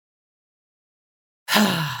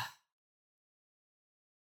Are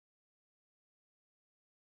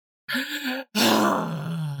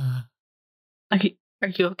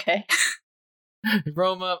you okay?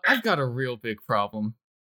 Roma, I've got a real big problem.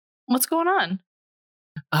 What's going on?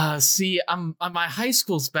 See, I'm my high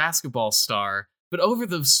school's basketball star, but over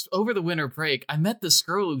the winter break, I met this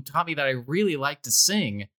girl who taught me that I really like to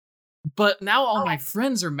sing. But now all my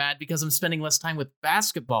friends are mad because I'm spending less time with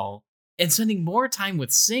basketball and spending more time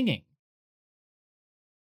with singing.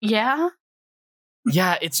 Yeah?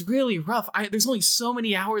 Yeah, it's really rough. There's only so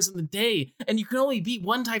many hours in the day, and you can only be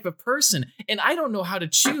one type of person, and I don't know how to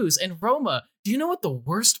choose. And Roma, do you know what the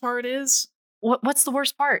worst part is? What's the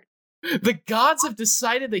worst part? The gods have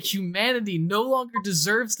decided that humanity no longer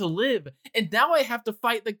deserves to live, and now I have to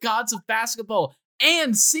fight the gods of basketball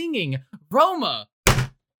and singing. Roma,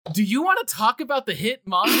 do you want to talk about the hit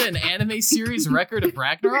manga and anime series Record of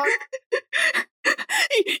Ragnarok?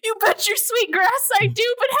 You bet your sweet grass I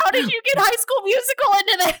do, but how did you get High School Musical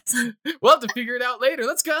into this? We'll have to figure it out later.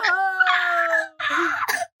 Let's go!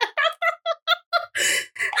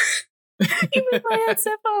 You made my head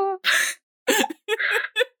step up.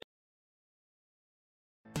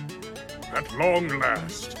 At long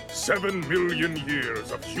last, 7 million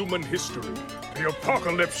years of human history, the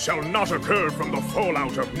apocalypse shall not occur from the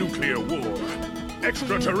fallout of nuclear war,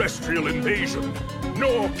 extraterrestrial invasion,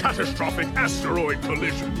 nor catastrophic asteroid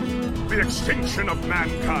collision. The extinction of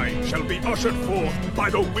mankind shall be ushered forth by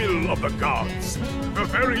the will of the gods, the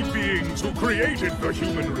very beings who created the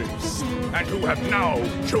human race, and who have now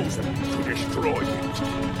chosen to destroy it.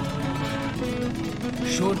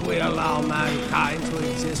 Should we allow mankind to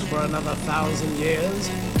exist for another 1,000 years?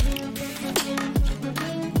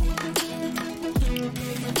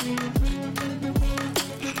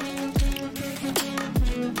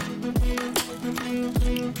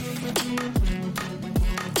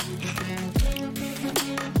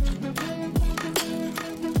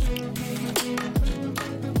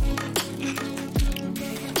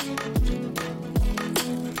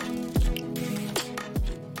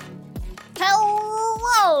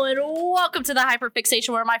 Welcome to the Hyperfixation,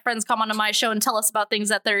 where my friends come onto my show and tell us about things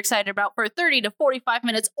that they're excited about for 30 to 45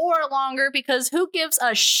 minutes or longer, because who gives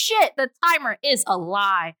a shit? The timer is a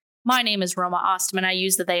lie. My name is Roma Ostman. I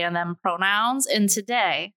use the they and them pronouns, and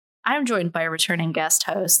today I'm joined by a returning guest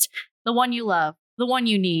host, the one you love, the one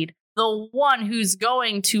you need, the one who's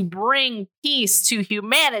going to bring peace to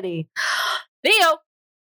humanity, Theo.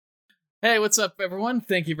 Hey, what's up, everyone?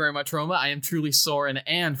 Thank you very much, Roma. I am truly soaring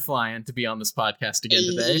and flying to be on this podcast again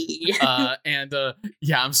today.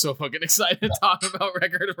 Yeah, I'm so fucking excited to talk about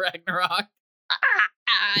Record of Ragnarok.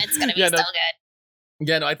 It's gonna be so good.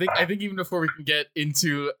 Yeah, no, I think even before we can get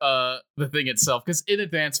into the thing itself, because in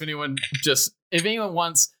advance, if anyone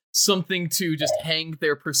wants something to just hang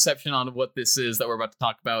their perception on what this is that we're about to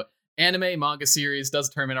talk about, anime, manga series, does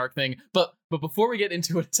a tournament arc thing. But before we get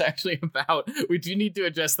into what it's actually about, we do need to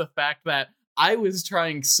address the fact that I was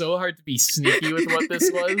trying so hard to be sneaky with what this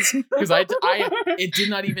was, because it did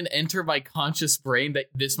not even enter my conscious brain that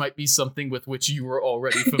this might be something with which you were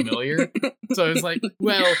already familiar. So I was like,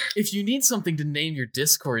 well, if you need something to name your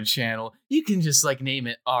Discord channel, you can just like name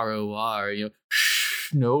it ROR. You know,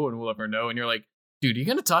 no one will ever know. And you're like, dude, are you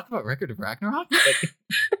gonna talk about Record of Ragnarok?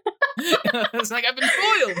 It's like, I've been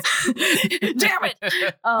foiled. Damn it.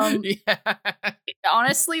 Yeah.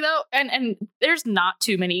 Honestly, though, and there's not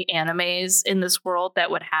too many animes in this world that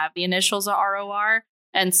would have the initials of ROR.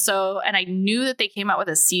 And I knew that they came out with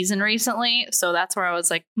a season recently. So that's where I was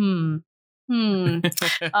like, But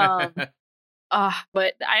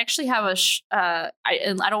I actually have I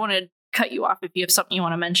don't want to cut you off if you have something you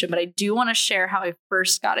want to mention, but I do want to share how I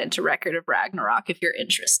first got into Record of Ragnarok if you're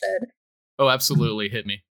interested. Oh, absolutely. Hit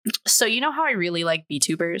me. So you know how I really like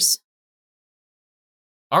VTubers?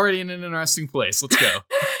 Already in an interesting place. Let's go.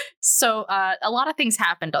 So a lot of things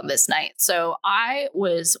happened on this night. So I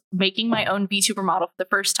was making my own VTuber model for the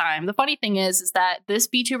first time. The funny thing is that this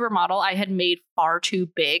VTuber model I had made far too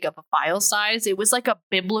big of a file size. It was like a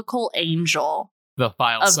biblical angel. The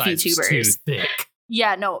file size is too thick.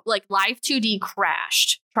 Yeah, no, like Live 2D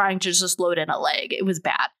crashed trying to just load in a leg. It was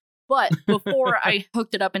bad. But before I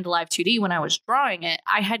hooked it up into Live 2D, when I was drawing it,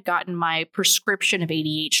 I had gotten my prescription of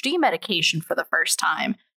ADHD medication for the first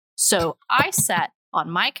time. So I sat on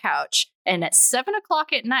my couch, and at 7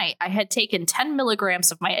 o'clock at night, I had taken 10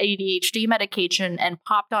 milligrams of my ADHD medication and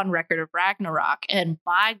popped on Record of Ragnarok. And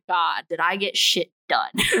by God, did I get shit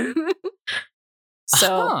done.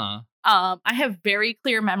 So I have very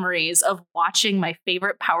clear memories of watching my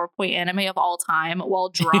favorite PowerPoint anime of all time while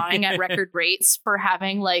drawing at record rates for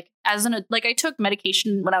having like I took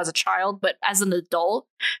medication when I was a child, but as an adult,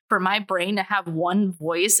 for my brain to have one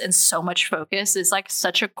voice and so much focus is like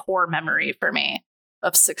such a core memory for me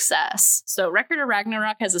of success. So Record of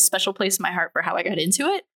Ragnarok has a special place in my heart for how I got into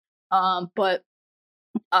it. But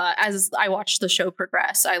as I watched the show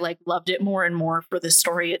progress, I like loved it more and more for the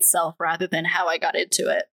story itself rather than how I got into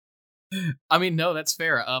it. I mean, no, that's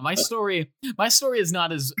fair. My story is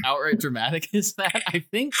not as outright dramatic as that. I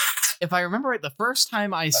think, if I remember right, the first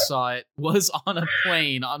time I saw it was on a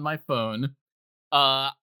plane on my phone,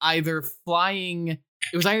 either flying.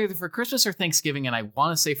 It was either for Christmas or Thanksgiving, and I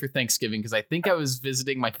want to say for Thanksgiving because I think I was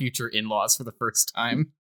visiting my future in-laws for the first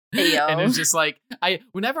time. Theo. And it was just like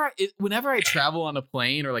whenever I travel on a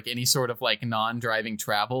plane or like any sort of like non-driving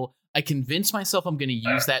travel, I convince myself I'm going to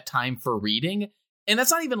use that time for reading. And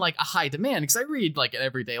that's not even like a high demand because I read like in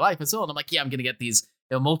everyday life and so on. I'm like, yeah, I'm going to get these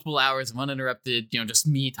multiple hours of uninterrupted, just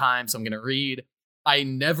me time. So I'm going to read. I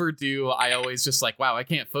never do. I always just like, wow, I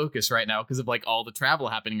can't focus right now because of like all the travel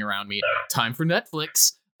happening around me. Time for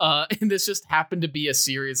Netflix. And this just happened to be a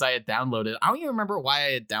series I had downloaded. I don't even remember why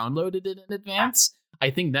I had downloaded it in advance.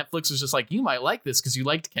 I think Netflix was just like, you might like this because you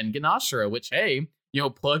liked Kengan Ashura, which, hey,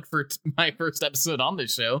 plug for my first episode on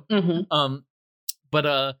this show. Mm-hmm. But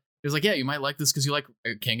it was like, yeah, you might like this because you like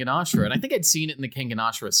Kengan Ashura. And I think I'd seen it in the Kengan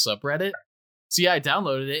Ashura subreddit. So yeah, I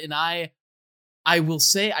downloaded it, and I will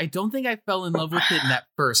say I don't think I fell in love with it in that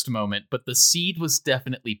first moment, but the seed was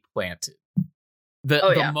definitely planted.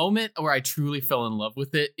 The moment where I truly fell in love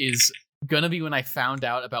with it is gonna be when I found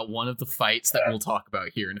out about one of the fights that we'll talk about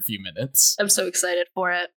here in a few minutes. I'm so excited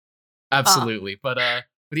for it. Absolutely. But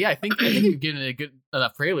yeah, I think you've given it a good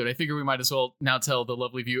enough prelude. I figure we might as well now tell the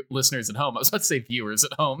lovely listeners at home. I was about to say viewers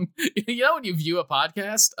at home. When you view a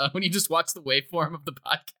podcast, when you just watch the waveform of the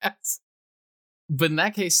podcast. But in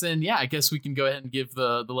that case, then, yeah, I guess we can go ahead and give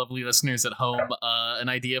the lovely listeners at home an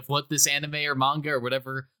idea of what this anime or manga or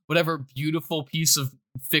whatever beautiful piece of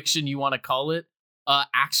fiction you want to call it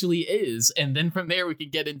actually is. And then from there, we can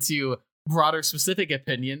get into broader specific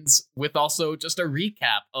opinions with also just a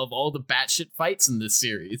recap of all the batshit fights in this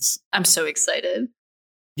series. I'm so excited.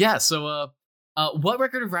 Yeah, so what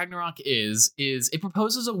Record of Ragnarok is it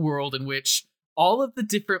proposes a world in which all of the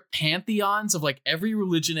different pantheons of like every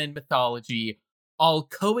religion and mythology all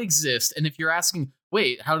coexist. And if you're asking,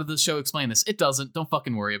 wait, how did the show explain this? It doesn't. Don't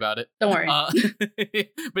fucking worry about it. Don't worry. But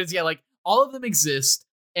it's, yeah, like all of them exist.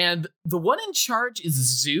 And the one in charge is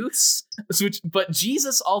Zeus, but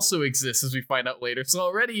Jesus also exists, as we find out later. So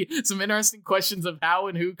already some interesting questions of how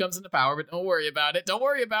and who comes into power, but don't worry about it. Don't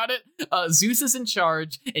worry about it. Zeus is in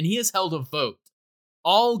charge, and he has held a vote.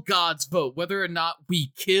 All gods vote whether or not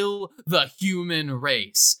we kill the human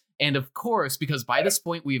race. And of course, because by this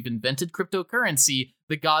point we've invented cryptocurrency,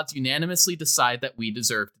 the gods unanimously decide that we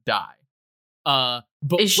deserve to die.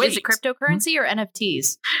 But is it cryptocurrency or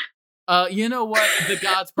NFTs? You know what? The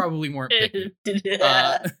gods probably weren't picky.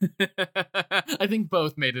 I think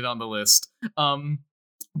both made it on the list.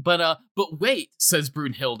 But wait, says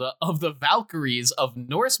Brunhilde of the Valkyries of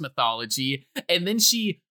Norse mythology, and then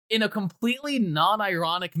she, in a completely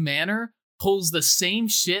non-ironic manner, pulls the same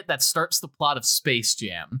shit that starts the plot of Space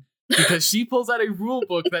Jam. Because she pulls out a rule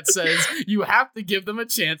book that says you have to give them a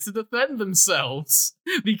chance to defend themselves.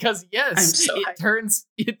 Because yes,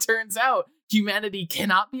 it turns out humanity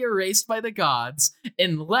cannot be erased by the gods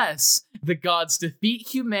unless the gods defeat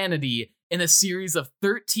humanity in a series of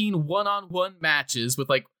 13 one-on-one matches with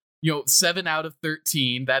 7 out of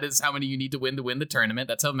 13. That is how many you need to win the tournament.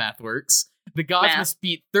 That's how math works. The gods must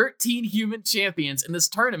beat 13 human champions in this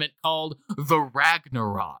tournament called the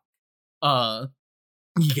Ragnarok.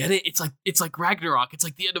 You get it? It's like Ragnarok. It's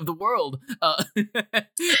like the end of the world. And the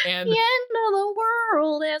end of the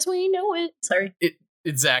world as we know it. Sorry.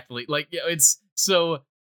 Exactly. It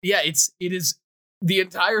is the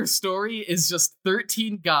entire story is just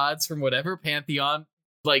 13 gods from whatever pantheon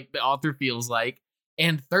the author feels like,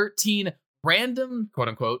 and 13 random, quote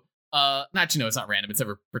unquote, it's not random, it's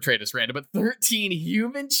never portrayed as random, but 13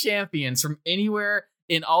 human champions from anywhere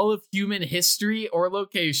in all of human history or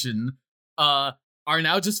location are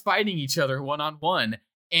now just fighting each other one-on-one,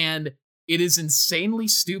 and it is insanely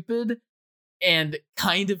stupid and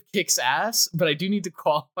kind of kicks ass, but I do need to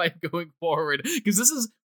qualify going forward, because this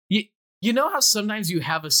is, you know how sometimes you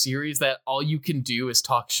have a series that all you can do is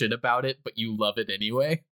talk shit about it, but you love it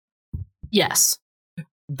anyway? Yes.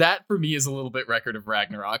 That, for me, is a little bit Record of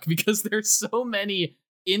Ragnarok, because there's so many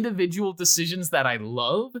individual decisions that I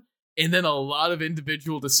love, and then a lot of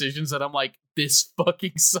individual decisions that I'm like, this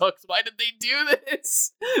fucking sucks. Why did they do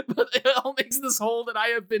this? But it all makes this whole that I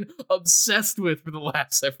have been obsessed with for the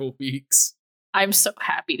last several weeks. I'm so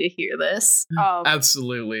happy to hear this.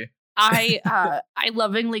 Absolutely. I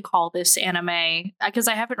lovingly call this anime because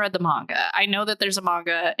I haven't read the manga. I know that there's a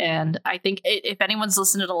manga, and I think if anyone's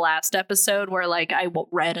listened to the last episode where like I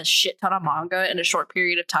read a shit ton of manga in a short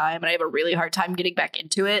period of time, and I have a really hard time getting back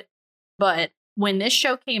into it. But when this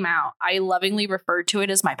show came out, I lovingly referred to it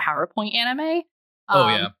as my PowerPoint anime.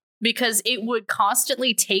 Because it would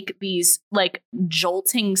constantly take these like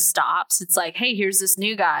jolting stops. It's like, hey, here's this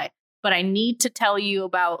new guy, but I need to tell you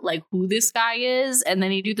about like who this guy is. And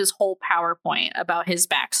then you do this whole PowerPoint about his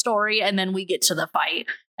backstory. And then we get to the fight.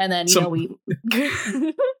 And then, we.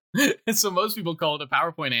 So most people call it a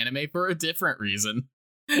PowerPoint anime for a different reason.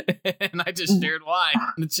 And I just shared why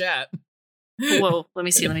in the chat. Whoa, let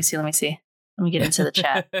me see. Let me get into the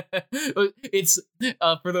chat. It's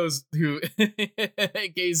for those who,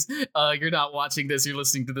 in case you're not watching this, you're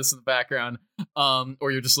listening to this in the background,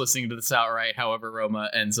 or you're just listening to this outright, however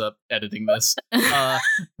Roma ends up editing this.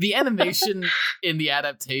 The animation in the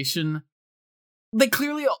adaptation, they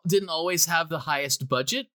clearly didn't always have the highest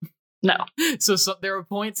budget. No. So there are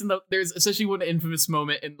points there's especially one infamous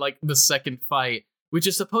moment in like the second fight, which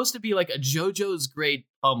is supposed to be like a JoJo's grade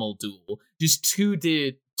pummel duel. Just two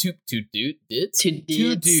dudes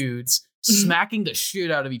smacking the shit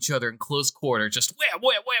out of each other in close quarter, just wham,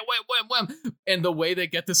 wham, wham, wham, wham, wham. And the way they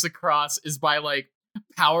get this across is by like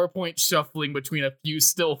PowerPoint shuffling between a few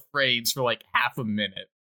still frames for like half a minute.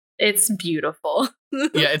 It's beautiful.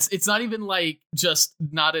 Yeah, it's not even like just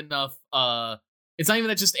not enough. It's not even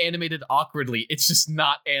that just animated awkwardly. It's just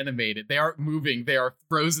not animated. They aren't moving. They are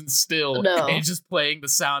frozen still. No. And just playing the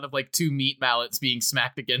sound of like two meat mallets being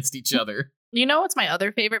smacked against each other. You know what's my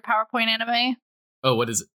other favorite PowerPoint anime? Oh, what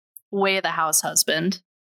is it? Way of the House Husband.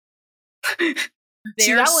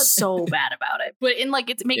 They're so bad about it. But in like,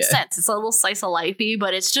 it makes sense. It's a little slice of lifey,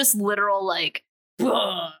 but it's just literal like...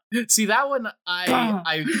 See, that one,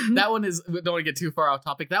 that one is, don't want to get too far off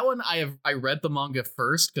topic. That one, I read the manga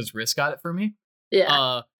first because Riz got it for me.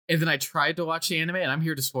 Yeah. And then I tried to watch the anime, and I'm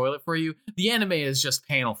here to spoil it for you. The anime is just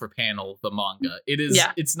panel for panel the manga. It is.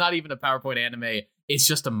 Yeah. It's not even a PowerPoint anime. It's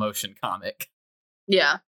just a motion comic.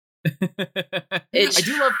 Yeah. I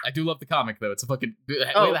do love the comic though. It's a fucking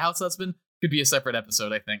Way of the House Husband could be a separate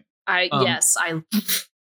episode, I think.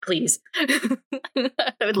 Please. I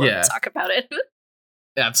would love to talk about it.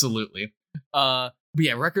 Absolutely. But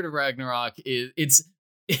yeah, Record of Ragnarok it's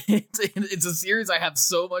a series I have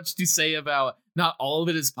so much to say about. Not all of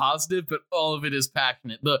it is positive, but all of it is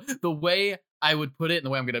passionate. The way I would put it, and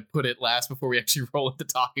the way I'm going to put it last before we actually roll into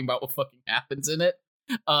talking about what fucking happens in it.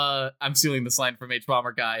 I'm stealing this line from H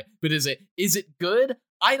Bomber Guy, but is it good?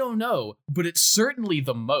 I don't know, but it's certainly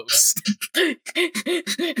the most.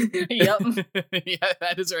 Yep. Yeah,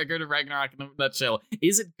 that is Record of Ragnarok in a nutshell.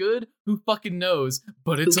 Is it good? Who fucking knows?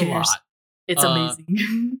 But it's a lot. It's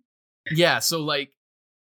amazing. Yeah, so like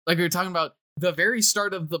we were talking about the very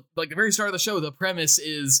start of the show, the premise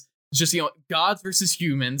is just, gods versus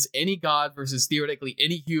humans, any god versus theoretically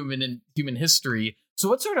any human in human history. So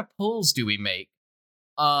what sort of polls do we make?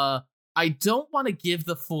 I don't want to give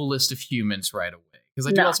the full list of humans right away, because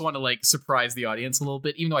I do also want to like surprise the audience a little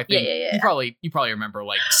bit, even though I think you probably remember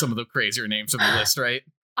like some of the crazier names from the list, right?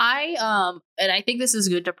 And I think this is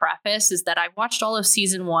good to preface, is that I watched all of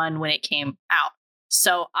season 1 when it came out.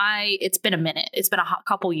 So it's been a minute. It's been a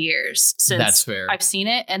couple years since I've seen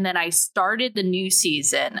it. And then I started the new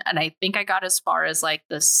season, and I think I got as far as like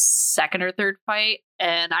the second or third fight.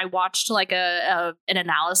 And I watched like an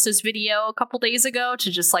analysis video a couple days ago to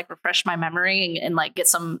just like refresh my memory and like get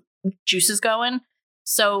some juices going.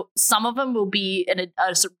 So some of them will be a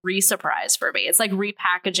re-surprise for me. It's like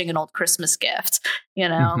repackaging an old Christmas gift,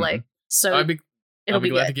 like, so I'll be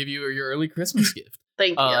glad to give you your early Christmas gift.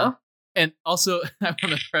 Thank you. And also, I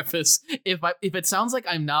want to preface, if it sounds like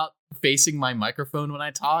I'm not facing my microphone when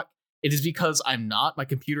I talk, it is because I'm not. My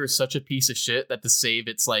computer is such a piece of shit that to save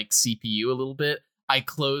its like CPU a little bit, I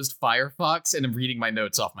closed Firefox and I'm reading my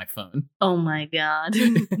notes off my phone. Oh my god.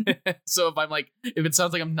 So if it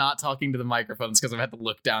sounds like I'm not talking to the microphone, it's because I've had to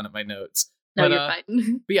look down at my notes. No, you're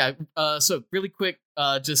fine. But yeah, so really quick,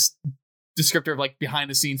 just descriptor of like behind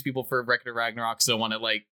the scenes people for Record of Ragnarok. So don't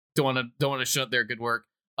want to shut their good work.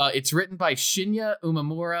 It's written by Shinya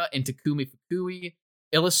Umemura and Takumi Fukui,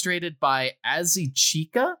 illustrated by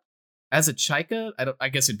Azichika. I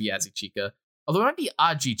guess it'd be Azichika. Although it might be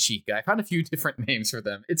Ajichika. I found a few different names for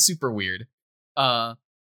them. It's super weird. But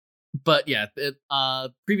yeah,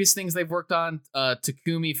 previous things they've worked on,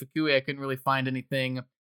 Takumi Fukui, I couldn't really find anything.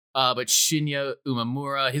 But Shinya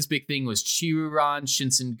Umemura, his big thing was Chiruran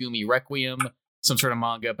Shinsengumi Requiem, some sort of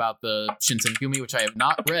manga about the Shinsengumi, which I have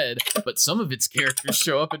not read, but some of its characters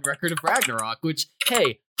show up in Record of Ragnarok, which,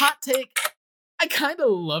 hey, hot take, I kind of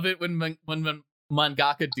love it when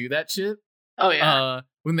mangaka do that shit. Oh, yeah.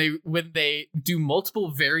 When they do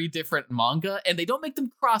multiple very different manga, and they don't make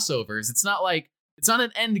them crossovers. It's not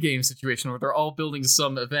an endgame situation where they're all building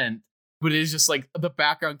some event, but it is just like the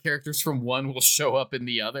background characters from one will show up in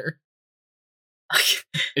the other.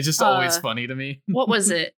 It's just always funny to me. What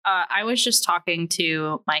was it? I was just talking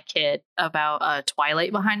to my kid about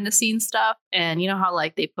Twilight behind the scenes stuff, and you know how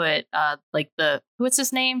like they put what's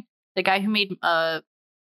his name? The guy who made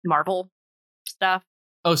Marvel stuff.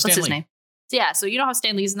 Oh, Stan what's his Lee. name? Yeah, so you know how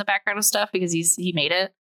Stan Lee's in the background of stuff because he made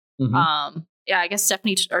it. Mm-hmm. Yeah, I guess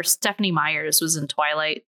Stephanie Myers was in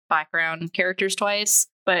Twilight background characters twice,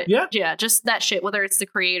 but yeah, just that shit. Whether it's the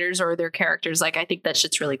creators or their characters, like I think that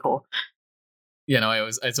shit's really cool. You know,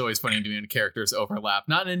 it's always funny to me when characters overlap,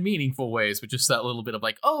 not in meaningful ways, but just that little bit of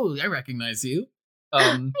like, oh, I recognize you.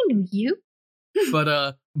 I knew you.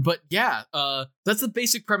 But yeah, that's the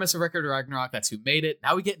basic premise of Record of Ragnarok. That's who made it.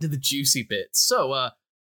 Now we get into the juicy bits. So,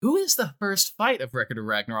 who is the first fight of Record of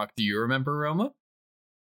Ragnarok? Do you remember, Roma?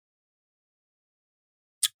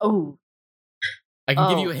 Oh, I can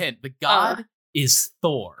give you a hint. The god is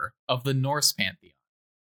Thor of the Norse pantheon.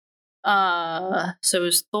 So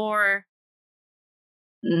is Thor?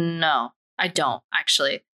 No, I don't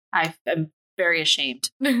actually. I'm very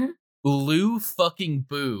ashamed. Blue fucking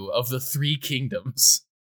Boo of the Three Kingdoms.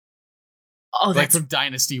 Oh, like that's from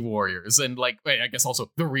Dynasty Warriors, and like, wait, I guess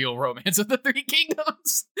also the real romance of the Three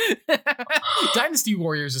Kingdoms. Dynasty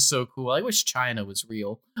Warriors is so cool. I wish China was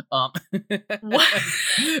real. But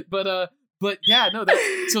yeah, no.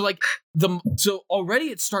 So already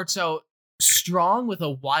it starts out strong with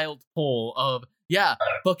a wild pull of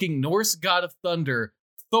fucking Norse god of thunder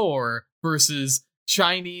Thor versus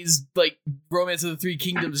Chinese like Romance of the Three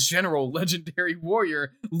Kingdoms general legendary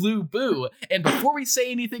warrior Lu Bu. And before we say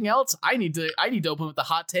anything else, I need to open with the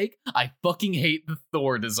hot take. I fucking hate the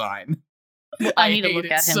Thor design. I need to look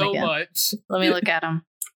at him so again. much. Let me look at him.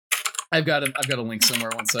 I've got a link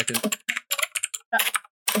somewhere. 1 second.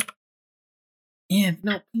 Yeah,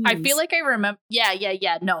 no. Please. I feel like I remember.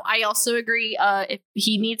 Yeah. No, I also agree. If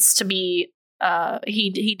he needs to be,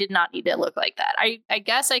 he did not need to look like that. I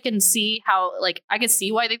guess I can see how, like, I can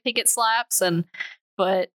see why they think it slaps,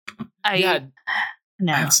 but no,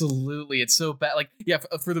 absolutely, it's so bad. Like, yeah,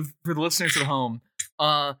 for the listeners at home,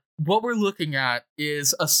 what we're looking at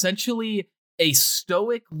is essentially a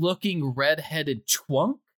stoic-looking red-headed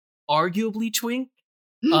twunk, arguably twink.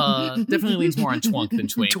 Definitely leans more on twunk than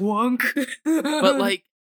twink. Twunk.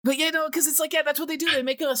 But yeah, no, because it's like, yeah, that's what they do. They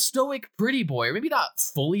make a stoic pretty boy. Or maybe not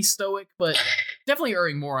fully stoic, but definitely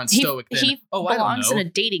erring more on stoic than, he I don't know. belongs in a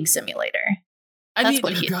dating simulator. That's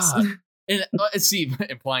what he is. And see,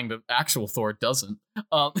 implying the actual Thor doesn't.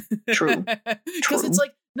 True. Because it's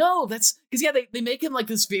like, no, that's, because yeah, they make him like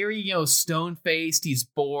this very, stone-faced, he's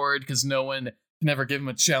bored because no one can ever give him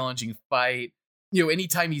a challenging fight.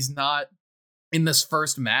 Anytime he's not in this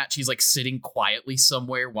first match, he's like sitting quietly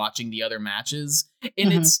somewhere watching the other matches.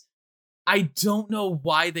 And I don't know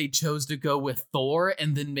why they chose to go with Thor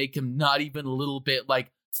and then make him not even a little bit like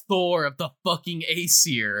Thor of the fucking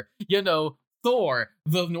Aesir. Thor,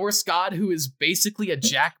 the Norse god who is basically a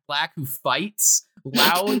Jack Black who fights,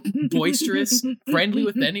 loud, boisterous, friendly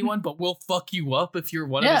with anyone, but will fuck you up if you're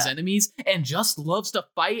one of his enemies, and just loves to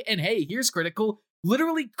fight. And hey, here's critical.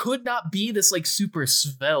 Literally could not be this like super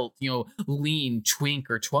svelte, lean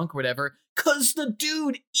twink or twunk or whatever, cause the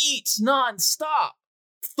dude eats nonstop.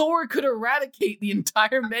 Thor could eradicate the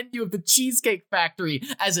entire menu of the Cheesecake Factory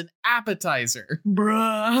as an appetizer.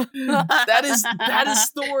 Bruh. That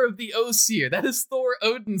is Thor of the Oseer. That is Thor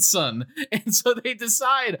Odin's son. And so they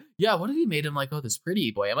decide, what if we made him like, this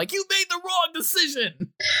pretty boy? I'm like, you made the wrong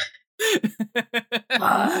decision.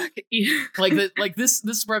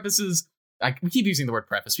 This preface is, we keep using the word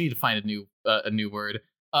preface. We need to find a new word.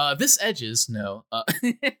 This edges, no.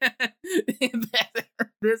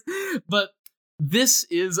 This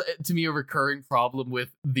is, to me, a recurring problem with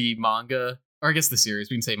the manga, or I guess the series,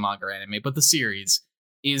 we can say manga or anime, but the series,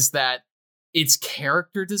 is that its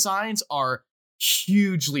character designs are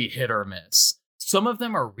hugely hit or miss. Some of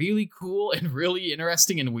them are really cool and really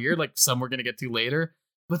interesting and weird, like some we're going to get to later,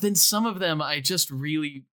 but then some of them I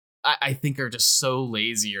think are just so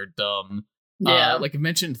lazy or dumb. Yeah. Like I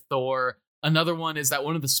mentioned Thor. Another one is that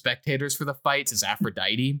one of the spectators for the fights is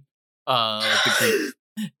Aphrodite,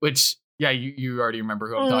 which... Yeah, you already remember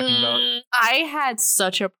who I'm talking about. I had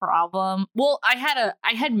such a problem. Well, I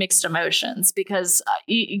had mixed emotions because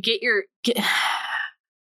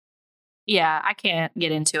yeah, I can't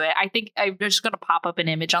get into it. I think I'm just going to pop up an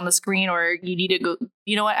image on the screen, or you need to go.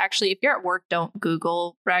 You know what? Actually, if you're at work, don't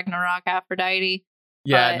Google Ragnarok Aphrodite.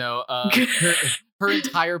 Yeah, no. Her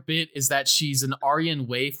entire bit is that she's an Aryan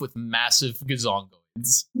waif with massive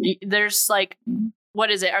gazongoids. There's like, what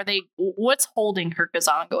is it? What's holding her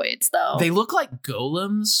gazongoids though? They look like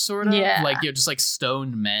golems, sort of. Yeah. Like, just like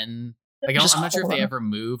stone men. Like, I'm not sure if they ever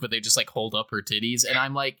move, but they just like hold up her titties. And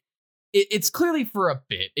I'm like, it's clearly for a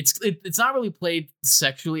bit. It's not really played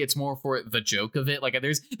sexually. It's more for the joke of it. Like,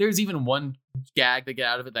 there's even one gag they get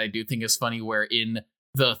out of it that I do think is funny, where in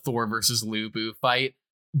the Thor versus Lubu fight,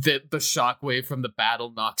 the shockwave from the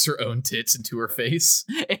battle knocks her own tits into her face.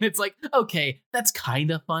 And it's like, okay, that's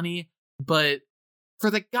kind of funny, but for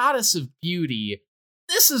the goddess of beauty,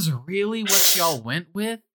 this is really what y'all went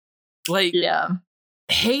with? Like, yeah.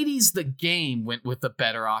 Hades the game went with the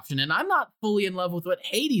better option, and I'm not fully in love with what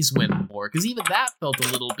Hades went for, because even that felt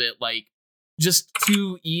a little bit like just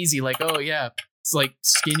too easy. Like, oh yeah, it's like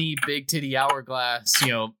skinny, big titty hourglass,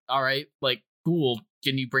 all right, like, cool.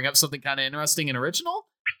 Can you bring up something kind of interesting and original?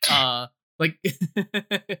 Like,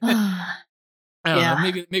 I don't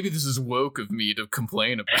know, maybe this is woke of me to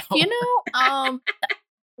complain about.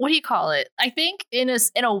 What do you call it? I think in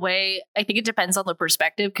a way, I think it depends on the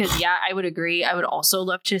perspective, because yeah, I would agree. I would also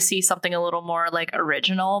love to see something a little more like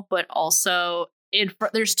original, but also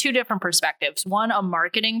there's two different perspectives. One, a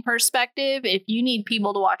marketing perspective. If you need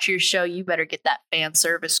people to watch your show, you better get that fan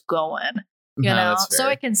service going. You know, so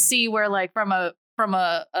I can see where, like, from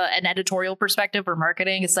an editorial perspective or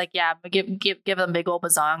marketing, it's like, yeah, give them big old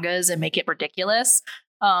bazongas and make it ridiculous.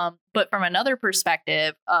 But from another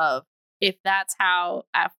perspective of, if that's how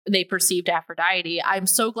they perceived Aphrodite, I'm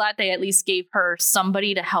so glad they at least gave her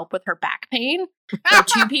somebody to help with her back pain, or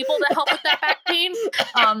two people to help with that back pain.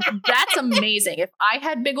 That's amazing. If I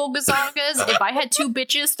had big old gazongas, if I had two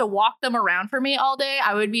bitches to walk them around for me all day,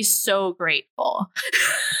 I would be so grateful.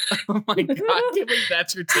 Oh my god, I can't believe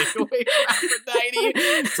that's your takeaway from Aphrodite.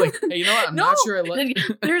 It's like, hey, you know what? I'm not sure I love.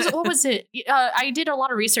 There's, what was it? I did a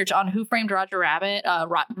lot of research on Who Framed Roger Rabbit,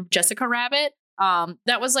 Jessica Rabbit.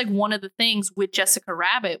 That was like one of the things with Jessica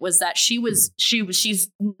Rabbit, was that she's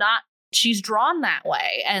drawn that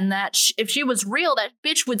way, and that if she was real, that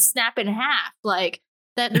bitch would snap in half. Like,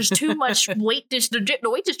 that there's too much weight. The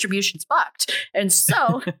weight distribution's fucked. And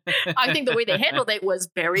so I think the way they handled it was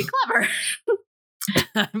very clever.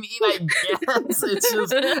 I mean, I guess it's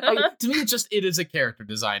just, to me, it is a character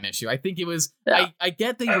design issue. I think it was, I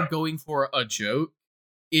get that you're going for a joke.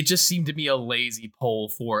 It just seemed to be a lazy pull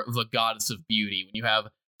for the goddess of beauty. When you have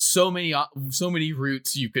so many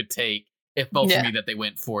routes you could take, it felt to me that they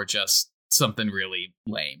went for just something really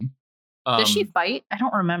lame. Does she fight? I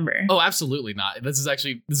don't remember. Oh, absolutely not. This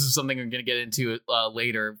is something I'm going to get into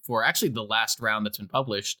later for actually the last round that's been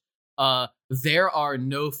published. There are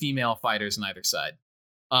no female fighters on either side.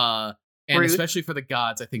 And Rude. Especially for the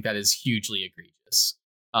gods, I think that is hugely egregious.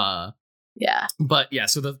 Yeah. But yeah,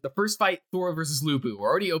 so the first fight, Thor versus Lubu, we're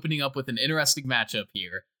already opening up with an interesting matchup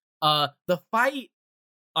here. The fight,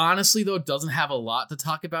 honestly, though, doesn't have a lot to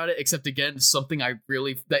talk about it, except, again, something I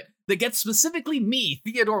really, that gets specifically me,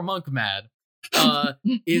 Theodore Monk, mad,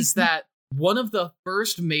 is that one of the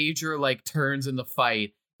first major, like, turns in the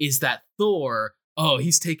fight is that Thor,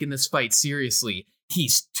 he's taking this fight seriously.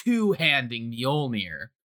 He's two-handing Mjolnir,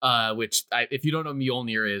 which, if you don't know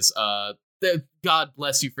Mjolnir is, God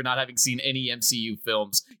bless you for not having seen any MCU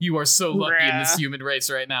films. You are so lucky in this human race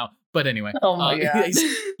right now. But anyway, oh my God.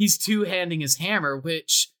 he's two-handing his hammer,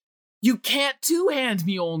 which you can't two-hand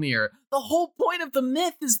Mjolnir. The whole point of the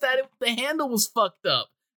myth is that the handle was fucked up.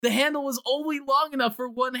 The handle was only long enough for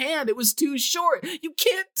one hand. It was too short. You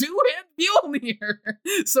can't two-hand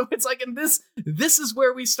Mjolnir. So it's like, and this is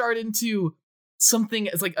where we start into something,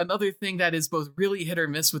 it's like another thing that is both really hit or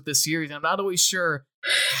miss with this series. I'm not always sure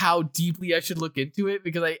how deeply I should look into it,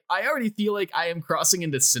 because I already feel like I am crossing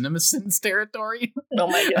into CinemaSins territory. Oh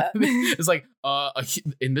my God. It's like,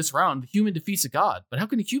 in this round, the human defeats a god. But how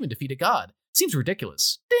can a human defeat a god? Seems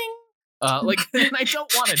ridiculous. Ding! And I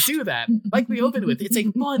don't want to do that. Like we opened with, it's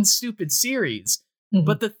a fun, stupid series. Mm-hmm.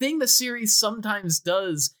 But the thing the series sometimes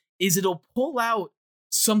does is it'll pull out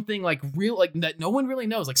something like real, like that no one really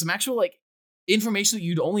knows, like some actual like information that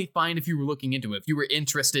you'd only find if you were looking into it, if you were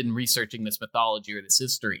interested in researching this mythology or this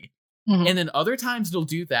history. Mm-hmm. And then other times it'll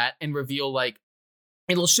do that and reveal, like,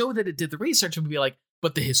 it'll show that it did the research and be like,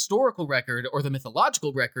 but the historical record or the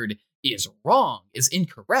mythological record is wrong, is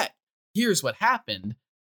incorrect. Here's what happened.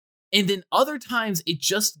 And then other times it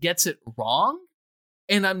just gets it wrong.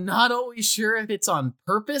 And I'm not always sure if it's on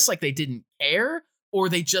purpose, like they didn't care, or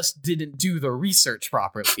they just didn't do the research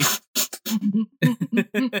properly.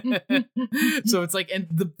 So it's like,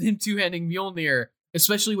 and him two-handing Mjolnir,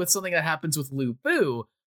 especially with something that happens with Lu Bu,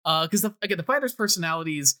 because again, the fighters'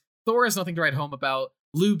 personalities, Thor has nothing to write home about.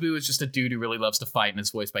 Lu Bu is just a dude who really loves to fight and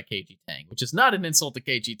is voiced by KG Tang, which is not an insult to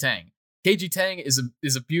KG Tang. KG Tang is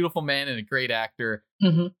a beautiful man and a great actor,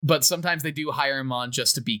 but sometimes they do hire him on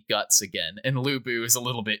just to be guts again, and Lu Bu is a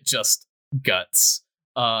little bit just guts.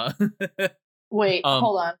 Wait,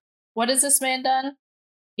 hold on. What has this man done?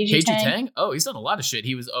 KG Tang? Oh, he's done a lot of shit.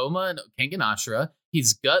 He was Oma in Kengan Ashura.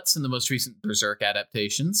 He's Guts in the most recent Berserk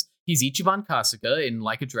adaptations. He's Ichiban Kasuga in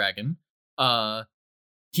Like a Dragon.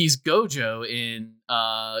 He's Gojo in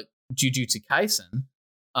Jujutsu Kaisen.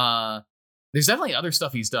 There's definitely other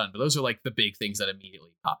stuff he's done, but those are like the big things that immediately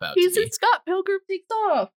pop out. He's in Scott Pilgrim Takes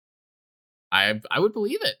Off. I would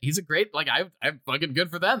believe it. He's a great, like, I'm fucking good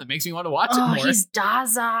for them. That makes me want to watch it more. He's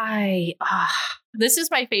Dazai. This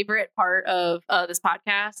is my favorite part of this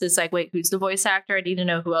podcast. It's like, wait, who's the voice actor? I need to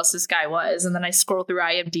know who else this guy was. And then I scroll through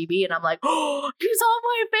IMDb and I'm like, oh, he's all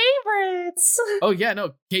my favorites. Oh yeah,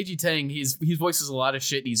 no, KG Tang, he voices a lot of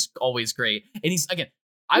shit. He's always great. And he's, again,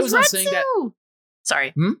 I was not saying that.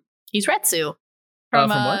 Sorry. He's Retsu from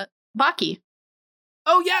what? Baki.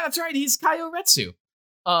 Oh yeah, that's right. He's Kaio Retsu.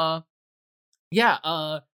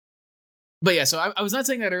 But yeah, so I was not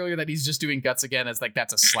saying that earlier that he's just doing Guts again as like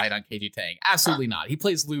that's a slight on KG Tang. Absolutely not. He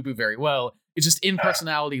plays Lu Bu very well. It's just in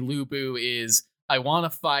personality, Lu Bu is I want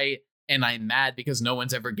to fight and I'm mad because no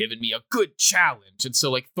one's ever given me a good challenge. And so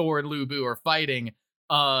like Thor and Lu Bu are fighting,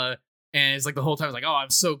 and it's like the whole time it's like, oh, I'm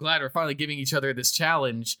so glad we're finally giving each other this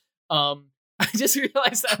challenge. I just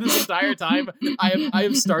realized that this entire time I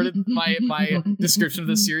have started my description of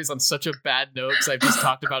this series on such a bad note because I've just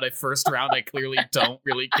talked about a first round I clearly don't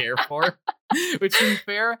really care for. Which, to be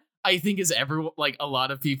fair, I think is like a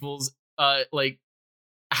lot of people's like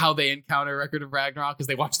how they encounter Record of Ragnarok is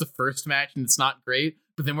they watch the first match and it's not great,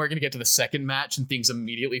 but then we're gonna get to the second match and things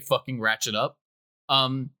immediately fucking ratchet up.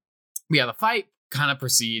 Yeah, the fight kind of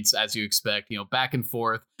proceeds as you expect, back and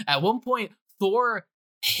forth. At one point, Thor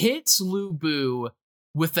hits Lu Bu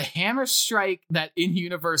with the hammer strike that in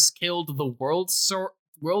universe killed the world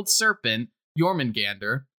serpent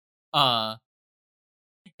Jormungandr, and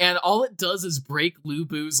all it does is break Lu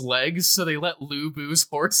Bu's legs, so they let Lu Bu's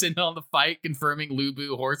horse in on the fight, confirming Lu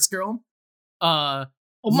Bu horse girl. Lu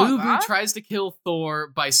Bu tries to kill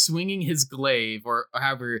Thor by swinging his glaive, or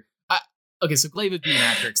however. Okay, so glaive would be an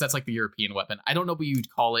actor because that's like the European weapon. I don't know what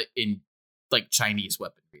you'd call it in like Chinese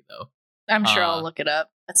weaponry though. I'm sure I'll look it up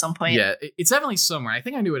at some point. Yeah, it's definitely somewhere. I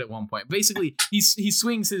think I knew it at one point. Basically, he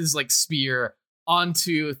swings his like spear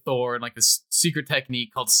onto Thor in like this secret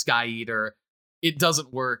technique called Sky Eater. It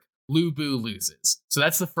doesn't work. Lu Bu loses. So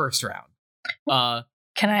that's the first round.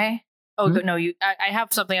 Can I? Oh no, I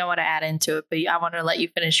have something I want to add into it, but I want to let you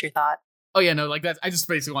finish your thought. Oh yeah, no, like that. I just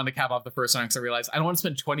basically wanted to cap off the first round because I realized I don't want to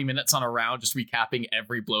spend 20 minutes on a round just recapping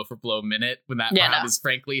every blow for blow minute when that round is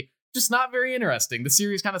frankly just not very interesting. The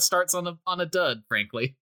series kind of starts on a dud,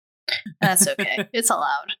 frankly. That's okay. It's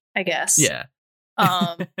allowed, I guess. Yeah.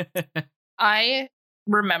 I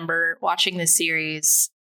remember watching this series,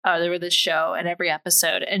 there was this show and every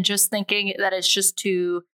episode, and just thinking that it's just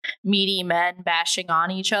two meaty men bashing on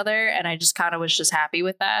each other, and I just kind of was just happy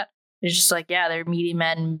with that. It's just like, yeah, they're meaty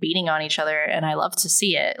men beating on each other, and I love to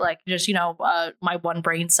see it. Like, just, my one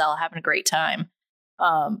brain cell having a great time.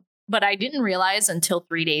 But I didn't realize until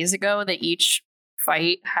 3 days ago that each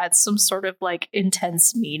fight had some sort of like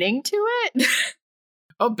intense meaning to it.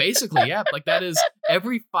 Oh, basically, yeah. Like that is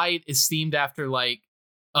every fight is themed after like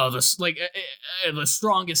the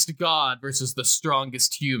strongest god versus the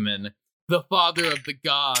strongest human, the father of the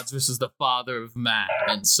gods versus the father of man,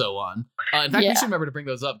 and so on. In fact, we should remember to bring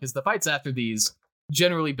those up because the fights after these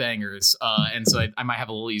generally bangers, and so I might have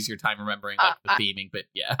a little easier time remembering like the theming, but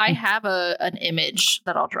yeah. I have an image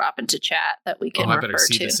that I'll drop into chat that we can refer to. I better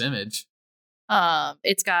see this image.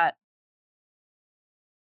 It's got.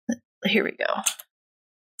 Here we go.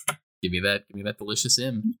 Give me that delicious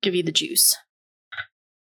im. Give you the juice.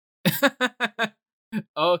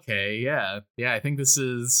 Okay, yeah. I think this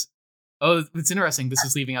is. Oh, it's interesting. This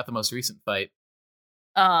is leaving out the most recent fight.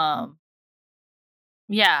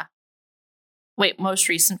 Yeah. Wait, most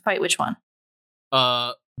recent fight? Which one?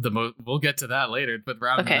 We'll get to that later, but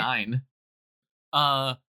round 9.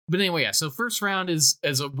 But anyway, yeah. So first round is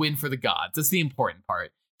a win for the gods. That's the important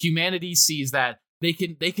part. Humanity sees that they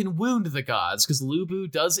can wound the gods because Lu Bu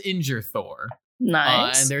does injure Thor.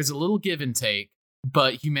 Nice. And there's a little give and take,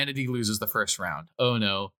 but humanity loses the first round. Oh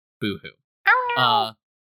no. Boo-hoo. Oh, no.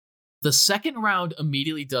 The second round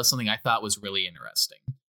immediately does something I thought was really interesting.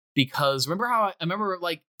 Because remember how I remember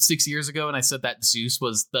like 6 years ago, and I said that Zeus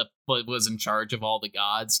was in charge of all the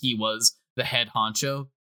gods. He was the head honcho.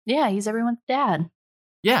 Yeah, he's everyone's dad.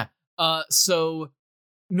 Yeah. So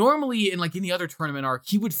normally in the other tournament arc,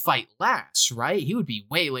 he would fight last, right? He would be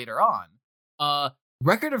way later on.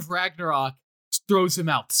 Record of Ragnarok throws him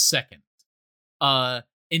out second. And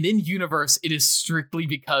in universe, it is strictly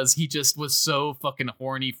because he just was so fucking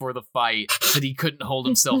horny for the fight that he couldn't hold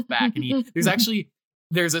himself back. And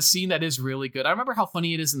there's a scene that is really good. I remember how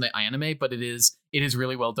funny it is in the anime, but it is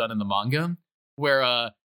really well done in the manga,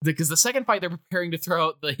 where because the second fight they're preparing to throw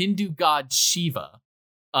out the Hindu god Shiva,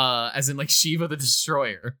 as in like Shiva the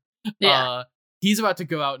Destroyer. Yeah. He's about to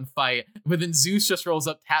go out and fight, but then Zeus just rolls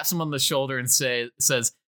up, taps him on the shoulder, and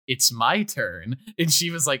says, "It's my turn." And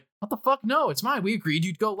Shiva's like, "What the fuck? No, it's mine. We agreed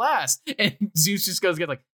you'd go last." And Zeus just goes again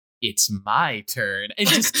like, "It's my turn," and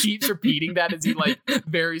just keeps repeating that as he like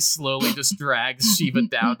very slowly just drags Shiva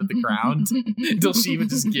down to the ground until Shiva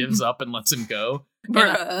just gives up and lets him go.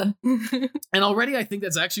 And already I think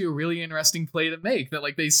that's actually a really interesting play to make, that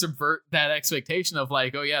like they subvert that expectation of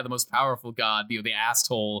like, oh yeah, the most powerful god, the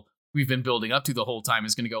asshole we've been building up to the whole time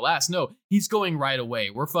is going to go last. No, he's going right away.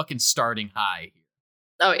 We're fucking starting high here.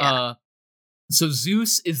 Oh yeah. So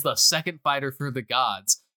Zeus is the second fighter for the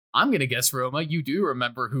gods. I'm going to guess, Roma, you do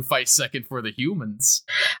remember who fights second for the humans.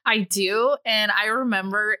 I do, and I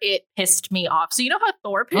remember it pissed me off. So you know how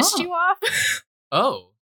Thor pissed you off? Oh.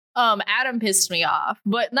 Adam pissed me off,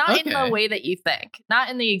 but not in the way that you think. Not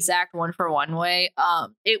in the exact one-for-one way.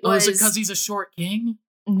 It was... is it because he's a short king?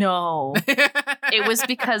 No. It was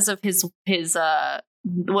because of his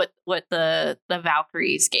what the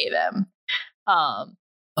Valkyries gave him.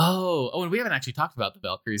 Oh, and we haven't actually talked about the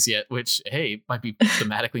Valkyries yet, which, hey, might be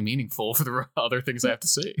thematically meaningful for the other things I have to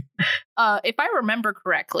say. If I remember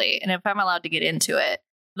correctly, and if I'm allowed to get into it,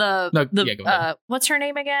 go ahead. What's her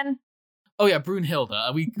name again? Oh yeah, Brunhilde.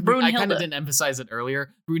 I kind of didn't emphasize it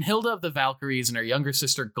earlier. Brunhilde of the Valkyries and her younger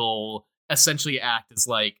sister Gull essentially act as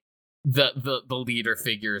like the leader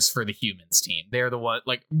figures for the humans team. They're the one,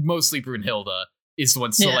 like mostly Brunhilde is the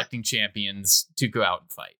one selecting champions to go out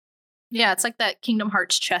and fight. Yeah, it's like that Kingdom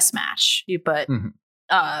Hearts chess match. But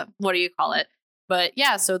what do you call it? But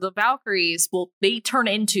yeah, so the Valkyries they turn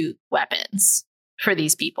into weapons for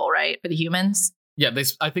these people, right? For the humans. Yeah,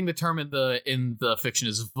 I think the term in the fiction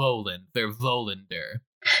is Voland. They're Volander.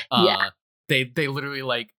 They literally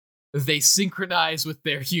like they synchronize with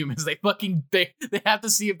their humans. They have to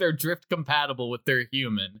see if they're drift compatible with their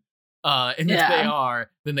human. And if they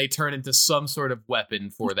are, then they turn into some sort of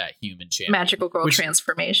weapon for that human champion. Magical girl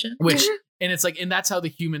transformation. And it's like, and that's how the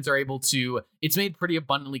humans are able to, it's made pretty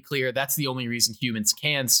abundantly clear that's the only reason humans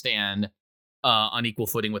can stand on equal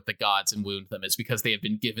footing with the gods and wound them, is because they have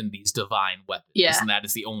been given these divine weapons. Yeah. And that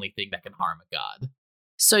is the only thing that can harm a god.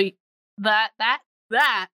 So that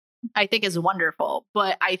I think is wonderful,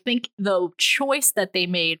 but I think the choice that they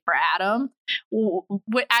made for Adam,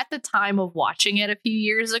 at the time of watching it a few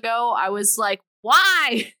years ago, I was like,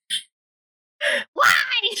 why? Why?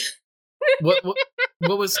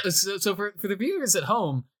 What was so for the viewers at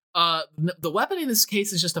home? The weapon in this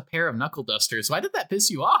case is just a pair of knuckle dusters. Why did that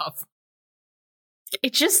piss you off?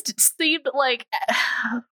 It just seemed like.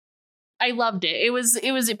 I loved it.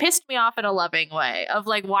 It pissed me off in a loving way of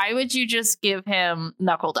like, why would you just give him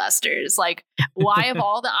knuckle dusters? Like, why of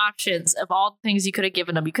all the options, of all the things you could have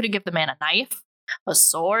given him, you could have given the man a knife, a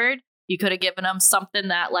sword. You could have given him something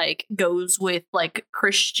that like goes with like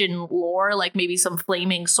Christian lore, like maybe some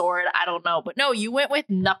flaming sword. I don't know. But no, you went with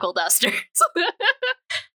knuckle dusters.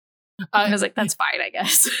 I was like, that's fine, I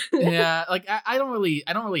guess. Yeah, like I don't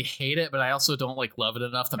really hate it, but I also don't like love it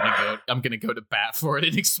enough that I'm gonna go to bat for it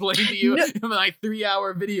and explain to you in my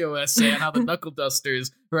 3-hour video essay on how the knuckle dusters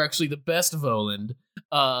were actually the best Voland.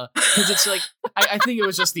 Because it's like I think it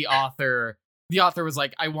was just the author. The author was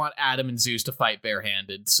like, I want Adam and Zeus to fight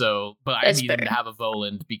barehanded, but I need them to have a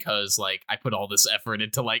Voland because like I put all this effort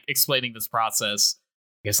into like explaining this process.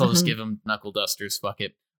 I guess I'll just give him knuckle dusters. Fuck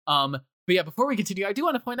it. But yeah, before we continue, I do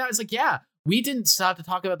want to point out, it's like, yeah, we didn't stop to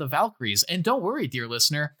talk about the Valkyries. And don't worry, dear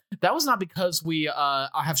listener, that was not because we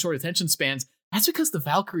have short attention spans. That's because the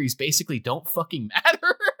Valkyries basically don't fucking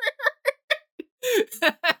matter.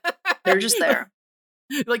 They're just there.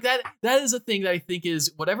 Like that is a thing that I think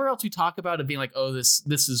is, whatever else we talk about and being like, oh, this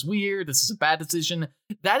is weird, this is a bad decision,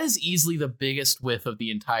 that is easily the biggest whiff of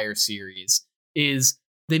the entire series, is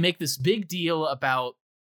they make this big deal about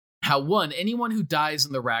how, anyone who dies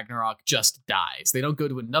in the Ragnarok just dies. They don't go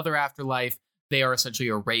to another afterlife. They are essentially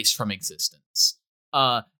erased from existence.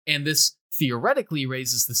 And And this theoretically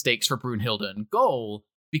raises the stakes for Brunhilde and Goal,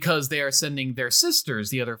 because they are sending their sisters,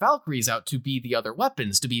 the other Valkyries, out to be the other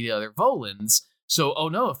weapons, to be the other Volans. So, oh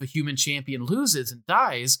no, if the human champion loses and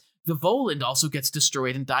dies, the Voland also gets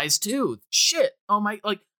destroyed and dies too. Shit.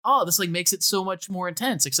 This makes it so much more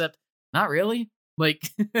intense, except not really.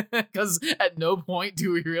 Because at no point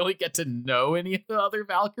do we really get to know any of the other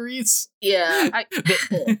Valkyries. Yeah.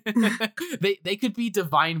 They could be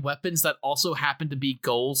divine weapons that also happen to be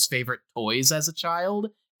Goal's favorite toys as a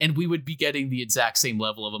child, and we would be getting the exact same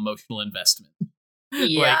level of emotional investment.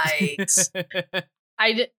 Yikes.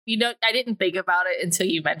 I didn't think about it until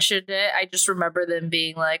you mentioned it. I just remember them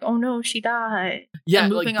being like, "Oh no, she died." Yeah,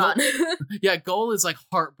 and moving on. Yeah, Goal is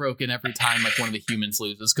heartbroken every time one of the humans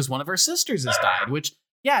loses because one of her sisters has died. Which,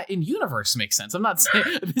 yeah, in universe makes sense. I'm not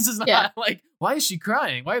saying this is not why is she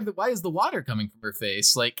crying? Why is the water coming from her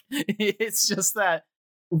face? It's just that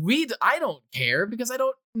I don't care because I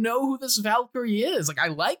don't know who this Valkyrie is. I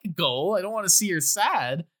like Goal. I don't want to see her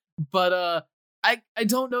sad, but I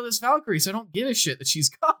don't know this Valkyrie, so I don't give a shit that she's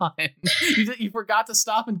gone. You forgot to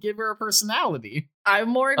stop and give her a personality. I'm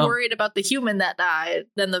more worried about the human that died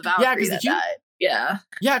than the Valkyrie that died. Yeah.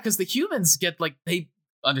 Yeah, because the humans get, they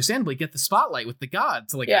understandably get the spotlight with the god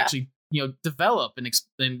to, actually, develop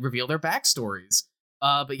and reveal their backstories.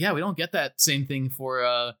 But yeah, we don't get that same thing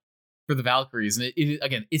for the Valkyries. And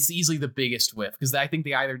it's easily the biggest whiff, because I think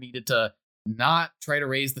they either needed to not try to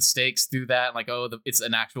raise the stakes through that, it's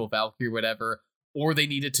an actual Valkyrie or whatever, or they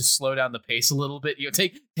needed to slow down the pace a little bit.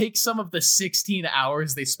 Take some of the 16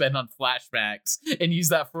 hours they spend on flashbacks and use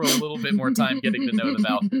that for a little bit more time getting to know the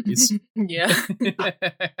Valkyries. Yeah.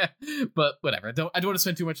 But whatever. I don't want to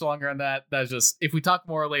spend too much longer on that. That's just, if we talk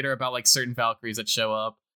more later about certain Valkyries that show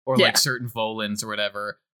up, or certain Volans or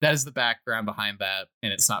whatever, that is the background behind that,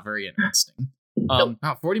 and it's not very interesting.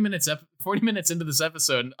 40 minutes into this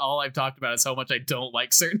episode, and all I've talked about is how much I don't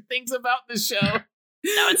like certain things about this show.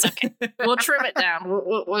 No, it's okay. We'll trim it down.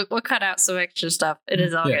 We'll cut out some extra stuff. It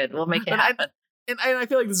is all good. We'll make it happen. And I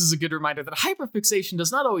feel like this is a good reminder that hyperfixation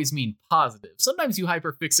does not always mean positive. Sometimes you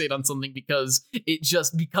hyperfixate on something because it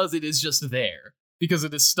is just there. Because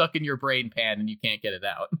it is stuck in your brain pan and you can't get it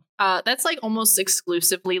out. That's almost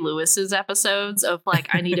exclusively Lewis's episodes of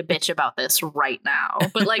I need to bitch about this right now.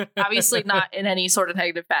 But obviously not in any sort of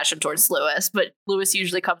negative fashion towards Lewis. But Lewis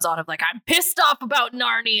usually comes on of I'm pissed off about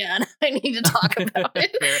Narnia and I need to talk about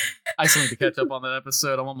it. I still need to catch up on that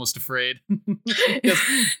episode. I'm almost afraid.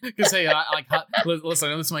 Because hey, listen,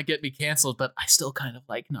 I know this might get me canceled, but I still kind of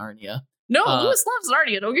like Narnia. No, Lewis loves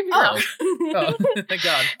Narnia. Don't get me wrong. Oh, thank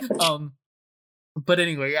God. But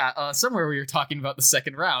anyway, yeah, somewhere we were talking about the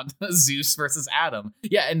second round, Zeus versus Adam.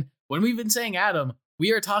 Yeah, and when we've been saying Adam,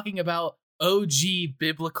 we are talking about OG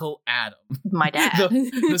biblical Adam. My dad.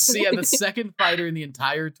 The second fighter in the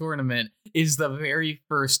entire tournament is the very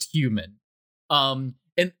first human. And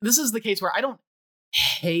this is the case where I don't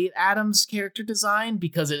hate Adam's character design,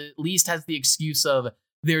 because it at least has the excuse of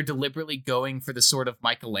they're deliberately going for the sort of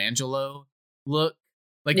Michelangelo look.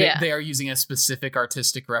 They are using a specific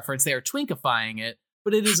artistic reference. They are twinkifying it,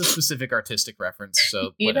 but it is a specific artistic reference.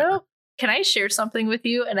 So, whatever. Can I share something with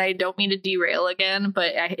you? And I don't mean to derail again,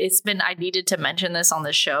 but I needed to mention this on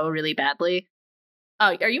the show really badly.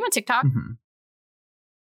 Are you on TikTok? Mm-hmm.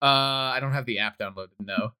 I don't have the app downloaded,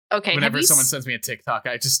 no. Okay. Whenever someone sends me a TikTok,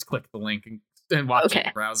 I just click the link and watch it in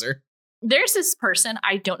the browser. There's this person,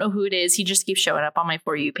 I don't know who it is. He just keeps showing up on my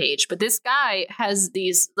For You page. But this guy has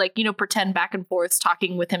these, pretend back and forths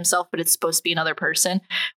talking with himself, but it's supposed to be another person,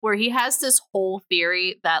 where he has this whole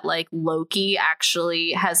theory that, Loki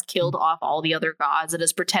actually has killed off all the other gods and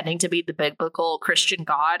is pretending to be the biblical Christian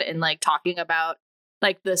god, and, talking about,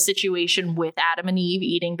 the situation with Adam and Eve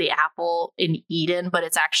eating the apple in Eden, but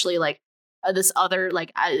it's actually, this other,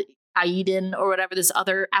 Aiden or whatever, this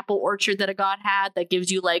other apple orchard that a god had that gives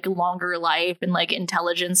you longer life and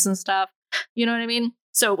intelligence and stuff. You know what I mean?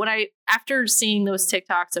 So after seeing those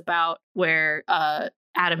TikToks about where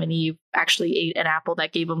Adam and Eve actually ate an apple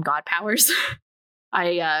that gave them god powers,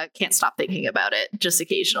 I can't stop thinking about it just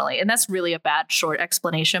occasionally. And that's really a bad short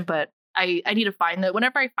explanation, but I need to find that.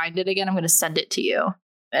 Whenever I find it again, I'm going to send it to you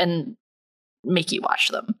and make you watch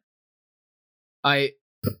them.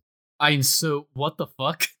 I'm so, what the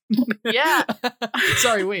fuck? Yeah.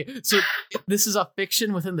 Sorry, wait. So this is a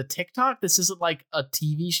fiction within the TikTok? This isn't a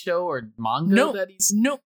TV show or manga that he's...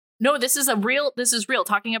 No, this is real.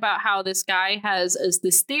 Talking about how this guy has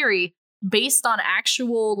this theory based on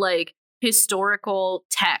actual, historical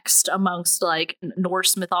text amongst,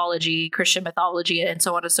 Norse mythology, Christian mythology, and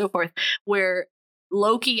so on and so forth, where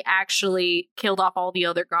Loki actually killed off all the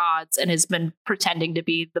other gods and has been pretending to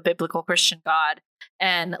be the biblical Christian god.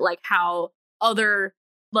 and like how other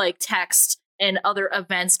like text and other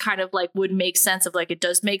events kind of like would make sense of like, it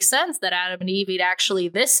does make sense that Adam and Eve eat actually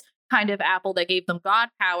this kind of apple that gave them god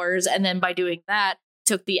powers, and then by doing that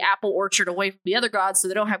took the apple orchard away from the other gods, so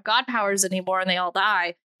they don't have god powers anymore and they all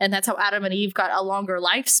die, and that's how Adam and Eve got a longer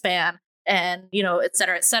lifespan, and you know, et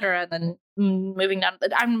cetera, and then moving down.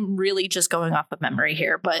 I'm really just going off of memory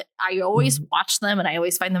here, but I always watch them and I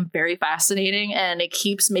always find them very fascinating, and it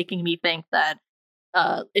keeps making me think that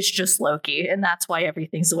it's just Loki, and that's why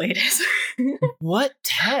everything's the way it is. What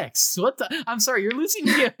text? What the? I'm sorry, you're losing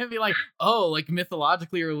me and be like, oh, like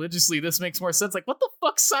mythologically or religiously, this makes more sense. Like, what the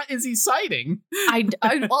fuck is he citing?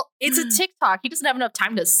 Well, it's a TikTok. He doesn't have enough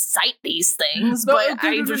time to cite these things, but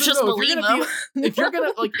I just believe them. If you're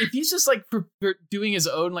gonna like, if he's just like doing his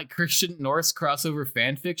own like Christian Norse crossover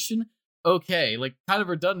fan fiction, okay, like kind of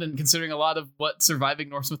redundant considering a lot of what surviving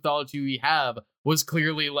Norse mythology we have was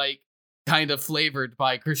clearly like kind of flavored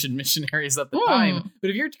by Christian missionaries at the time.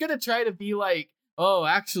 But if you're gonna try to be like, oh,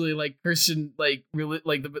 actually, like Christian, like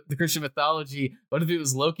like the Christian mythology, what if it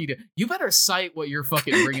was Loki? You better cite what you're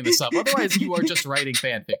fucking bringing this up. Otherwise, you are just writing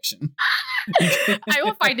fan fiction. I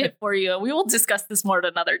will find it for you, and we will discuss this more at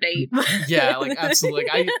another date. Yeah, like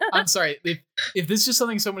absolutely. I'm sorry if this is just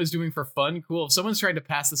something someone is doing for fun. Cool. If someone's trying to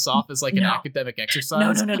pass this off as like an academic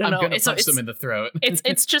exercise, no. I'm gonna punch them in the throat.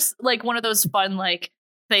 It's just like one of those fun like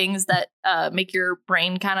things that make your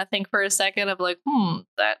brain kind of think for a second of like,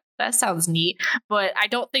 that sounds neat. But I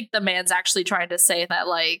don't think the man's actually trying to say that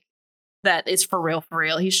like that is for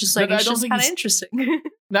real. He's just like, it's just kind of interesting.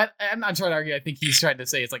 I'm not trying to argue. I think he's trying to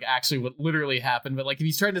say it's like actually what literally happened. But like if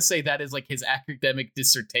he's trying to say that is like his academic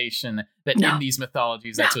dissertation, that in these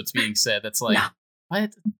mythologies, that's what's being said. That's like,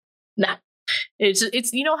 what? No.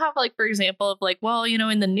 It's you know how like for example of like, well, you know,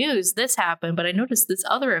 in the news this happened, but I noticed this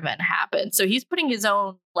other event happened. So he's putting his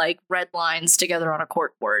own like red lines together on a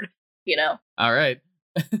cork board, you know. All right.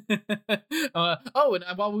 And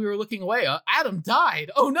while we were looking away, Adam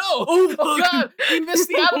died. Oh no! Oh god! We missed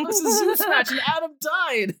the Adam versus Zeus match, and Adam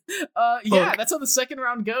died. That's how the second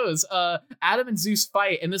round goes. Adam and Zeus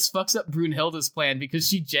fight, and this fucks up Brunhilde's plan because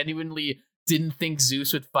she genuinely didn't think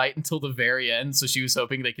Zeus would fight until the very end, so she was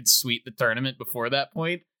hoping they could sweep the tournament before that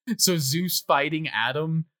point. So Zeus fighting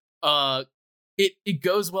Adam, it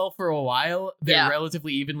goes well for a while. They're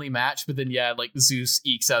relatively evenly matched, but then like Zeus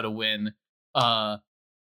ekes out a win. And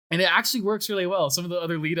it actually works really well. Some of the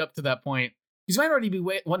other lead up to that point, you might already be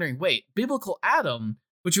wondering, wait, biblical Adam,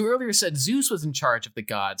 which you earlier said Zeus was in charge of the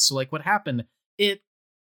gods. So like what happened?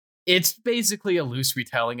 It's basically a loose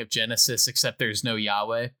retelling of Genesis, except there's no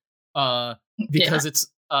Yahweh.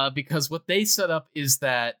 Because what they set up is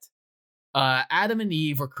that Adam and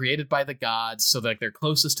Eve were created by the gods, so like they're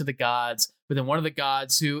closest to the gods. But then one of the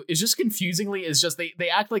gods, who is just confusingly is just they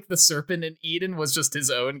act like the serpent in Eden was just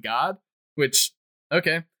his own god, which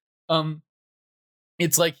okay.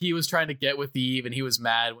 It's like he was trying to get with Eve and he was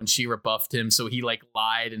mad when she rebuffed him, so he like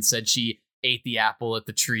lied and said she ate the apple at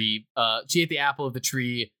the tree. She ate the apple of the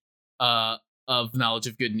tree of knowledge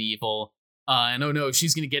of good and evil. And oh no,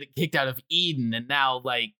 she's gonna get kicked out of Eden, and now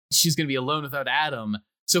like she's gonna be alone without Adam.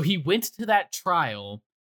 So he went to that trial,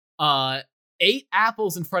 ate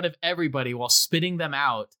apples in front of everybody while spitting them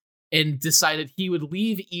out, and decided he would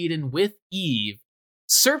leave Eden with Eve.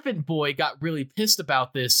 Serpent Boy got really pissed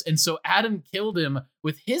about this, and so Adam killed him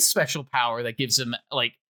with his special power that gives him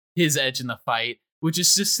like his edge in the fight, which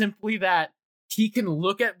is just simply that he can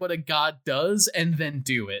look at what a god does and then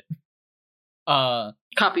do it.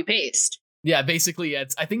 Copy paste. Yeah, basically,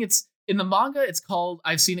 I think it's in the manga. It's called.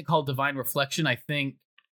 I've seen it called Divine Reflection. I think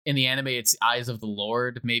in the anime, it's Eyes of the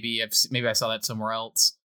Lord. Maybe I saw that somewhere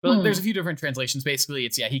else. But like, there's a few different translations. Basically,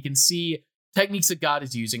 it's he can see techniques that God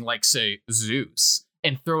is using, like say Zeus,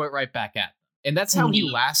 and throw it right back at them. And that's how he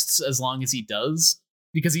lasts as long as he does,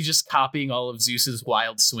 because he's just copying all of Zeus's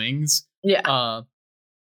wild swings. Yeah.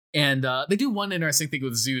 And they do one interesting thing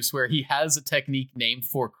with Zeus where he has a technique named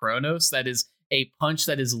for Kronos that is a punch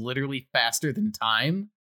that is literally faster than time.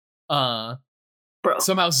 Bro.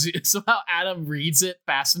 Somehow Adam reads it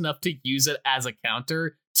fast enough to use it as a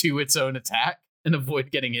counter to its own attack and avoid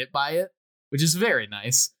getting hit by it, which is very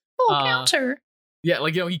nice. Counter. Yeah,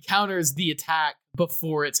 like, you know, he counters the attack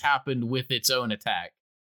before it's happened with its own attack.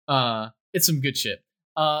 It's some good shit.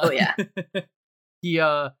 He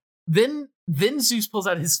then Zeus pulls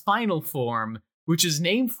out his final form, which is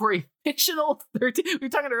named for a fictional 13. We were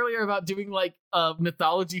talking earlier about doing like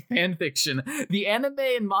mythology fan fiction. The anime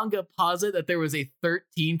and manga posit that there was a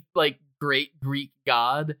 13th like great Greek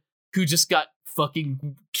god who just got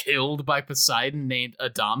fucking killed by Poseidon named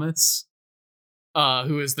Adamas,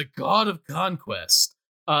 who is the god of conquest.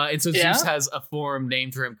 And so Zeus has a form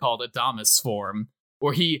named for him called Adamus form,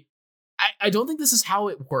 where I don't think this is how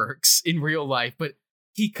it works in real life, but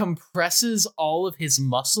he compresses all of his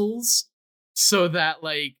muscles so that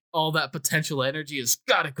like all that potential energy has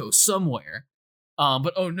got to go somewhere.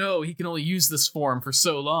 But oh no, he can only use this form for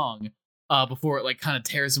so long before it like kind of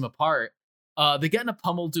tears him apart. They get in a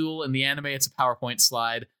pummel duel in the anime. It's a PowerPoint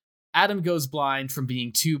slide. Adam goes blind from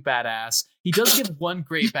being too badass. He does get one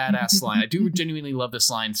great badass line. I do genuinely love this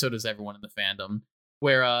line. So does everyone in the fandom,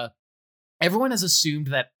 where everyone has assumed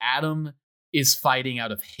that Adam is fighting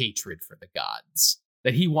out of hatred for the gods,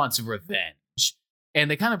 that he wants revenge. And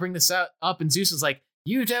they kind of bring this up, and Zeus is like,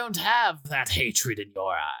 you don't have that hatred in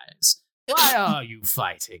your eyes. Why are you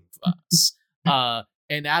fighting us?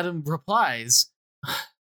 And Adam replies,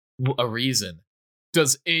 a reason.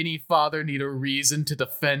 Does any father need a reason to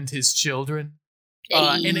defend his children?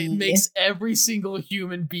 And it makes every single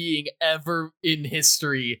human being ever in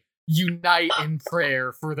history unite in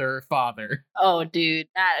prayer for their father. Oh, dude,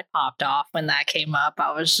 that popped off when that came up.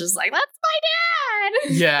 I was just like, "That's my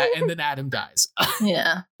dad." Yeah, and then Adam dies.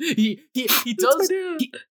 Yeah, he does.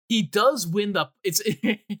 He does win the.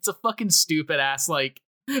 It's a fucking stupid ass like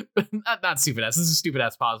not stupid ass. This is a stupid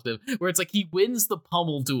ass positive where it's like he wins the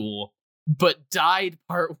pummel duel, but died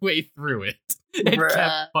partway through it and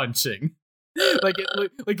kept punching. Like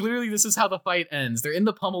literally, this is how the fight ends. They're in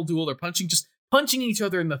the pummel duel. They're punching each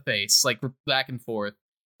other in the face, like back and forth.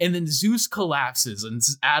 And then Zeus collapses, and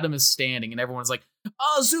Adam is standing, and everyone's like,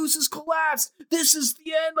 "Oh, Zeus has collapsed. This is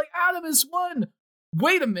the end. Like Adam has won."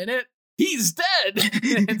 Wait a minute, he's dead.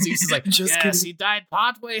 And Zeus is like, "Yes, he died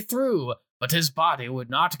partway through, but his body would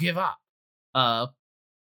not give up."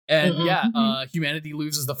 Humanity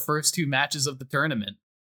loses the first two matches of the tournament.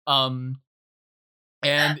 And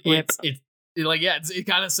it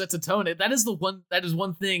kind of sets a tone. That is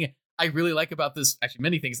one thing I really like about this. Actually,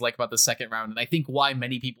 many things I like about the second round, and I think why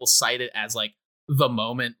many people cite it as like the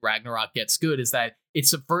moment Ragnarok gets good is that it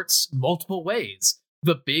subverts multiple ways.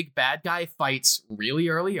 The big bad guy fights really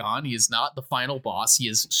early on. He is not the final boss. He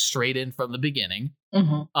is straight in from the beginning.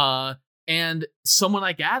 Mm-hmm. And someone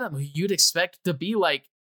like Adam, who you'd expect to be like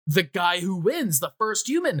the guy who wins, the first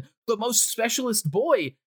human, the most specialist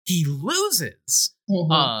boy, he loses.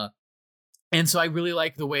 Mm-hmm. And so I really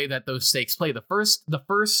like the way that those stakes play. The first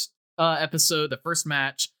episode, the first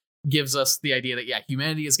match gives us the idea that,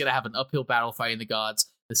 humanity is going to have an uphill battle fighting the gods.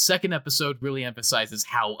 The second episode really emphasizes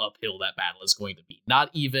how uphill that battle is going to be. Not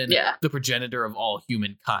even the progenitor of all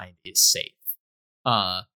humankind is safe.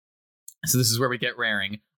 So this is where we get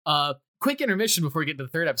raring. Quick intermission before we get to the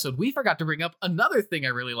third episode. We forgot to bring up another thing I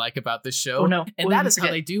really like about this show. And that is how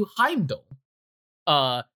they do Heimdall.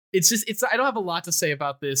 It's I don't have a lot to say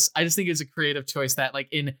about this. I just think it's a creative choice that like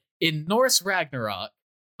in Norse Ragnarok,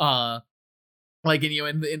 in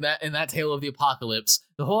that tale of the apocalypse,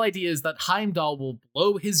 the whole idea is that Heimdall will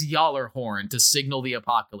blow his Yaller horn to signal the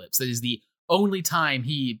apocalypse. That is the only time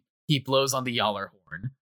he blows on the Yaller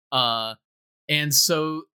horn. And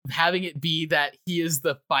so having it be that he is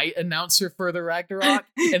the fight announcer for the Ragnarok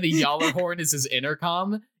and the Yaller horn is his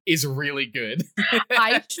intercom is really good.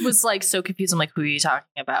 I was like so confused. I'm like, who are you talking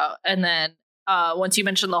about? And then once you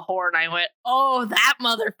mentioned the horn, I went, oh, that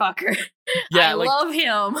motherfucker. Yeah, I love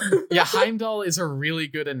him. Yeah, Heimdall is a really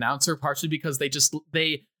good announcer, partially because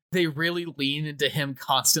they really lean into him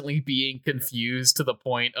constantly being confused to the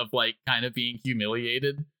point of like kind of being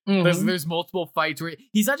humiliated. Mm-hmm. There's multiple fights where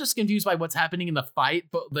he's not just confused by what's happening in the fight,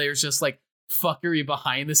 but there's just like fuckery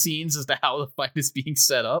behind the scenes as to how the fight is being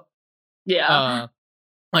set up. Yeah.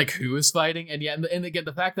 Like who is fighting? And and again,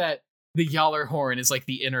 the fact that the Yaller horn is like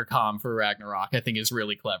the intercom for Ragnarok, I think is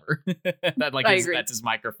really clever. That's his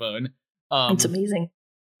microphone. It's amazing.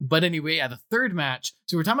 But anyway, the third match.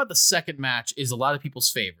 So we're talking about the second match is a lot of people's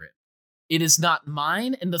favorite. It is not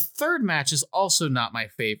mine, and the third match is also not my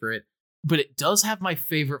favorite, but it does have my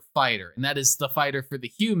favorite fighter, and that is the fighter for the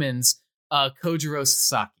humans, Kojiro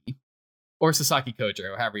Sasaki. Or Sasaki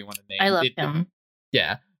Kojiro, however you want to name it. I love him.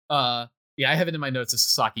 Yeah. I have it in my notes as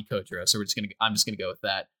Sasaki Kojiro, so I'm just gonna go with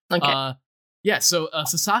that. Okay. So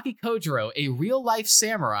Sasaki Kojiro, a real life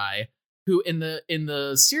samurai who in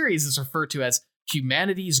the series is referred to as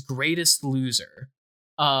humanity's greatest loser.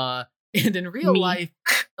 And in real life,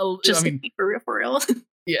 for real.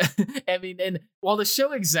 Yeah. I mean, and while the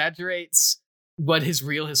show exaggerates what his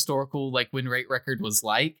real historical like win rate record was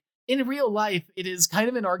like, in real life, it is kind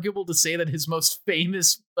of inarguable to say that his most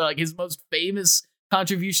famous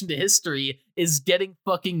contribution to history is getting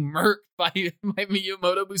fucking murked by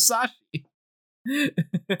Miyamoto Musashi.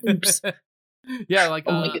 Oops. Yeah, like,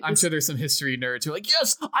 Oh my I'm sure there's some history nerds who are like,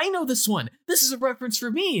 yes, I know this one. This is a reference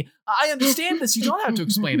for me. I understand this. You don't have to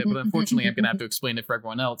explain it, but unfortunately, I'm going to have to explain it for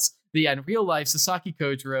everyone else. But yeah, in real life, Sasaki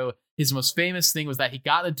Kojiro, his most famous thing was that he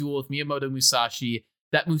got in a duel with Miyamoto Musashi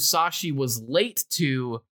that Musashi was late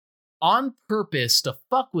to on purpose to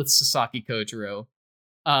fuck with Sasaki Kojiro,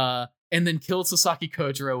 and then killed Sasaki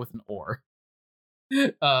Kojiro with an oar.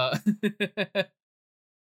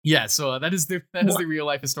 Yeah, so that is the real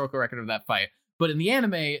life historical record of that fight. But in the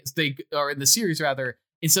anime, in the series rather,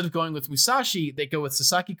 instead of going with Musashi, they go with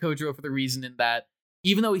Sasaki Kojiro for the reason in that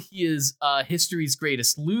even though he is history's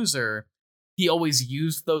greatest loser, he always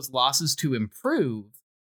used those losses to improve,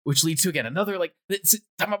 which leads to, again, another, like, talking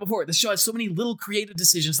about before, this show has so many little creative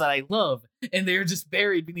decisions that I love, and they're just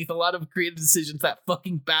buried beneath a lot of creative decisions that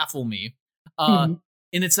fucking baffle me. And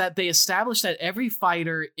it's that they established that every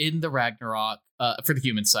fighter in the Ragnarok, for the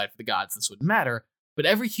human side, for the gods, this wouldn't matter, but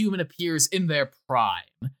every human appears in their prime.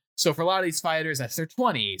 So for a lot of these fighters, that's their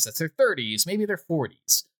 20s, that's their 30s, maybe their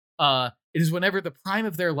 40s. It is whenever the prime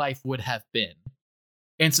of their life would have been.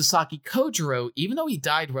 And Sasaki Kojiro, even though he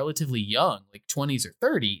died relatively young, like 20s or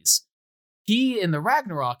 30s, he in the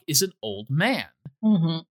Ragnarok is an old man.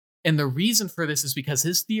 Mm-hmm. And the reason for this is because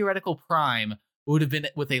his theoretical prime would have been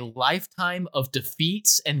with a lifetime of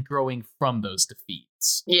defeats and growing from those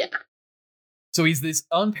defeats. Yeah. So he's this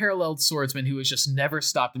unparalleled swordsman who has just never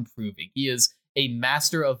stopped improving. He is a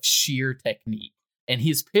master of sheer technique. And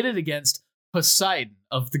he is pitted against Poseidon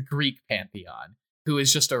of the Greek pantheon, who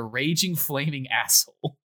is just a raging, flaming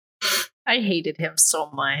asshole. I hated him so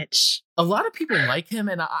much. A lot of people like him,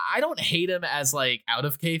 and I don't hate him as, like, out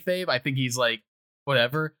of kayfabe. I think he's, like,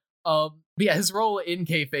 whatever. But yeah, his role in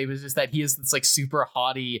kayfabe is just that he is this, like, super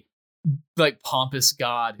haughty, like, pompous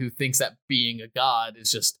god who thinks that being a god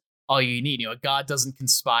is just all you need. You know, a god doesn't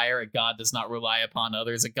conspire, a god does not rely upon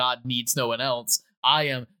others, a god needs no one else. I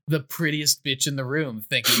am the prettiest bitch in the room,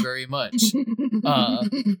 thank you very much.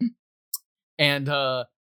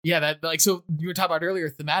 Yeah, that, like, so you were talking about earlier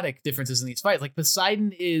thematic differences in these fights. Like,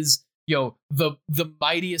 Poseidon is, you know, the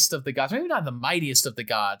mightiest of the gods. Maybe not the mightiest of the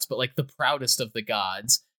gods, but like the proudest of the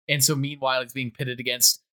gods. And so meanwhile, he's being pitted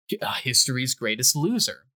against history's greatest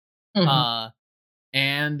loser. Mm-hmm.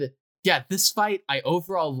 And yeah, this fight I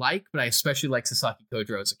overall like, but I especially like Sasaki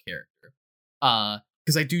Kojiro as a character.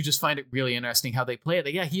 Because I do just find it really interesting how they play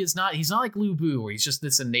it. Yeah, he's not like Lu Bu, where he's just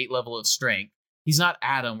this innate level of strength. He's not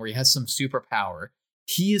Adam, where he has some superpower.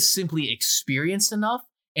 He is simply experienced enough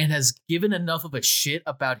and has given enough of a shit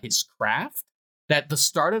about his craft that the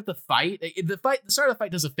start of the fight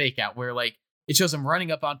does a fake out where, like, it shows him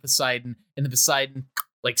running up on Poseidon, and the Poseidon,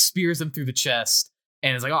 like, spears him through the chest,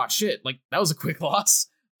 and it's like, oh shit, like, that was a quick loss.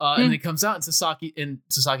 And then it comes out, and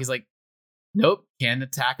Sasaki's like, nope, can't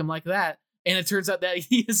attack him like that. And it turns out that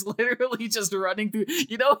he is literally just running through,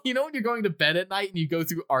 you know when you're going to bed at night and you go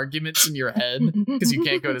through arguments in your head because you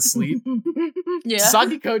can't go to sleep? Yeah.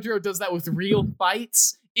 Sasaki Kojiro does that with real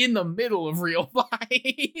fights in the middle of real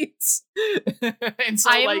fights. And so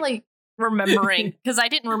I'm like remembering, because I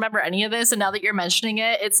didn't remember any of this, and now that you're mentioning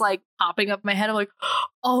it, it's like popping up in my head. I'm like,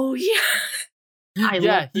 oh yeah. I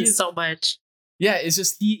love this so much. Yeah, it's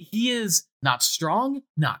just he is not strong,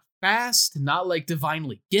 not fast, not like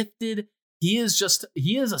divinely gifted. He is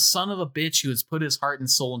a son of a bitch who has put his heart and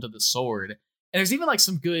soul into the sword. And there's even like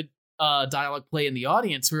some good dialogue play in the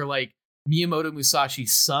audience where like Miyamoto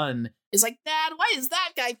Musashi's son is like, Dad, why is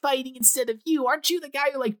that guy fighting instead of you? Aren't you the guy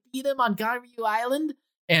who like beat him on Ganryu Island?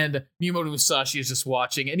 And Miyamoto Musashi is just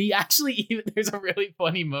watching, and he actually there's a really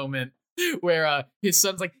funny moment where his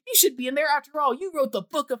son's like, you should be in there after all. You wrote the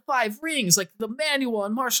Book of Five Rings, like the manual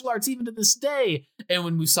on martial arts even to this day. And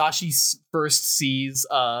when Musashi first sees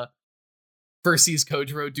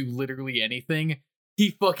Kojiro do literally anything,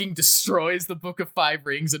 he fucking destroys the Book of Five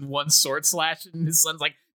Rings in one sword slash, and his son's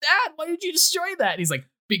like, Dad, why did you destroy that? And he's like,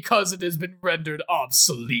 because it has been rendered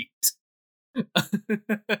obsolete.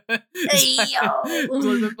 Hey,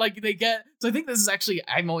 yo. Like they get, so I think this is actually,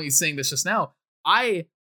 I'm only saying this just now, I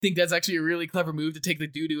think that's actually a really clever move to take the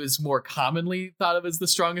dude who is more commonly thought of as the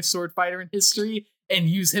strongest sword fighter in history and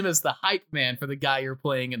use him as the hype man for the guy you're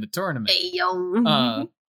playing in the tournament. Hey, yo.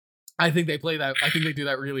 I think they play that. I think they do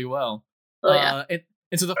that really well. Oh, yeah.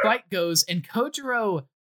 And so the fight goes, and Kojiro,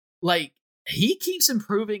 like, he keeps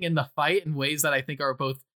improving in the fight in ways that I think are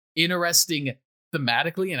both interesting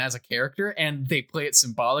thematically and as a character, and they play it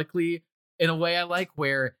symbolically in a way I like,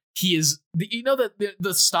 where he is,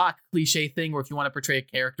 the stock cliche thing where if you want to portray a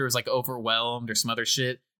character as like overwhelmed or some other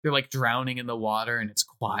shit, they're like drowning in the water and it's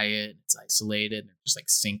quiet, it's isolated, and just like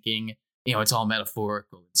sinking. You know, it's all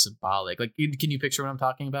metaphorical and symbolic. Like, can you picture what I'm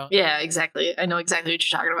talking about? Yeah, exactly. I know exactly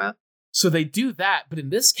what you're talking about. So they do that, but in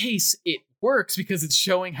this case, it works because it's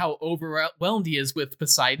showing how overwhelmed he is with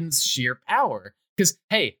Poseidon's sheer power. Because,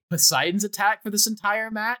 hey, Poseidon's attack for this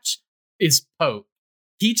entire match is poke.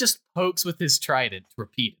 He just pokes with his trident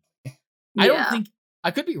repeatedly. I don't think,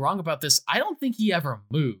 I could be wrong about this, I don't think he ever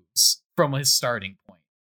moves from his starting point.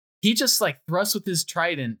 He just like thrusts with his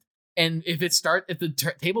trident, and if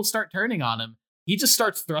the tables start turning on him, he just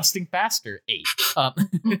starts thrusting faster. 8.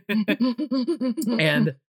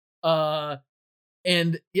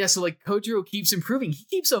 And yeah, so like Kojiro keeps improving. He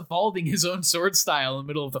keeps evolving his own sword style in the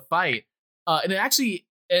middle of the fight. And it actually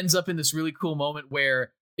ends up in this really cool moment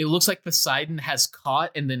where it looks like Poseidon has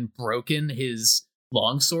caught and then broken his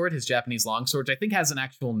longsword, his Japanese longsword, which I think has an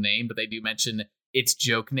actual name, but they do mention its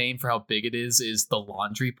joke name for how big it is the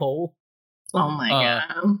laundry pole. Oh my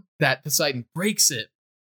god. That Poseidon breaks it.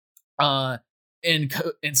 And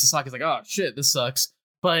Sasaki's like, oh shit, this sucks.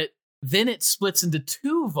 But then it splits into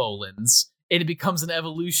 2 Volans, and it becomes an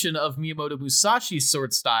evolution of Miyamoto Musashi's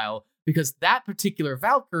sword style, because that particular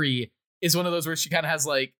Valkyrie is one of those where she kind of has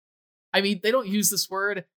like, I mean, they don't use this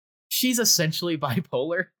word. She's essentially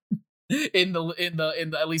bipolar in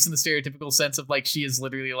the at least in the stereotypical sense of like she is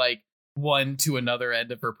literally like one to another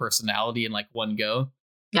end of her personality in like one go.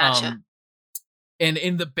 Gotcha. And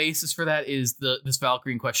in the basis for that is this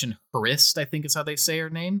Valkyrie in question, Hrist, I think is how they say her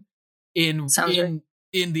name. In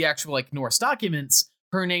the actual like Norse documents,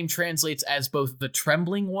 her name translates as both the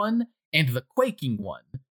trembling one and the quaking one.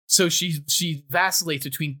 So she vacillates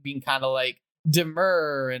between being kind of like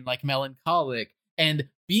demure and like melancholic and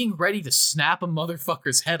being ready to snap a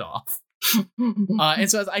motherfucker's head off.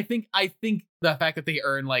 And so I think the fact that they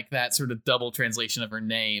earn like that sort of double translation of her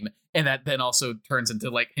name, and that then also turns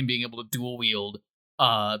into like him being able to dual wield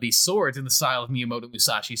these swords in the style of Miyamoto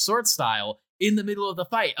Musashi's sword style in the middle of the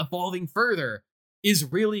fight, evolving further,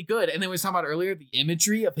 is really good. And then we were talking about earlier, the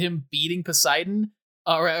imagery of him beating Poseidon,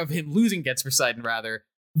 or of him losing against Poseidon rather,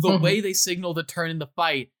 the way they signal the turn in the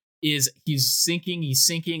fight is he's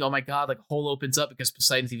sinking. Oh my god, like hole opens up because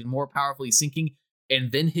Poseidon's even more powerful. He's sinking.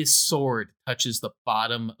 And then his sword touches the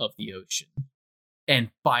bottom of the ocean.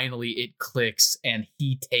 And finally it clicks and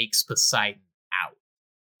he takes Poseidon out.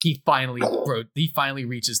 He finally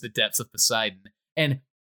reaches the depths of Poseidon. And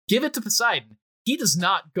give it to Poseidon, he does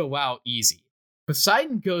not go out easy.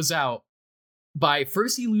 Poseidon goes out by,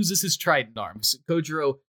 first he loses his trident arm. So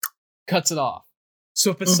Kojiro cuts it off.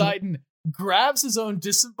 So Poseidon grabs his own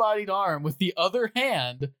disembodied arm with the other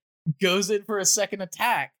hand, goes in for a second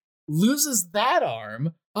attack, loses that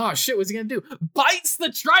arm. Oh shit, what's he gonna do? Bites the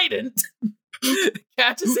trident,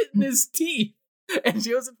 catches it in his teeth, and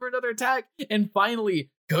goes in for another attack. And finally,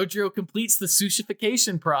 Kojiro completes the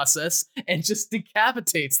sushification process and just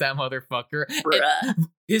decapitates that motherfucker.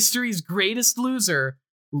 History's greatest loser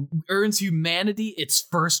earns humanity its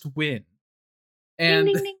first win. And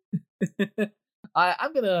ding, ding, ding.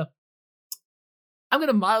 I'm gonna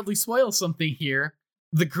mildly spoil something here.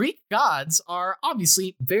 The Greek gods are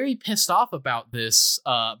obviously very pissed off about this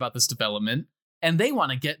development, and they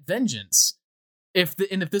want to get vengeance. If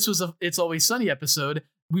this was a It's Always Sunny episode,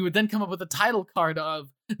 we would then come up with a title card of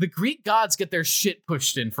the Greek gods get their shit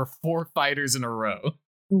pushed in for 4 fighters in a row.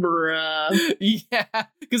 Bruh. Yeah,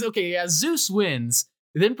 because Zeus wins,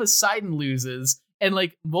 then Poseidon loses, and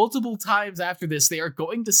like multiple times after this, they are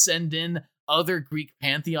going to send in other Greek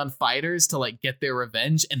pantheon fighters to like get their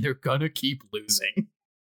revenge, and they're gonna keep losing.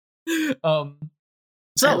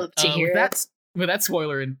 So I love to hear with that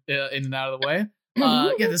spoiler in and out of the way.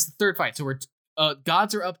 Yeah, this is the third fight. So we're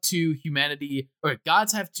gods are up to humanity, or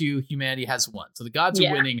gods have 2, humanity has 1. So the gods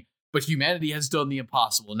are winning, but humanity has done the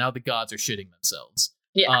impossible. Now the gods are shitting themselves.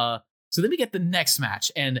 Yeah. So then we get the next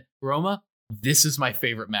match, and Roma, this is my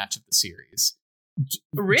favorite match of the series.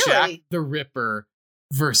 Really? Jack the Ripper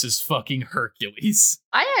versus fucking Hercules.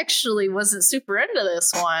 I actually wasn't super into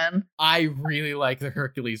this one. I really like the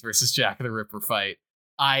Hercules versus Jack the Ripper fight.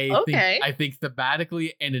 I think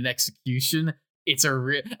thematically and in execution, it's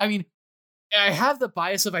a I mean, I have the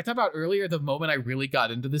bias of, I talked about earlier, the moment I really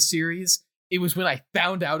got into the series, it was when I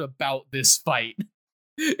found out about this fight.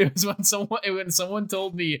 It was when someone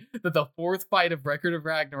told me that the 4th fight of Record of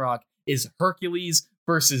Ragnarok is Hercules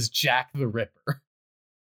versus Jack the Ripper.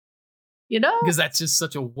 You know? Because that's just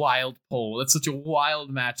such a wild poll. That's such a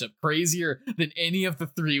wild matchup. Crazier than any of the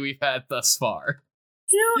 3 we've had thus far.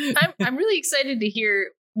 You know, I'm really excited to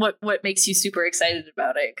hear what makes you super excited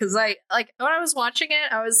about it. Because I like when I was watching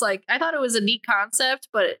it, I was like, I thought it was a neat concept,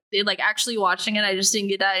 but like actually watching it, I just didn't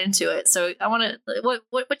get that into it. So I want to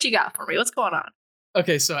what you got for me? What's going on?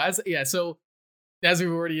 Okay, so as we've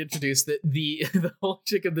already introduced, that the whole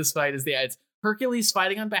chick of this fight is it's Hercules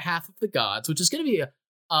fighting on behalf of the gods, which is going to be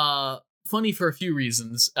funny for a few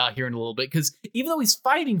reasons here in a little bit, because even though he's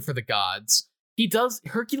fighting for the gods,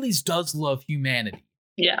 Hercules does love humanity.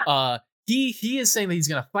 Yeah. He is saying that he's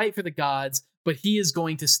going to fight for the gods, but he is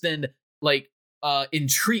going to then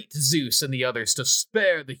entreat Zeus and the others to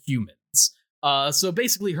spare the humans. So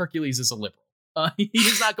basically, Hercules is a liberal.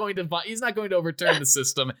 He's not going to overturn the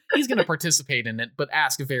system. He's going to participate in it, but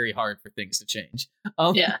ask very hard for things to change.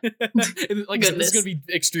 Yeah. Like I said, this is going to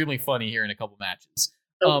be extremely funny here in a couple matches.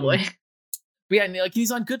 Oh boy. But yeah, like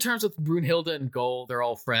he's on good terms with Brunhilde and Gull. They're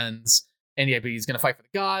all friends. And yeah, but he's going to fight for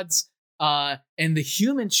the gods. And the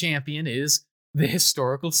human champion is the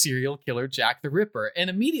historical serial killer Jack the Ripper. And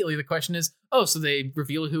immediately the question is, oh, so they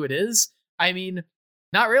reveal who it is? I mean,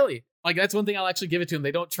 not really. Like, that's one thing I'll actually give it to them.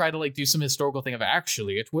 They don't try to, like, do some historical thing of,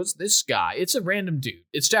 actually, it was this guy. It's a random dude.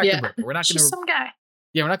 It's Jack the Ripper. We're not going to... some guy.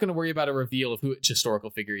 Yeah, we're not going to worry about a reveal of which historical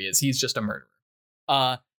figure he is. He's just a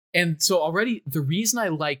murderer. And so already, the reason I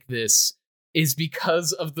like this is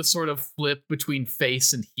because of the sort of flip between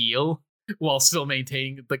face and heel while still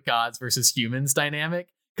maintaining the gods versus humans dynamic.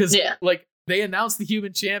 Because, like, they announced the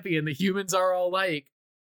human champion. The humans are all like,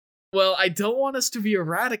 well, I don't want us to be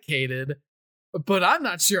eradicated, but I'm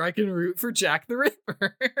not sure I can root for Jack the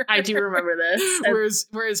Ripper. I do remember this.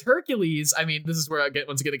 Whereas Hercules, I mean, this is where I get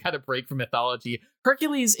once again to kind of break from mythology.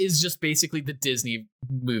 Hercules is just basically the Disney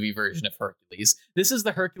movie version of Hercules. This is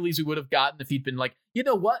the Hercules we would have gotten if he'd been like, you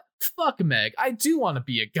know what? Fuck Meg, I do want to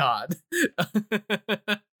be a god.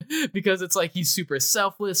 Because it's like he's super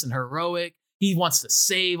selfless and heroic. He wants to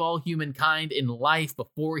save all humankind in life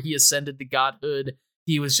before he ascended to godhood.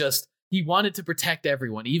 He wanted to protect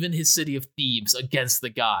everyone, even his city of Thebes, against the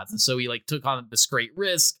gods. And so he like took on this great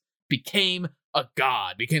risk, became a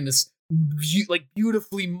god, became this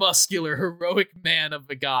beautifully muscular, heroic man of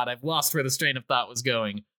a god. I've lost where the train of thought was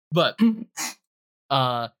going. But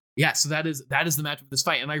yeah, so that is the match of this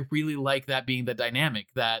fight. And I really like that being the dynamic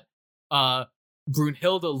that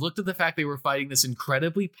Brunhilde looked at the fact they were fighting this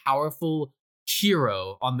incredibly powerful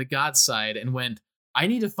hero on the god side and went, I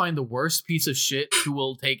need to find the worst piece of shit who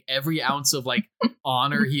will take every ounce of like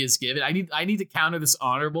honor he is given. I need to counter this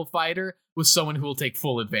honorable fighter with someone who will take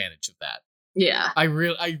full advantage of that. Yeah. I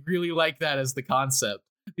really like that as the concept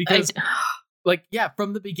because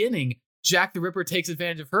from the beginning, Jack the Ripper takes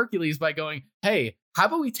advantage of Hercules by going, hey, how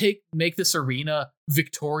about we make this arena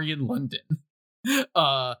Victorian London?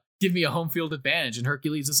 Give me a home field advantage. And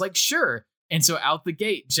Hercules is like, sure. And so out the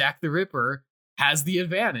gate, Jack the Ripper has the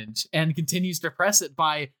advantage and continues to press it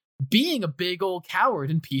by being a big old coward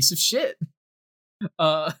and piece of shit.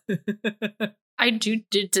 I do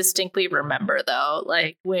distinctly remember though,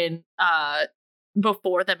 like when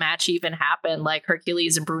before the match even happened, like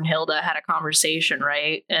Hercules and Brunhilde had a conversation,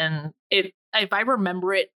 right? And if I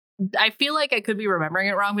remember it, I feel like I could be remembering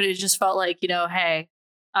it wrong, but it just felt like, you know, hey,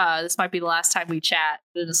 this might be the last time we chat.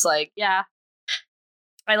 And it's like, yeah,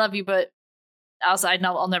 I love you, but outside,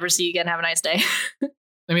 no, I'll never see you again. Have a nice day.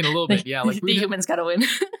 I mean, a little bit, yeah. Like the humans gotta win.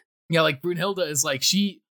 Yeah, like Brunhilde is like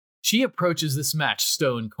she approaches this match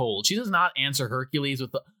stone cold. She does not answer Hercules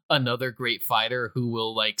with another great fighter who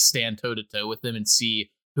will like stand toe to toe with him and see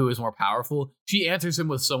who is more powerful. She answers him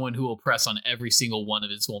with someone who will press on every single one of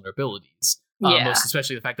his vulnerabilities. Most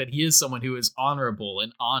especially the fact that he is someone who is honorable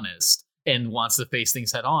and honest and wants to face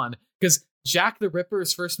things head on. Because Jack the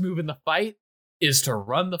Ripper's first move in the fight is to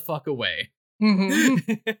run the fuck away.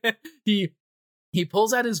 Mm-hmm. He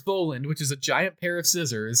pulls out his Voland, which is a giant pair of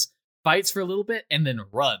scissors, fights for a little bit, and then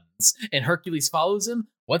runs. And Hercules follows him.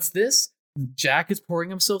 What's this? Jack is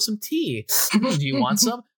pouring himself some tea. Do you want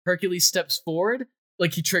some? Hercules steps forward,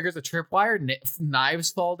 like he triggers a tripwire,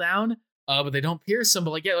 knives fall down, but they don't pierce him.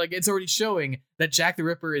 But like it's already showing that Jack the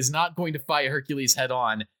Ripper is not going to fight Hercules head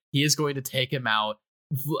on. He is going to take him out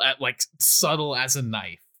at like subtle as a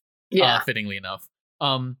knife. Fittingly enough.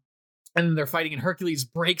 And then they're fighting, and Hercules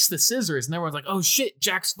breaks the scissors, and everyone's like, "Oh shit,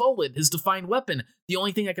 Jack's Voland, his defined weapon, the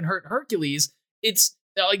only thing that can hurt Hercules. It's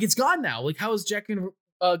gone now. Like, how is Jack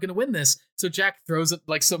gonna win this?" So Jack throws it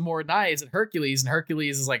like some more knives at Hercules, and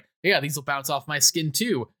Hercules is like, "Yeah, these will bounce off my skin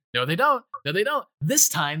too." No, they don't. No, they don't. This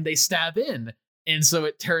time they stab in, and so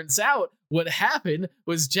it turns out what happened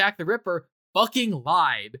was Jack the Ripper fucking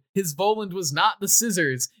lied. His Voland was not the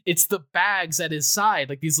scissors; it's the bags at his side,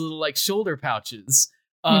 like these little like shoulder pouches.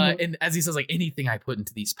 And as he says, like, anything I put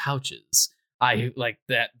into these pouches, I like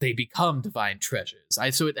that they become divine treasures.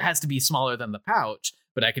 So it has to be smaller than the pouch,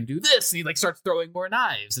 but I can do this. And he like starts throwing more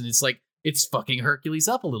knives, and it's like it's fucking Hercules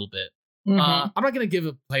up a little bit. I'm not gonna give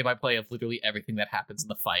a play-by-play of literally everything that happens in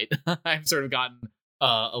the fight. I've sort of gotten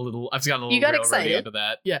a little. You got excited into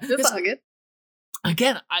that. Yeah, that's all good.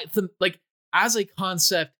 Again, as a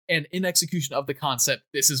concept and in execution of the concept,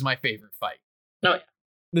 this is my favorite fight. Oh, yeah.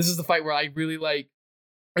 This is the fight where I really like.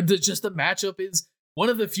 Just the matchup is one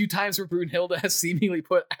of the few times where Brunhilde has seemingly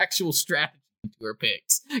put actual strategy into her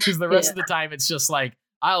picks. Because the rest of the time, it's just like,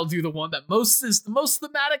 I'll do the one that is the most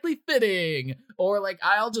thematically fitting. Or like,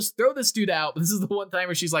 I'll just throw this dude out. But this is the one time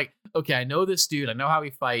where she's like, okay, I know this dude. I know how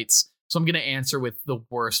he fights. So I'm going to answer with the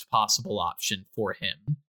worst possible option for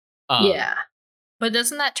him. Yeah. But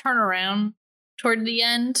doesn't that turn around toward the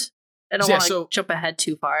end? I don't want to jump ahead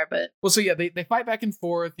too far, but... Well, so yeah, they fight back and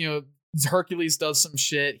forth. You know, Hercules does some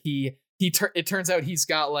shit. It turns out he's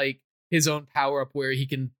got like his own power up where he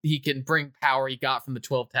can bring power he got from the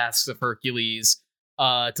 12 tasks of Hercules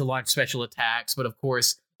to launch special attacks. But of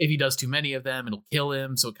course, if he does too many of them, it'll kill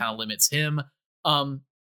him. So it kind of limits him.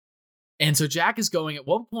 And so Jack is going. At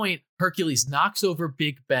one point, Hercules knocks over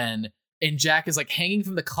Big Ben, and Jack is like hanging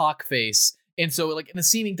from the clock face. And so, like in a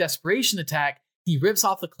seeming desperation attack, he rips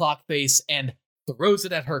off the clock face and throws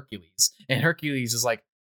it at Hercules. And Hercules is like,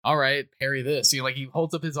 all right, parry this. You know, like he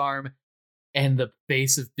holds up his arm, and the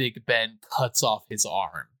base of Big Ben cuts off his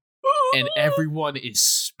arm. And everyone is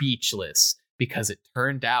speechless because it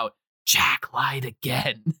turned out Jack lied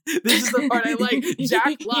again. This is the part I like.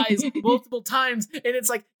 Jack lies multiple times, and it's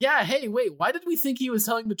like, yeah, hey, wait, why did we think he was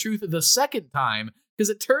telling the truth the second time? Because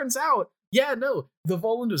it turns out, yeah, no, the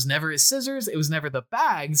Voland was never his scissors, it was never the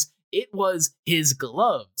bags, it was his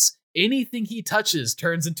gloves. Anything he touches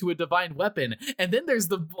turns into a divine weapon. And then there's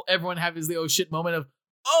everyone having the oh shit moment of,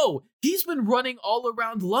 oh, he's been running all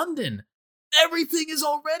around London. Everything is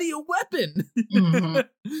already a weapon. Mm-hmm.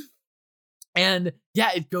 And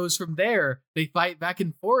yeah, it goes from there. They fight back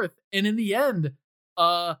and forth. And in the end,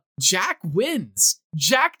 Jack wins.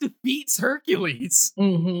 Jack defeats Hercules.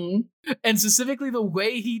 Mm-hmm. And specifically the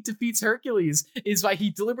way he defeats Hercules is by he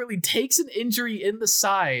deliberately takes an injury in the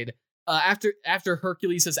side after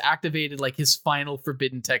Hercules has activated like his final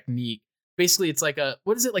forbidden technique. Basically, it's like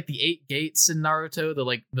what is it, like the 8 gates in Naruto?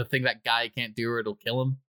 The thing that guy can't do or it'll kill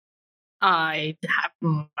him. I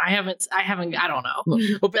don't know.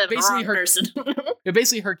 Well, basically,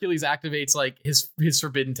 Hercules activates like his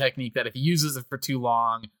forbidden technique that if he uses it for too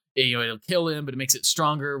long, it'll kill him, but it makes it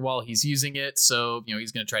stronger while he's using it. So,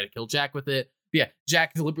 he's going to try to kill Jack with it. But yeah,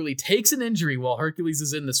 Jack deliberately takes an injury while Hercules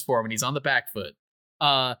is in this form and he's on the back foot.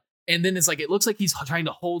 And then it's like, it looks like he's trying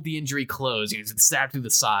to hold the injury closed. He's stabbed through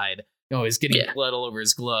the side. He's getting blood all over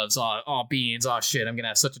his gloves. Oh, beans. Oh, shit. I'm going to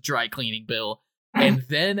have such a dry cleaning bill. And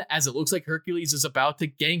then, as it looks like Hercules is about to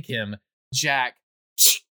gank him, Jack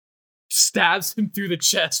stabs him through the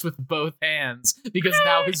chest with both hands because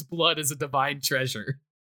now his blood is a divine treasure.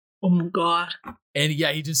 Oh my god. And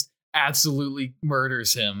yeah, he just absolutely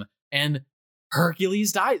murders him. And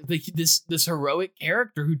Hercules dies. This heroic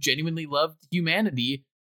character who genuinely loved humanity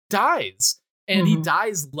dies. And he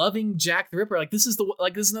dies loving Jack the Ripper. This is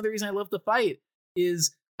another reason I love the fight,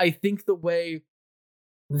 is I think the way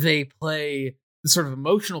they play the sort of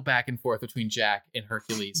emotional back and forth between Jack and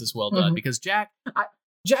Hercules is well done, because Jack's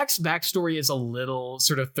backstory is a little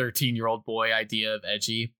sort of 13-year-old boy idea of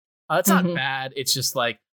edgy. It's not bad. It's just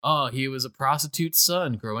like, oh, he was a prostitute's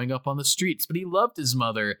son growing up on the streets, but he loved his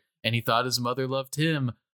mother and he thought his mother loved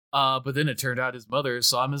him. But then it turned out his mother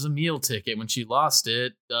saw him as a meal ticket. When she lost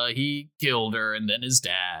it, he killed her, and then his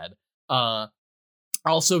dad.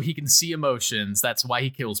 Also, he can see emotions. That's why he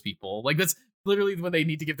kills people. That's literally when they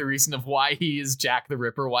need to give the reason of why he is Jack the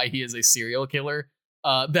Ripper, why he is a serial killer.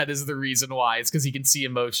 That is the reason why. It's because he can see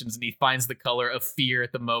emotions and he finds the color of fear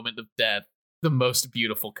at the moment of death the most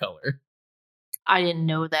beautiful color. I didn't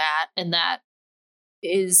know that, and that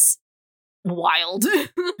is wild.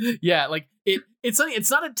 Yeah, it's something. It's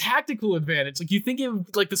not a tactical advantage. You think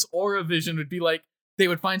it this aura vision would be like they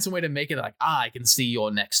would find some way to make it like, I can see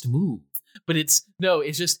your next move. But it's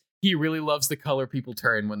just he really loves the color people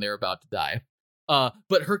turn when they're about to die.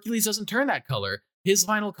 But Hercules doesn't turn that color. His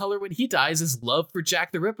final color when he dies is love for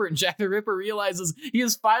Jack the Ripper, and Jack the Ripper realizes he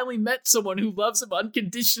has finally met someone who loves him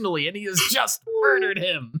unconditionally, and he has just murdered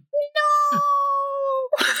him. No!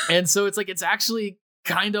 And so it's actually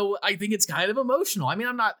I think it's kind of emotional. I mean,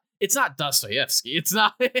 it's not Dostoevsky. It's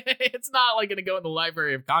not going to go in the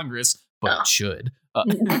Library of Congress, but it should.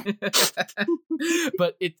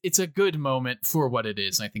 But it's a good moment for what it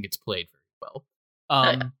is, and I think it's played very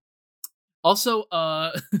well. Also,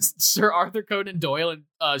 Sir Arthur Conan Doyle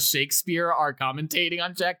and Shakespeare are commentating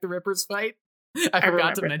on Jack the Ripper's fight. I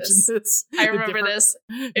forgot to mention this. I remember this.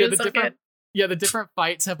 It was so good. Yeah, the different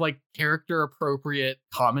fights have character appropriate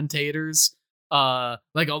commentators. All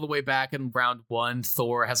the way back in round 1,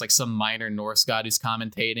 Thor has some minor Norse god who's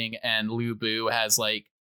commentating, and Lu Bu has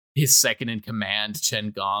his second in command,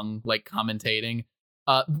 Chen Gong, like commentating.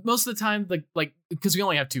 Most of the time, like because we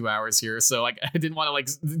only have 2 hours here, so like I didn't want to like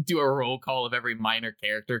do a roll call of every minor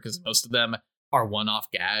character because most of them are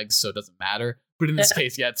one-off gags, so it doesn't matter. But in this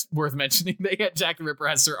case, yeah, it's worth mentioning they got Jack the Ripper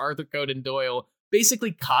as Sir Arthur Conan Doyle,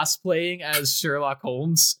 basically cosplaying as Sherlock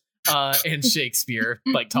Holmes and Shakespeare,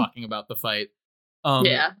 like talking about the fight.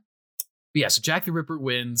 Yeah, so Jack the Ripper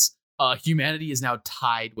wins. Humanity is now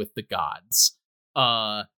tied with the gods.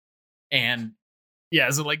 And yeah,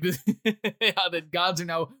 so like the gods are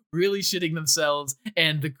now really shitting themselves,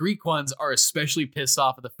 and the Greek ones are especially pissed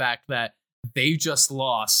off at the fact that they just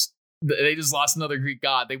lost. They just lost another Greek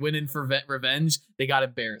god. They went in for revenge. They got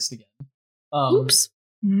embarrassed again. Oops.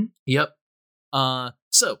 Yep.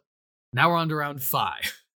 So now we're on to round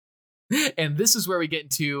 5, and this is where we get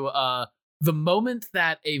into the moment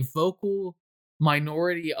that a vocal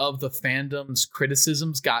minority of the fandom's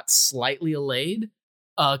criticisms got slightly allayed.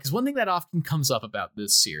 Because one thing that often comes up about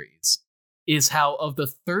this series is how of the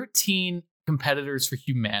 13 competitors for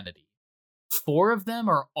humanity, 4 of them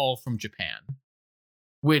are all from Japan.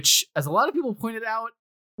 Which, as a lot of people pointed out,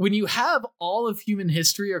 when you have all of human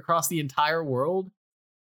history across the entire world,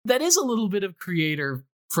 that is a little bit of creator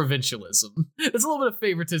provincialism. It's a little bit of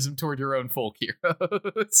favoritism toward your own folk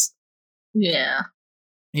heroes. Yeah.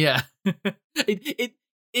 Yeah.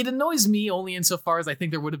 It annoys me only insofar as I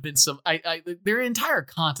think there would have been some. There are entire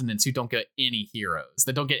continents who don't get any heroes,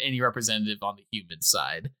 that don't get any representative on the human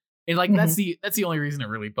side, and like that's the only reason it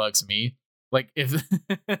really bugs me. Like if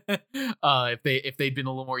if they'd been a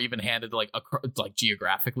little more even-handed, like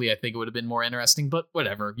geographically, I think it would have been more interesting. But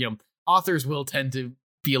whatever, authors will tend to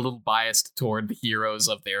be a little biased toward the heroes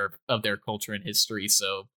of their culture and history.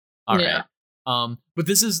 So all right. But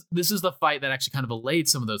this is the fight that actually kind of allayed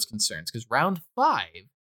some of those concerns, because round 5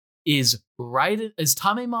 is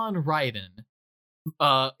Tamemon Raiden,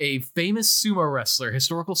 a famous sumo wrestler,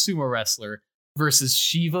 historical sumo wrestler, versus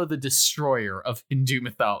Shiva the Destroyer of Hindu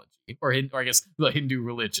mythology, or I guess the Hindu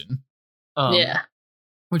religion.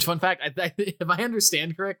 Which, fun fact, if I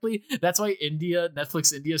understand correctly, that's why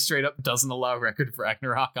Netflix India straight up doesn't allow Record of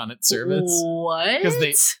Ragnarok on its service. What?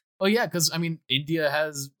 Because I mean, India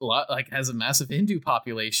has a massive Hindu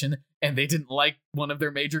population, and they didn't like one of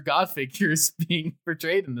their major god figures being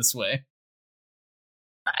portrayed in this way.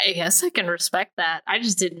 I guess I can respect that. I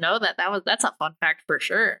just didn't know that. That's a fun fact for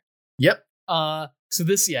sure. Yep. So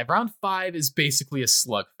round 5 is basically a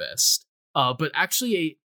slugfest. But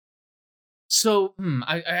actually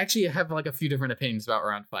I actually have like a few different opinions about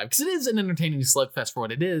round 5, because it is an entertaining slugfest for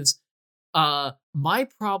what it is. My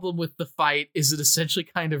problem with the fight is it essentially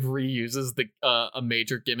kind of reuses a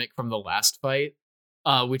major gimmick from the last fight,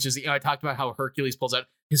 which is, I talked about how Hercules pulls out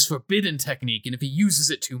his forbidden technique, and if he uses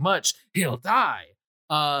it too much, he'll die.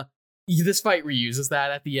 This fight reuses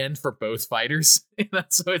that at the end for both fighters,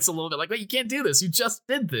 so it's a little bit like, well, you can't do this. You just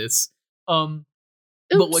did this. But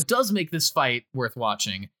what does make this fight worth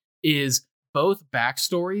watching is both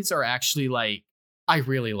backstories are actually like, I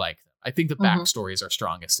really like them. I think the backstories are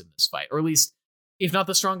strongest in this fight, or at least, if not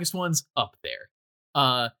the strongest ones, up there.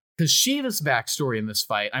 Because Shiva's backstory in this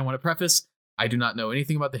fight, I want to preface, I do not know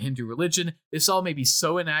anything about the Hindu religion. This all may be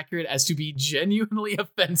so inaccurate as to be genuinely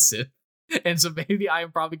offensive. And so maybe I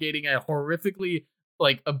am propagating a horrifically,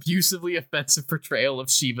 like, abusively offensive portrayal of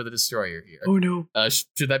Shiva the Destroyer here. Oh no.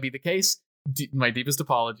 Should that be the case? My deepest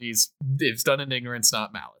apologies. It's done in ignorance,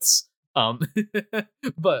 not malice.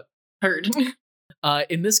 But heard.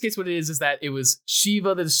 In this case, what it is that it was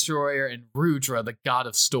Shiva the Destroyer and Rudra, the god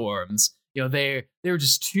of storms. They were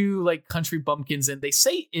just 2 like country bumpkins, and they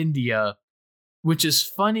say India, which is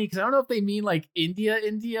funny because I don't know if they mean like India,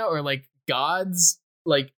 or like gods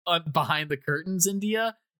like behind the curtains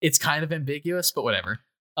India. It's kind of ambiguous, but whatever.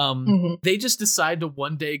 They just decide to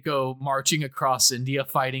one day go marching across India,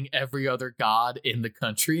 fighting every other god in the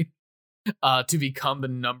country, to become the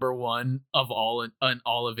number 1 of all in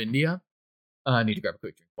all of India. I need to grab a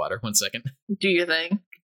quick drink of water. 1 second. Do your thing.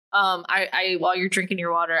 I while you're drinking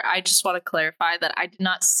your water, I just want to clarify that I did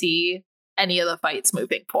not see any of the fights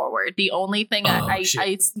moving forward. The only thing I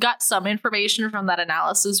got some information from that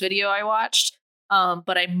analysis video I watched,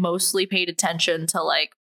 but I mostly paid attention to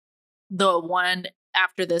like the one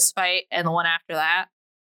after this fight and the one after that,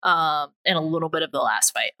 and a little bit of the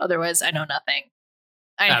last fight. Otherwise, I know nothing.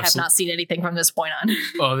 I have not seen anything from this point on.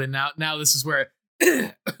 Oh, then now this is where.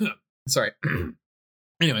 Sorry.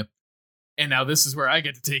 Anyway, and now this is where I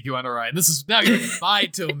get to take you on a ride. This is now you're in my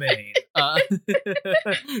domain.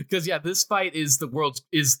 Because this fight is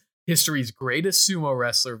history's greatest sumo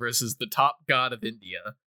wrestler versus the top god of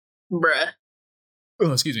India. Bruh.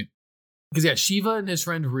 Oh, excuse me. Because Shiva and his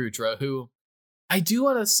friend Rudra, who I do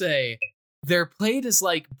want to say they're played as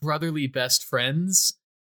like brotherly best friends.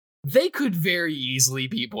 They could very easily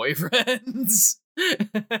be boyfriends.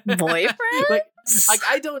 Boyfriends? like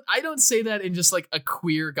I don't say that in just like a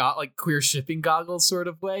queer queer shipping goggles sort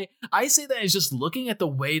of way. I say that as just looking at the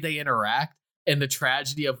way they interact and the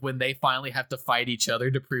tragedy of when they finally have to fight each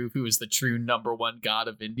other to prove who is the true number one god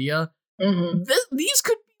of India. Mm-hmm. These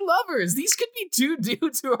could be lovers. These could be two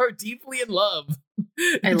dudes who are deeply in love.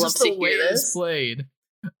 I love just to the way hear it's this. played.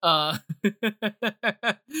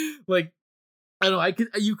 Like I don't know.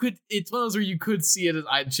 It's one of those where you could see it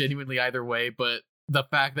as genuinely either way, but the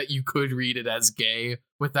fact that you could read it as gay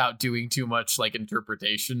without doing too much like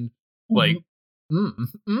interpretation, like,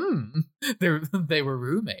 they were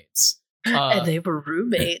roommates, and they were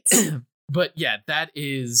roommates. But yeah, that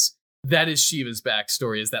is Shiva's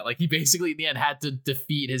backstory. Is that like he basically in the end had to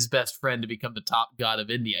defeat his best friend to become the top god of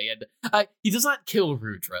India. He does not kill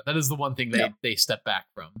Rudra. That is the one thing they step back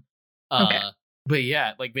from. Okay. But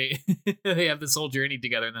yeah, like they have this whole journey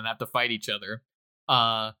together and then have to fight each other.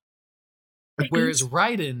 Whereas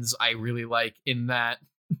Raiden's I really like in that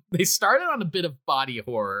they started on a bit of body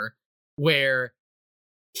horror where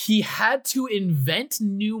he had to invent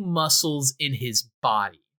new muscles in his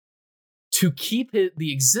body to keep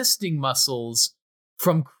the existing muscles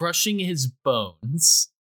from crushing his bones.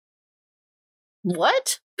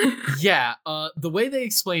 What? Yeah, the way they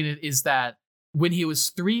explain it is that when he was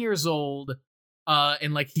 3 years old,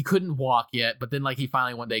 and like he couldn't walk yet, but then like he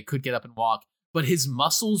finally one day could get up and walk, but his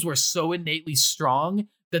muscles were so innately strong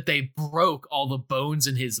that they broke all the bones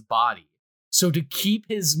in his body. So to keep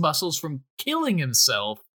his muscles from killing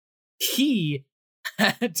himself, he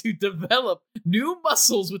had to develop new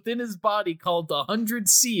muscles within his body called the 100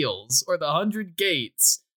 Seals or the 100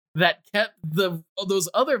 Gates that kept all those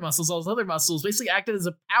other muscles basically acted as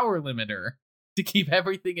a power limiter to keep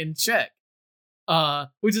everything in check.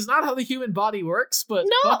 Which is not how the human body works, but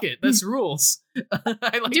fuck it, that's rules.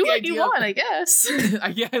 I like do what you want, I guess.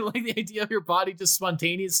 Yeah, I like the idea of your body just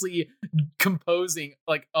spontaneously composing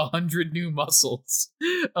like 100 new muscles.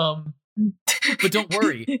 But don't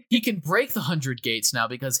worry, he can break the 100 Gates now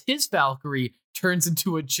because his Valkyrie turns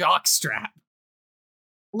into a jockstrap.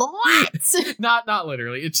 What? Not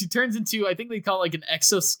literally. She turns into, I think they call it like an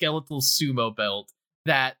exoskeletal sumo belt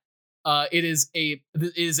that it is a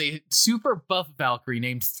super buff Valkyrie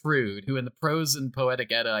named Thrud, who in the Prose and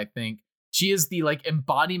Poetic Edda, I think, she is the like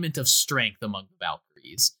embodiment of strength among the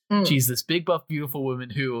Valkyries. She's this big buff beautiful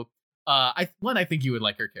woman who I think you would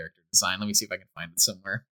like her character design. Let me see if I can find it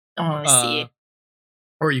somewhere. I want to see.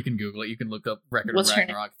 Or you can Google it. You can look up Record of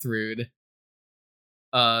Ragnarok Thrud.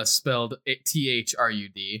 Spelled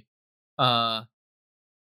Thrud.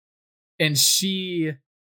 And she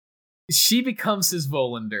becomes his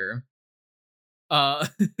Volander.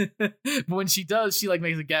 But when she does, she like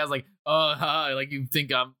makes a gas like, like you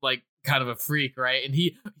think I'm like kind of a freak, right? And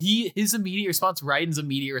his immediate response, Raiden's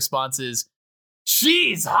immediate response is,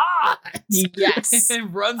 she's hot! Yes.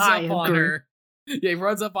 And runs up on her. Yeah, he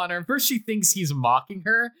runs up on her. And first she thinks he's mocking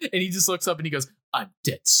her, and he just looks up and he goes, I'm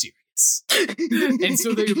dead serious. And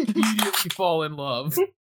so they immediately fall in love.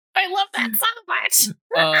 I love that so much.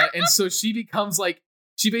 And so she becomes like,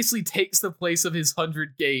 she basically takes the place of his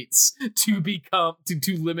 100 Gates to become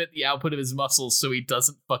to limit the output of his muscles so he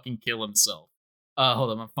doesn't fucking kill himself.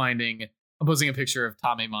 Hold on, I'm posting a picture of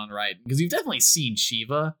Tamemon Raiden because you've definitely seen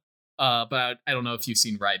Shiva, but I don't know if you've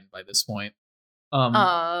seen Raiden by this point. I've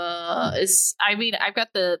got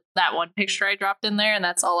that one picture I dropped in there, and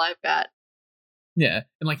that's all I've got. Yeah,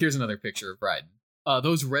 and like here's another picture of Raiden.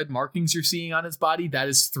 Those red markings you're seeing on his body, that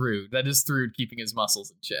is Thrud. That is Thrud keeping his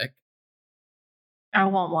muscles in check. I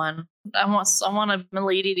want one. I want a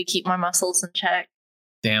lady to keep my muscles in check.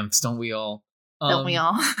 Damn, don't we all? Don't we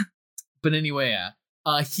all? But anyway,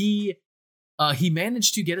 he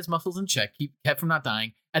managed to get his muscles in check. He kept from not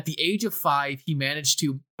dying. At the age of 5, he managed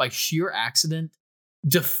to, by sheer accident,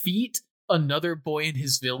 defeat another boy in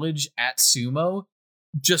his village at sumo,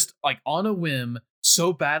 just like on a whim,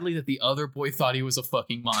 so badly that the other boy thought he was a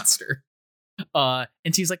fucking monster.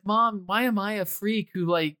 And she's like, Mom, why am I a freak who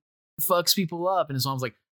like fucks people up? And his mom's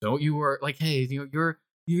like, don't you worry, like, hey, you know,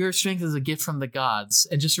 your strength is a gift from the gods,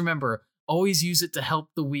 and just remember, always use it to help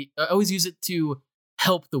the weak. Always use it to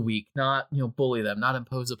help the weak, not, you know, bully them, not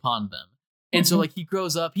impose upon them. And so like he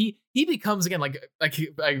grows up, he becomes again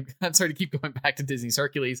I'm sorry to keep going back to Disney's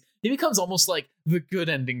Hercules. He becomes almost like the good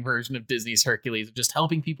ending version of Disney's Hercules, just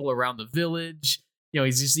helping people around the village. You know,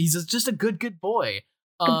 he's just a good boy.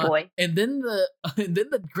 Good boy. And then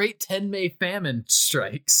the Great Tenmei famine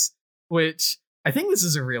strikes, which I think this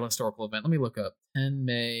is a real historical event. Let me look up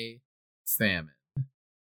Tenmei famine.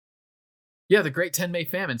 Yeah, the Great Tenmei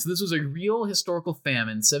Famine. So this was a real historical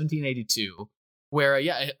famine, 1782, where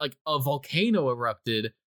like a volcano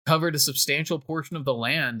erupted, covered a substantial portion of the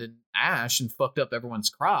land in ash, and fucked up everyone's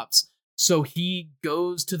crops. So he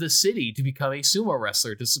goes to the city to become a sumo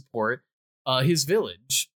wrestler to support his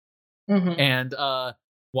village. Mm-hmm. And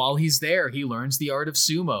while he's there, he learns the art of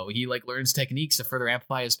sumo. He like learns techniques to further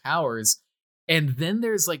amplify his powers. And then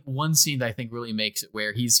there's like one scene that I think really makes it,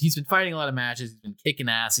 where he's been fighting a lot of matches, he's been kicking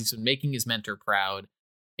ass, he's been making his mentor proud,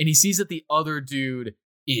 and he sees that the other dude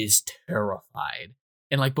is terrified.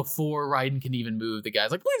 And like before Raiden can even move, the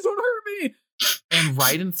guy's like, "Please don't hurt me!" And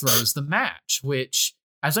Raiden throws the match, which,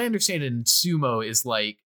 as I understand it, in sumo is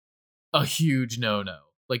like a huge no-no.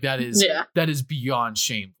 Like that is beyond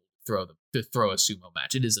shameful to throw a sumo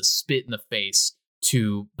match. It is a spit in the face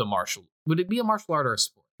to the martial. Would it be a martial art or a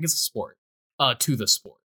sport? I guess a sport. To the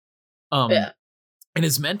sport. And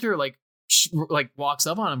his mentor like walks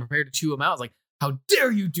up on him, prepared to chew him out. It's like, "How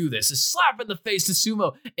dare you do this?" A slap in the face to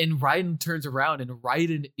sumo. And Raiden turns around and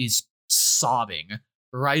Raiden is sobbing.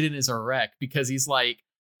 Raiden is a wreck because he's like,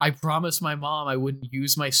 "I promised my mom I wouldn't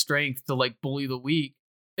use my strength to like bully the weak.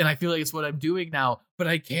 And I feel like it's what I'm doing now, but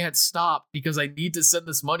I can't stop because I need to send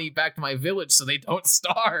this money back to my village so they don't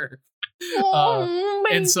starve."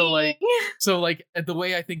 And so like the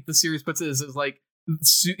way I think the series puts it is like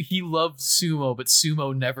he loved sumo, but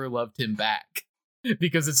sumo never loved him back,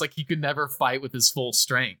 because it's like he could never fight with his full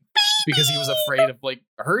strength because he was afraid of like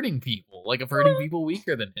hurting people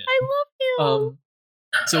weaker than him. I love him.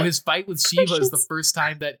 So his fight with Shiva is the first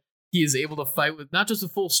time that he is able to fight with not just a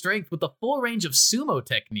full strength, but the full range of sumo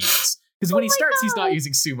techniques. Because when he starts, he's not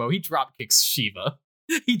using sumo. He drop kicks Shiva.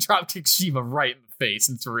 He drop kicks Shiva right in the face,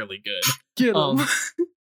 and it's really good. Get him.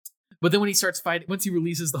 But then when he starts fighting, once he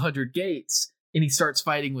releases the 100 gates and he starts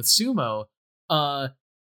fighting with sumo,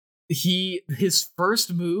 his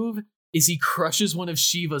first move is he crushes one of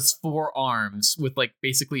Shiva's forearms with like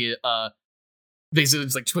basically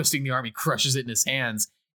just like twisting the arm. He crushes it in his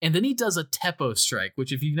hands, and then he does a teppo strike,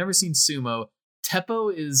 which if you've never seen sumo,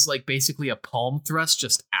 teppo is like basically a palm thrust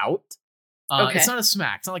just out. It's not a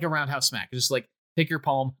smack. It's not like a roundhouse smack. It's just like take your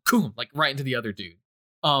palm, boom, like right into the other dude.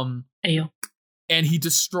 Ayo. And he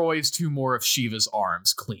destroys two more of Shiva's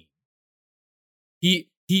arms clean. He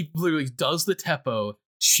literally does the teppo.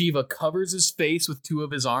 Shiva covers his face with two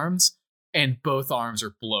of his arms, and both arms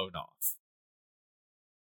are blown off.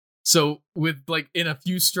 So with like in a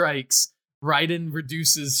few strikes, Raiden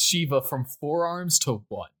reduces Shiva from 4 arms to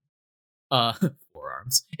 1. 4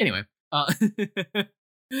 arms. Anyway,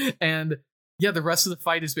 and yeah, the rest of the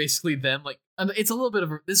fight is basically them like, and it's a little bit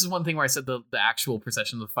of this is one thing where I said the actual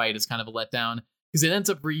procession of the fight is kind of a letdown, because it ends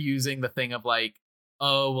up reusing the thing of like,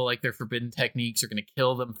 oh well, like their forbidden techniques are going to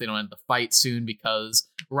kill them if they don't end the fight soon, because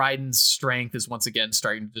Raiden's strength is once again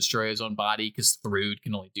starting to destroy his own body because Thrud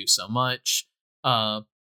can only do so much. And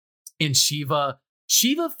Shiva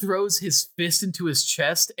throws his fist into his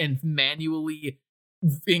chest and manually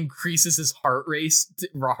increases his heart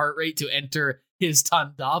rate to enter his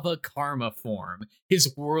Tandava Karma form,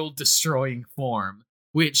 his world-destroying form,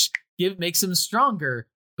 which makes him stronger,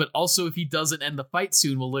 but also if he doesn't end the fight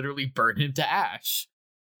soon, will literally burn him to ash.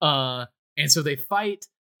 And so they fight.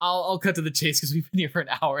 I'll cut to the chase because we've been here for an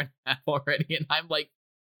hour and a half already, and I'm like,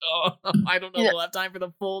 oh, I don't know if we'll have time for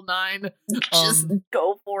the full 9. Just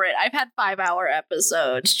go for it. I've had 5-hour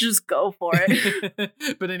episodes. Just go for it.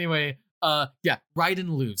 But anyway, Raiden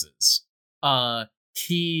loses.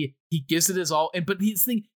 He gives it his all, but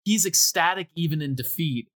he's ecstatic even in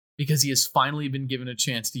defeat because he has finally been given a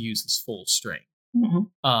chance to use his full strength.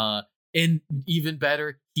 Mm-hmm. And even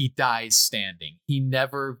better, he dies standing. He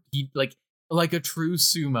like a true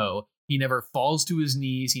sumo, he never falls to his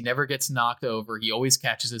knees, he never gets knocked over, he always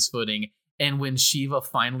catches his footing, and when Shiva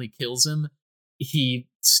finally kills him, he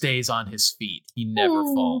stays on his feet. He never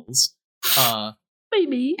falls.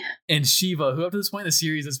 Baby. And Shiva, who up to this point in the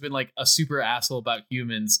series has been like a super asshole about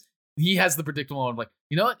humans, he has the predictable one of like,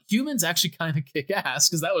 you know what? Humans actually kind of kick ass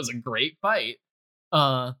because that was a great fight.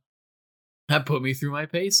 That put me through my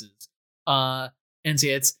paces. And so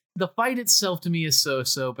it's the fight itself to me is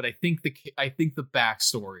so, but I think the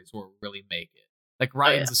backstory is what really make it. Like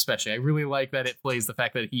Ryan's especially, I really like that it plays the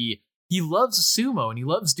fact that he loves sumo and he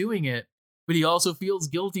loves doing it, but he also feels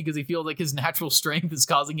guilty because he feels like his natural strength is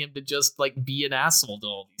causing him to just like be an asshole to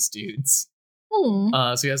all these dudes.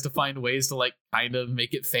 So he has to find ways to like kind of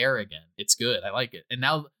make it fair again. It's good. I like it. And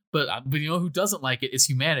now, but you know who doesn't like it is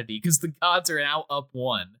humanity, because the gods are now up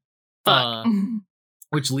 1.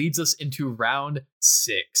 Which leads us into round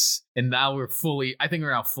 6. And now I think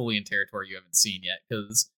we're now fully in territory you haven't seen yet,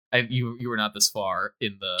 because You were not this far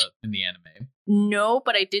in the anime. No,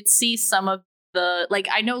 but I did see some of the, like,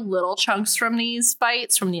 I know little chunks from these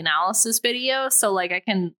fights from the analysis video, so like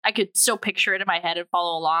I could still picture it in my head and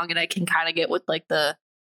follow along, and I can kind of get what like the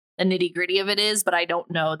nitty gritty of it is, but I don't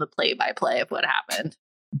know the play by play of what happened.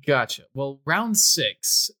 Gotcha. Well, round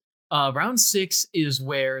 6. Round 6 is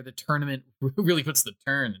where the tournament really puts the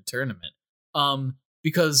turn in tournament.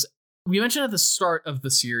 Because we mentioned at the start of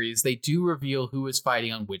the series, they do reveal who is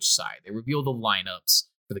fighting on which side. They reveal the lineups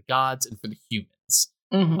for the gods and for the humans.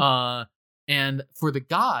 Mm-hmm. And for the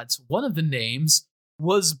gods, one of the names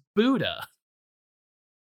was Buddha.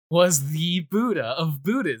 Was the Buddha of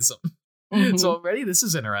Buddhism. Mm-hmm. So already this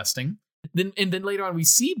is interesting. Then later on we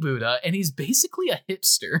see Buddha, and he's basically a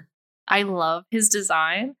hipster. I love his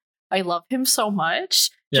design. I love him so much.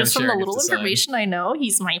 Yeah, just from the little information I know,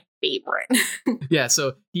 he's my favorite. Yeah,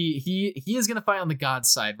 so he is gonna fight on the god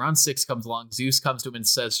side. Round 6 comes along. Zeus comes to him and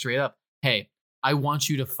says straight up, "Hey, I want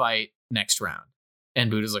you to fight next round." And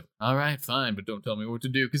Buddha's like, "All right, fine, but don't tell me what to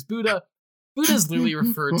do," because Buddha is literally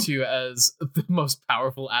referred to as the most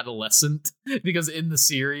powerful adolescent, because in the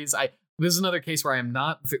series, this is another case where I am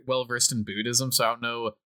not well versed in Buddhism, so I don't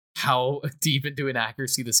know how deep into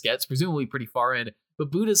inaccuracy this gets. Presumably pretty far in.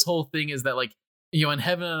 But Buddha's whole thing is that, like, you know,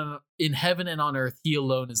 in heaven and on earth, he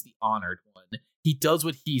alone is the honored one. He does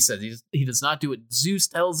what he says. He does not do what Zeus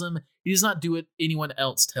tells him. He does not do what anyone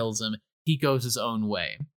else tells him. He goes his own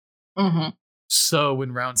way. Mm-hmm. So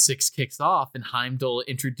when round 6 kicks off and Heimdall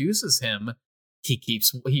introduces him, he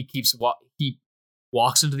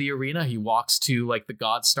walks into the arena. He walks to like the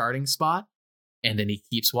god starting spot, and then he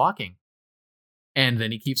keeps walking, and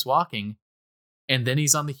then he keeps walking, and then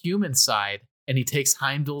he's on the human side, and he takes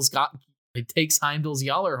Heimdall's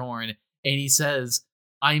Yallarhorn, and he says,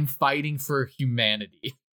 "I'm fighting for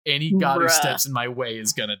humanity. Any god who steps in my way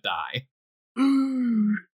is gonna die."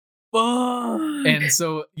 And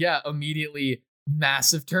so, yeah, immediately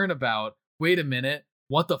massive turnabout. Wait a minute.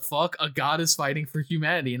 What the fuck? A god is fighting for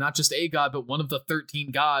humanity. And not just a god, but one of the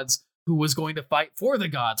 13 gods who was going to fight for the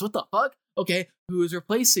gods. What the fuck? Okay, who is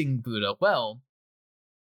replacing Buddha? Well,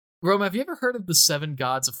 Roma, have you ever heard of the 7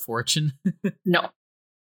 gods of fortune? No.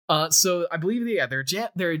 So I believe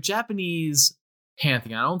they're a Japanese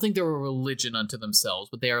pantheon. I don't think they're a religion unto themselves,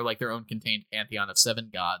 but they are like their own contained pantheon of 7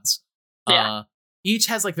 gods. Yeah. Each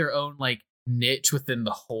has like their own like niche within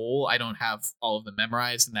the whole. I don't have all of them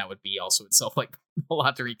memorized, and that would be also itself like a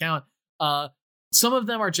lot to recount. Some of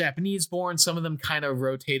them are Japanese born, some of them kind of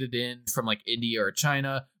rotated in from like India or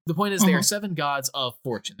China. The point is, they are 7 gods of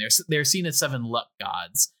fortune. They're seen as 7 luck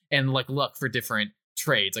gods, and like luck for different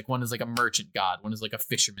trades. Like one is like a merchant god, one is like a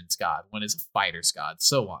fisherman's god, one is a fighter's god,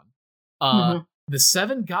 so on. The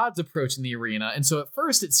 7 gods approach in the arena, and so at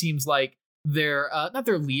first it seems like their not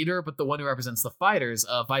their leader, but the one who represents the fighters,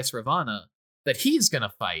 Vice Ravana, that he's gonna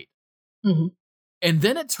fight. Mm-hmm. And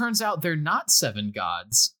then it turns out they're not 7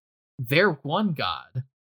 gods. They're 1 god.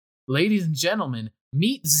 Ladies and gentlemen,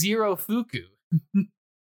 meet Zero Fuku.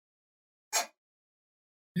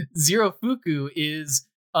 Zero Fuku is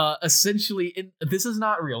essentially this is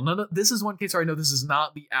not real. This is one case where I know this is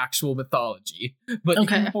not the actual mythology, but in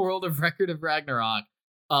the world of Record of Ragnarok,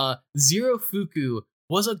 Zero Fuku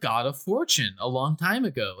was a god of fortune a long time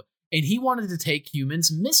ago, and he wanted to take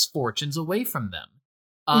humans' misfortunes away from them.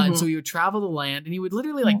 And so he would travel the land, and he would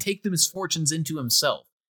literally like take the misfortunes into himself.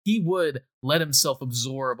 He would let himself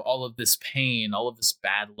absorb all of this pain, all of this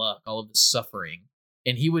bad luck, all of this suffering,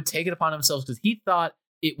 and he would take it upon himself because he thought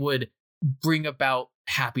it would bring about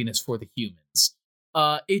happiness for the humans.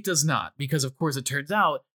 It does not, because of course it turns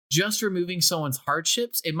out just removing someone's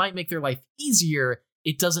hardships, it might make their life easier.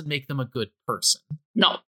 It doesn't make them a good person.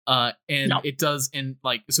 No. It does, and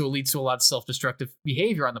like, so it leads to a lot of self-destructive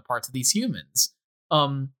behavior on the parts of these humans.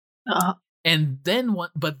 And then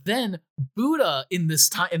Buddha in this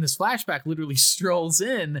flashback literally strolls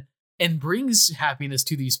in and brings happiness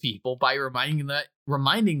to these people by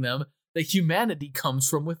reminding them that humanity comes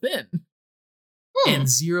from within. And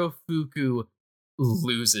Zero Fuku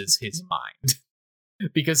loses his mind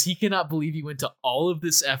because he cannot believe he went to all of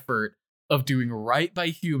this effort of doing right by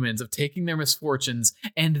humans, of taking their misfortunes,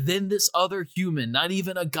 and then this other human, not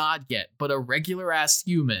even a god yet, but a regular ass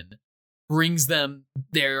human, brings them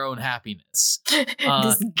their own happiness.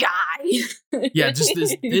 This guy. Yeah, just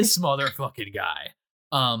this motherfucking guy.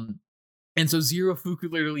 And so Zero Fuku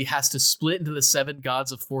literally has to split into the 7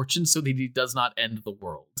 gods of fortune so that he does not end the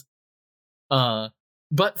world.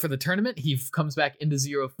 But for the tournament, he comes back into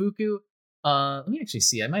Zero Fuku. Let me actually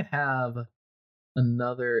see. I might have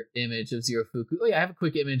another image of Zero Fuku. Oh yeah, I have a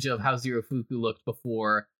quick image of how Zero Fuku looked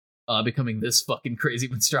before becoming this fucking crazy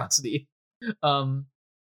monstrosity.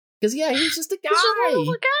 Because yeah, he's just a guy. He's just a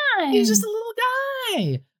little guy. He's just a little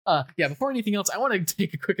guy. Yeah, before anything else, I want to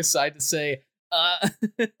take a quick aside to say,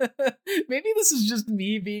 maybe this is just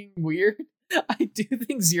me being weird. I do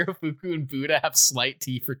think Zero Fuku and Buddha have slight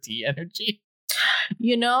T for T energy.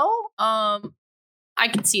 You know, I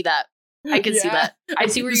can see that. I can see that. I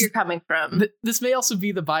see where you're coming from. This may also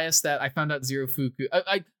be the bias that I found out Zero Fuku.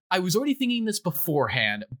 I was already thinking this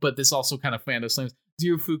beforehand, but this also kind of fan of slams.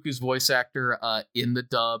 Zero Fuku's voice actor in the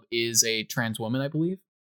dub is a trans woman, I believe.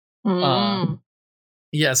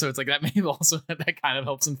 Yeah, so it's like that may also that kind of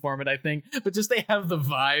helps inform it, I think. But just they have the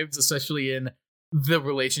vibes, especially in the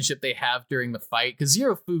relationship they have during the fight, because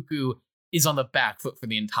Zero Fuku is on the back foot for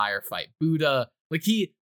the entire fight. Buddha, like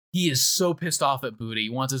he is so pissed off at Buddha. He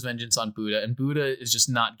wants his vengeance on Buddha, and Buddha is just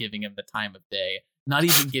not giving him the time of day, not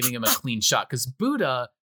even giving him a clean shot, because Buddha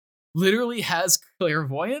literally has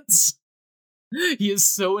clairvoyance. He is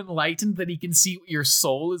so enlightened that he can see what your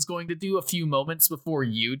soul is going to do a few moments before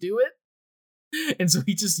you do it. And so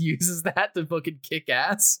he just uses that to fucking kick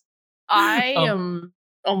ass. I am...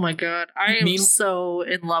 Oh my god, I am so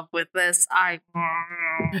in love with this.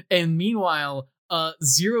 And meanwhile,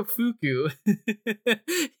 Zero Fuku,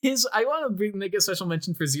 I want to make a special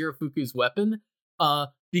mention for Zero Fuku's weapon,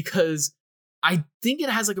 because I think it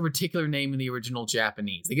has like a particular name in the original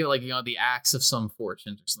Japanese. They give it like, the axe of some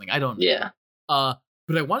fortunes or something. I don't know. Yeah.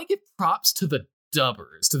 But I want to give props to the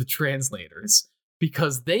dubbers, to the translators,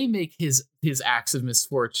 because they make his axe of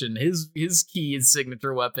misfortune, his key, his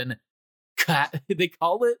signature weapon. They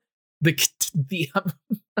call it the I'm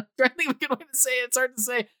trying to think of a good way to say it. It's hard to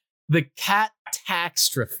say. The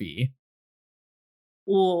catastrophe.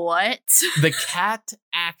 What? The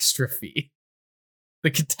catastrophe. The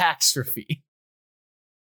catastrophe.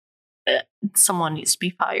 Someone needs to be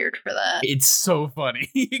fired for that. It's so funny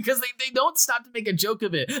because they don't stop to make a joke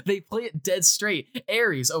of it. They play it dead straight.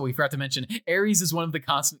 Ares, we forgot to mention, Ares is one of the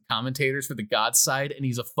constant commentators for the God side, and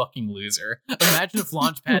he's a fucking loser. Imagine if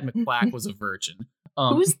Launchpad McQuack was a virgin.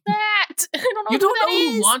 Who's that? I don't know. You don't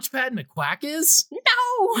know who Launchpad McQuack is?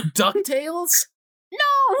 No. DuckTales?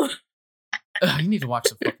 No. You need to watch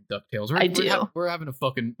the fucking DuckTales. We're having a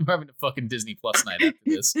fucking Disney Plus night after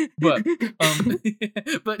this. But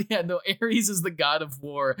but yeah, no, Ares is the god of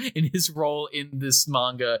war, and his role in this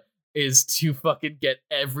manga is to fucking get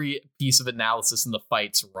every piece of analysis in the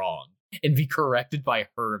fights wrong and be corrected by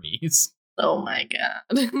Hermes. Oh my god.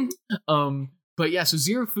 But yeah, so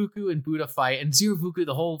Zero Fuku and Buddha fight, and Zero Fuku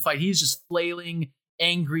the whole fight, he's just flailing,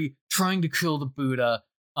 angry, trying to kill the Buddha.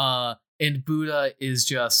 And Buddha is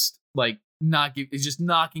just like is just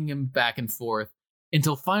knocking him back and forth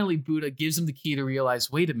until finally Buddha gives him the key to realize,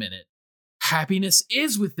 wait a minute, happiness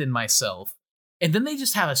is within myself. And then they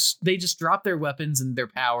just drop their weapons and their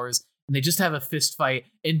powers, and they just have a fist fight,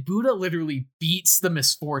 and Buddha literally beats the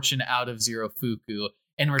misfortune out of Zero Fuku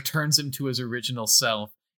and returns him to his original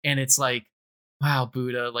self. And it's like, wow,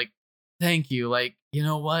 Buddha, like, thank you. Like, you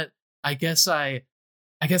know what? I guess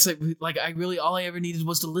really all I ever needed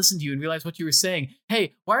was to listen to you and realize what you were saying.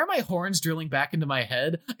 Hey, why are my horns drilling back into my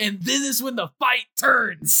head? And this is when the fight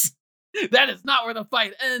turns. That is not where the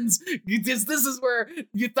fight ends. This is where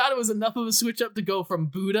you thought it was enough of a switch up to go from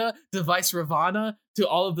Buddha to Vice Ravana to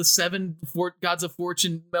all of the 7 gods of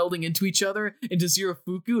fortune melding into each other into Zero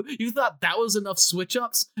Fuku. You thought that was enough switch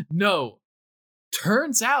ups? No.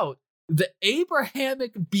 Turns out the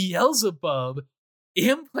Abrahamic Beelzebub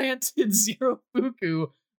implanted Zero Fuku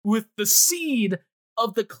with the seed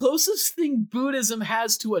of the closest thing Buddhism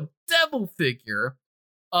has to a devil figure,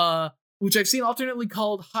 which I've seen alternately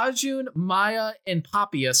called Hajun, Maya, and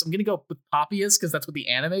Papias. I'm gonna go with Papias because that's what the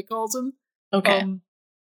anime calls him. Okay.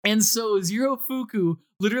 And so Zero Fuku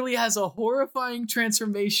literally has a horrifying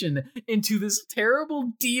transformation into this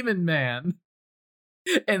terrible demon man.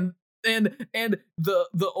 And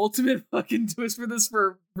the ultimate fucking twist for this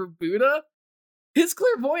for Buddha, his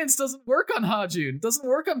clairvoyance doesn't work on Hajun, doesn't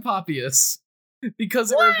work on Papias,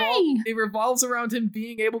 because it revolves around him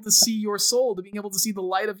being able to see your soul, to being able to see the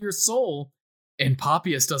light of your soul, and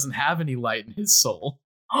Papias doesn't have any light in his soul.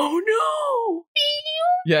 Oh no!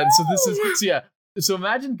 Yeah, and so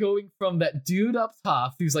imagine going from that dude up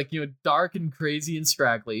top who's like, dark and crazy and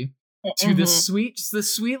scraggly, to this sweet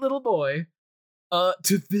little boy,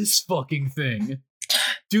 to this fucking thing.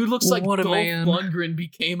 Dude looks like Dolph Lundgren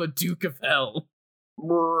became a Duke of Hell.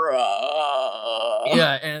 Bruh.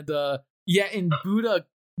 Yeah, and Buddha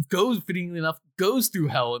fittingly enough, goes through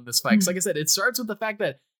hell in this fight. Because like I said, it starts with the fact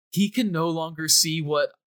that he can no longer see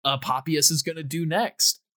what Papias is going to do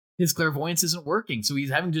next. His clairvoyance isn't working, so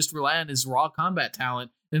he's having to just rely on his raw combat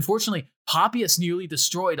talent. And unfortunately, Papias nearly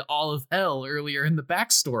destroyed all of hell earlier in the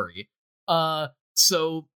backstory.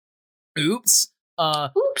 So Oops.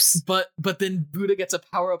 Oops. But then Buddha gets a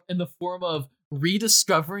power up in the form of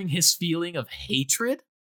rediscovering his feeling of hatred.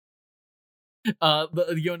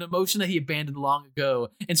 An emotion that he abandoned long ago.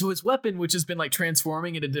 And so his weapon, which has been like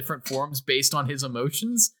transforming into different forms based on his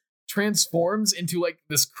emotions, transforms into like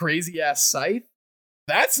this crazy ass scythe.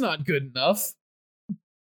 That's not good enough.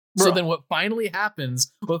 Bro. So then what finally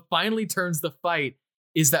happens, what finally turns the fight,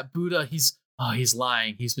 is that Buddha, he's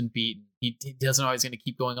lying. He's been beaten. He doesn't know he's going to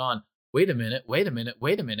keep going on. Wait a minute. What's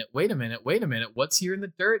here in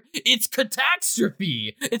the dirt? It's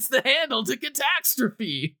catastrophe. It's the handle to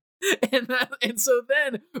catastrophe. And so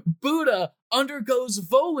then Buddha undergoes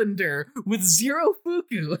Volander with Zero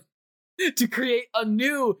Fuku to create a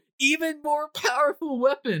new, even more powerful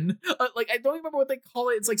weapon. Like, I don't remember what they call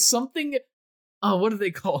it. It's like something. Oh, what do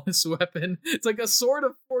they call this weapon? It's like a sword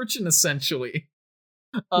of fortune, essentially.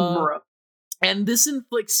 And this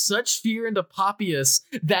inflicts such fear into Papias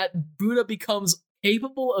that Buddha becomes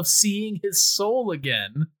capable of seeing his soul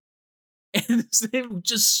again. And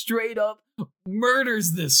just straight up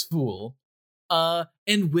murders this fool.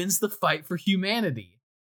 And wins the fight for humanity.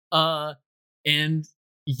 And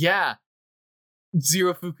yeah,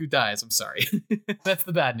 Zero Fuku dies. I'm sorry. That's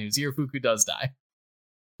the bad news. Zero Fuku does die.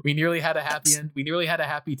 We nearly had a happy end. We nearly had a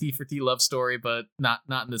happy T for T love story, but not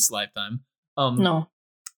in this lifetime. No.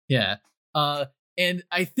 Yeah. And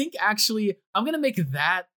I think actually I'm gonna make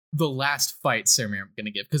that the last fight ceremony I'm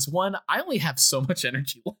gonna give, because one, I only have so much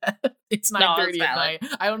energy left. It's 9:30 at night.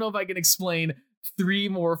 I don't know if I can explain 3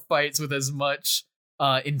 more fights with as much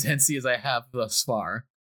intensity as I have thus far.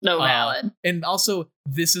 No, valid. And also,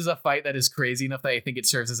 this is a fight that is crazy enough that I think it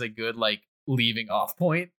serves as a good like leaving off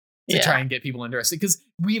point to try and get people interested, because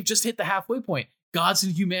we've just hit the halfway point. Gods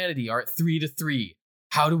and humanity are at 3-3.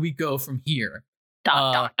 How do we go from here?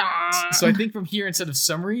 So I think from here, instead of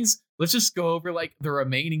summaries, let's just go over like the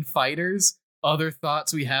remaining fighters, other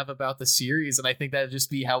thoughts we have about the series, and I think that'd just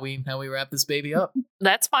be how we wrap this baby up.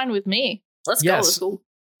 That's fine with me. Let's go. Let's go.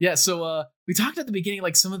 Yeah, so we talked at the beginning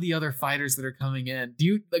like some of the other fighters that are coming in. Do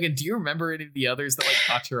you remember any of the others that like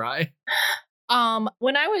caught your eye?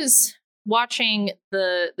 When I was watching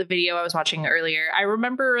the video I was watching earlier, I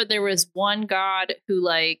remember there was one god who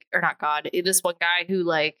this one guy who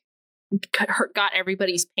like got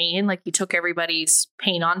everybody's pain, like he took everybody's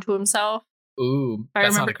pain onto himself. Ooh, if I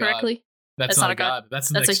remember correctly. That's not a god. That's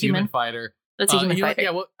the next human fighter. That's a human fighter. Yeah,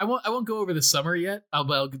 well, I won't go over the summary yet.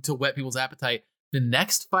 I'll to whet people's appetite. The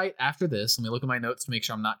next fight after this, let me look at my notes to make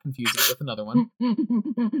sure I'm not confusing it with another one.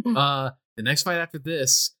 The next fight after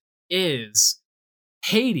this is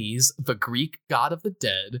Hades, the Greek god of the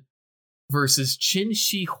dead, versus Qin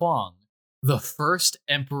Shi Huang, the first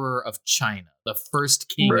emperor of China, the first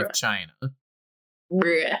king of China.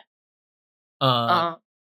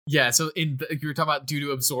 Yeah, so you were talking about due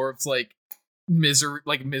to absorbs like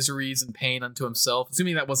miseries and pain unto himself.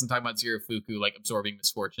 Assuming that wasn't talking about Zero Fuku, like absorbing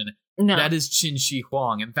misfortune. No. That is Qin Shi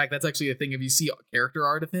Huang. In fact, that's actually a thing. If you see character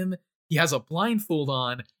art of him, he has a blindfold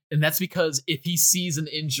on, and that's because if he sees an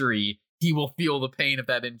injury, he will feel the pain of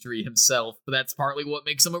that injury himself. But that's partly what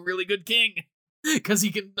makes him a really good king, because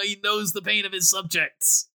he knows the pain of his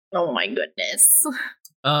subjects. Oh my goodness.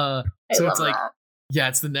 So it's like that. Yeah,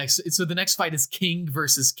 it's the next. So the next fight is king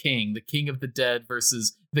versus king, the king of the dead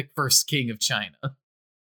versus the first king of China.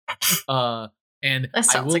 And that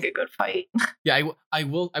sounds like a good fight. Yeah, I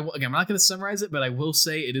will. Again, I'm not going to summarize it, but I will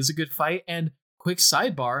say it is a good fight. And quick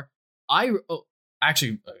sidebar,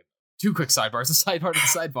 actually, 2 quick sidebars. A sidebar to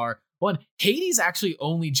the sidebar. One, Hades actually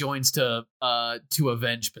only joins to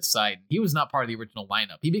avenge Poseidon. He was not part of the original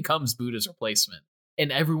lineup. He becomes Buddha's replacement,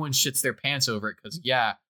 and everyone shits their pants over it because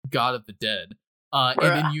god of the dead.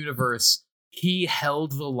 And in universe, he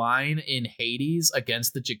held the line in Hades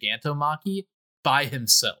against the Gigantomachy by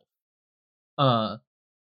himself.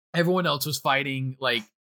 Everyone else was fighting, like,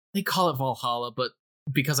 they call it Valhalla, but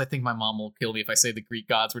because I think my mom will kill me if I say the Greek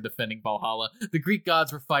gods were defending Valhalla, the Greek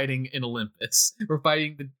gods were fighting in Olympus. We're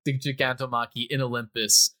fighting the Gigantomachy in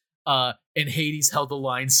Olympus, and Hades held the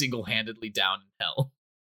line single-handedly down in hell.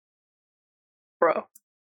 Bro.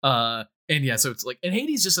 And yeah, so it's like, and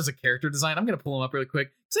Hades just as a character design, I'm going to pull him up really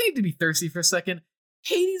quick, because I need to be thirsty for a second.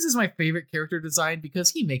 Hades is my favorite character design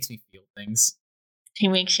because he makes me feel things. He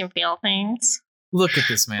makes you feel things? Look at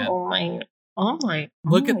this, man.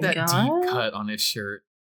 Look at that deep cut on his shirt.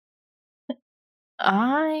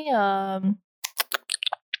 I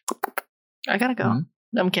gotta go.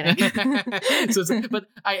 Mm-hmm. I'm kidding. So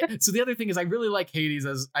the other thing is I really like Hades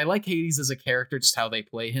as a character, just how they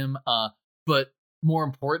play him. But more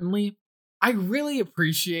importantly, I really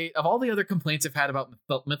appreciate, of all the other complaints I've had about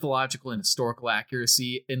mythological and historical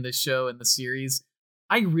accuracy in this show and the series,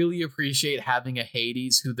 I really appreciate having a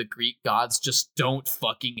Hades who the Greek gods just don't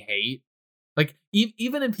fucking hate. Like,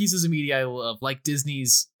 even in pieces of media I love, like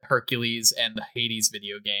Disney's Hercules and the Hades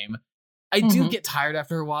video game, I do get tired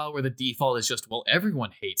after a while where the default is just, well,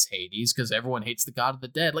 everyone hates Hades because everyone hates the god of the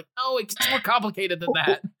dead. Like, no, it gets more complicated than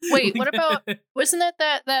that. Wait, what about, wasn't it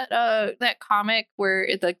that comic where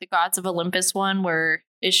it's like the Gods of Olympus one where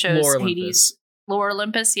it shows Lore Hades? Olympus. Lore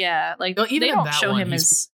Olympus, yeah. Like, No, even they in don't that show one, him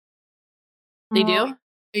as... They do?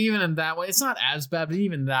 Even in that one, it's not as bad, but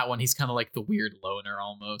even in that one, he's kind of like the weird loner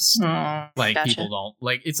almost. Like, gotcha. people don't,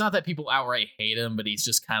 like, it's not that people outright hate him, but he's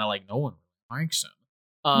just kind of like, no one likes him.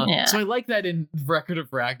 So I like that in Record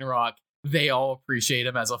of Ragnarok, they all appreciate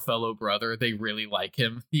him as a fellow brother. They really like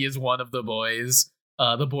him. He is one of the boys.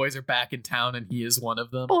 The boys are back in town, and he is one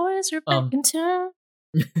of them. Boys are back in town.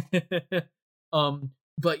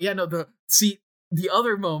 But yeah, no, the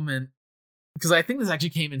other moment, because I think this actually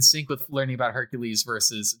came in sync with learning about Hercules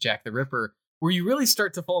versus Jack the Ripper, where you really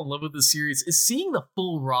start to fall in love with the series, is seeing the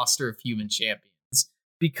full roster of human champions.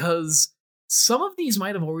 Because some of these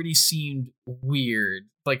might have already seemed weird,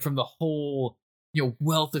 like from the whole,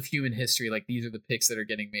 wealth of human history. Like, these are the picks that are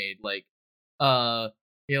getting made. Like,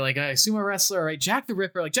 like a sumo wrestler, right? Jack the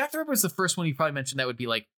Ripper. Like, Jack the Ripper is the first one you probably mentioned that would be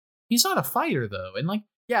like, he's not a fighter though, and like,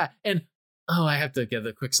 yeah, and I have to get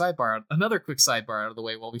another quick sidebar out of the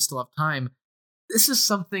way while we still have time. This is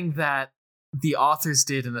something that the authors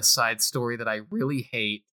did in a side story that I really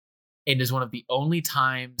hate, and is one of the only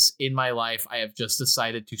times in my life I have just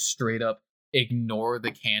decided to straight up ignore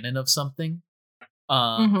the canon of something.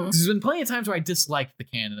 There's been plenty of times where I disliked the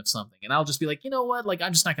canon of something, and I'll just be like, you know what? Like,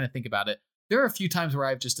 I'm just not going to think about it. There are a few times where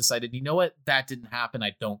I've just decided, you know what? That didn't happen.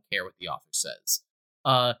 I don't care what the author says.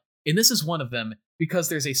 And this is one of them, because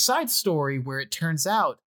there's a side story where it turns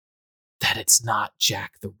out that it's not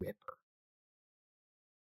Jack the Ripper.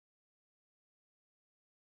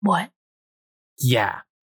 What? Yeah.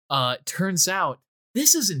 Turns out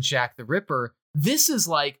this isn't Jack the Ripper. This is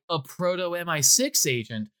like a proto MI6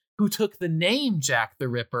 agent who took the name Jack the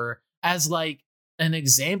Ripper as like an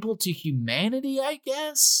example to humanity, I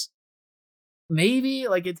guess. Maybe.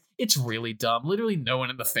 Like, it's really dumb. Literally no one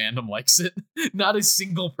in the fandom likes it. Not a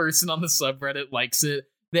single person on the subreddit likes it.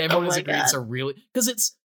 Everyone has agreed it's a really, because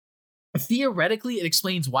it's theoretically it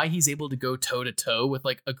explains why he's able to go toe to toe with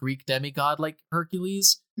like a Greek demigod like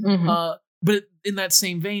Hercules. But in that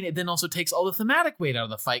same vein, it then also takes all the thematic weight out of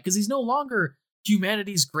the fight, because he's no longer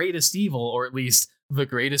humanity's greatest evil, or at least the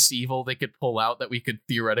greatest evil they could pull out that we could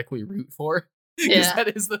theoretically root for. Because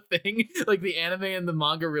that is the thing. Like, the anime and the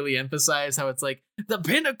manga really emphasize how it's like the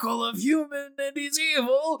pinnacle of human and he's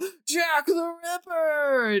evil, Jack the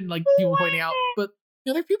Ripper, and like people pointing out, but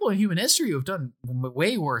there are people in human history who have done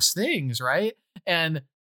way worse things, right? And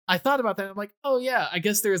I thought about that, and I'm like, oh yeah, I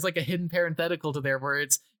guess there's like a hidden parenthetical to there where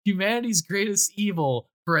it's humanity's greatest evil,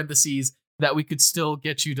 parentheses, that we could still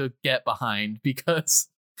get you to get behind, because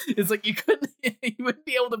it's like you wouldn't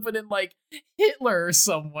be able to put in like Hitler or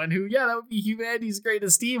someone who, that would be humanity's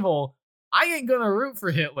greatest evil. I ain't gonna root for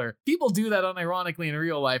Hitler. People do that unironically in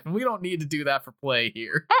real life, and we don't need to do that for play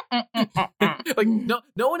here. Like, no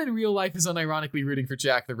one in real life is unironically rooting for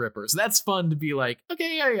Jack the Ripper, so that's fun to be like,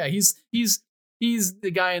 okay, yeah, he's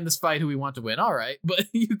the guy in this fight who we want to win, all right. But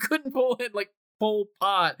you couldn't pull in like Pol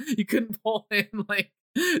Pot. You couldn't pull in like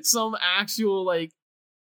some actual like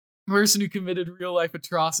person who committed real life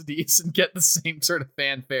atrocities and get the same sort of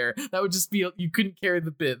fanfare. That would just be, you couldn't carry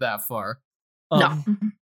the bit that far. No.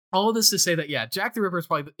 All of this to say that, yeah, Jack the Ripper is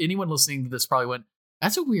probably, anyone listening to this probably went,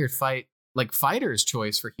 that's a weird fighter's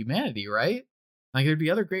choice for humanity, right? Like, there'd be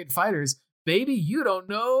other great fighters. Baby, you don't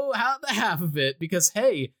know how the half of it, because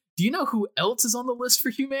hey, do you know who else is on the list for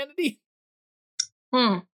humanity?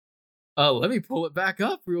 Let me pull it back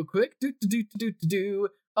up real quick.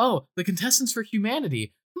 Oh, the contestants for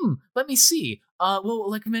humanity. Let me see. Well,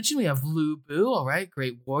 like I mentioned, we have Lu Bu, all right,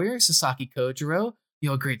 great warrior. Sasaki Kojiro,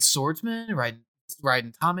 a great swordsman,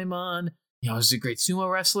 Raiden Tamemon, is a great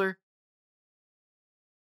sumo wrestler.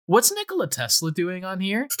 What's Nikola Tesla doing on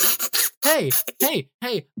here? Hey,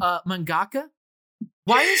 mangaka?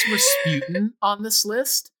 Why is Rasputin on this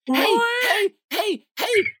list? Hey,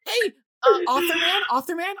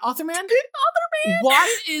 author man.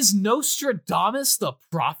 Why is Nostradamus the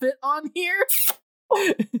prophet on here?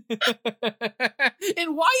 And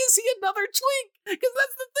why is he another twink? Because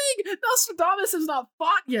that's the thing. Nostradamus has not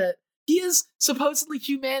fought yet. He is supposedly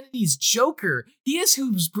humanity's Joker. He is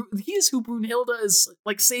who Brunhilde is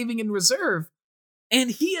like saving in reserve. And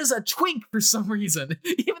he is a twink for some reason.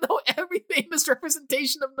 Even though every famous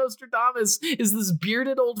representation of Nostradamus is this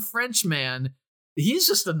bearded old French man, he's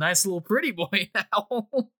just a nice little pretty boy now.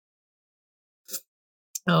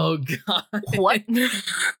 Oh god. What?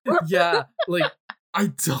 Yeah, like I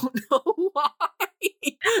don't know why.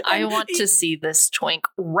 I want to see this twink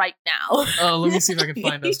right now. Oh, let me see if I can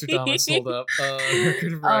find Nostradamus. Hold up.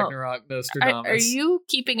 Record of Ragnarok, Nostradamus. Are you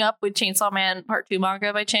keeping up with Chainsaw Man Part 2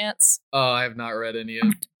 manga by chance? Oh, I have not read any of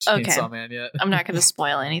Chainsaw Man yet. I'm not going to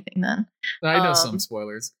spoil anything then. I know some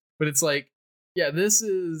spoilers, but it's like, yeah, this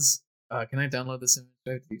is. Can I download this image?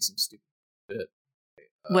 I have to do some stupid bit.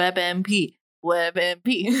 WebMP.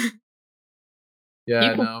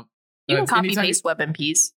 Yeah, no. You can copy paste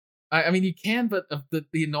WebMPs. I mean, you can, but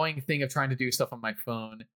the annoying thing of trying to do stuff on my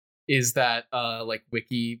phone is that like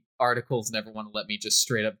wiki articles never want to let me just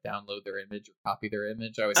straight up download their image or copy their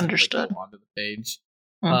image. I always have to like, go onto the page.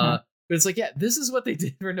 But it's like, yeah, this is what they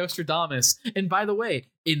did for Nostradamus. And by the way,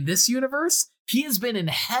 in this universe, he has been in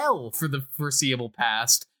hell for the foreseeable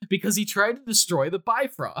past because he tried to destroy the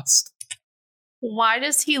Bifrost. Why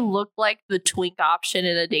does he look like the twink option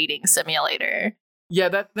in a dating simulator? Yeah,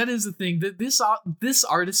 that is the thing. That this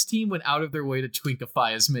artist team went out of their way to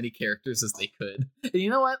twinkify as many characters as they could. And you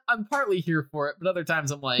know what? I'm partly here for it, but other times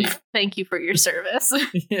I'm like, thank you for your service.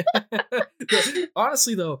 Yeah.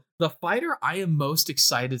 Honestly, though, the fighter I am most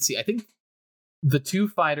excited to see, I think the two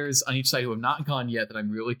fighters on each side who have not gone yet that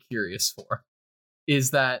I'm really curious for,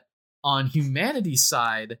 is that on humanity's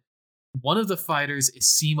side, one of the fighters is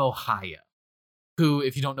Simo Haya, who,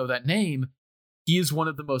 if you don't know that name, he is one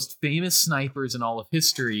of the most famous snipers in all of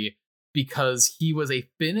history because he was a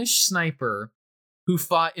Finnish sniper who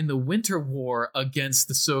fought in the Winter War against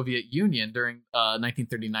the Soviet Union during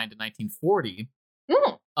 1939 to 1940.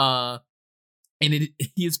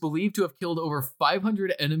 He is believed to have killed over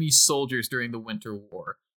 500 enemy soldiers during the Winter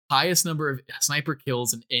War, highest number of sniper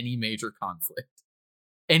kills in any major conflict.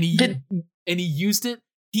 And he used it.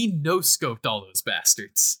 He no-scoped all those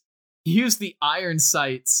bastards. He used the iron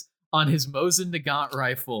sights on his Mosin Nagant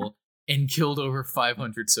rifle and killed over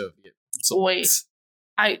 500 Soviet soldiers.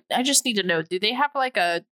 Wait, I just need to know, do they have like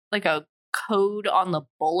a code on the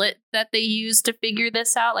bullet that they use to figure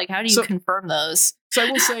this out? Like, how do you confirm those? So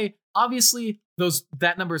I will say, obviously,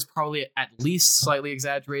 that number is probably at least slightly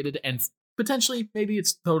exaggerated, and potentially maybe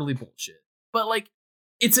it's totally bullshit. But like,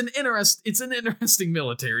 it's an interesting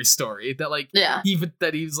military story that like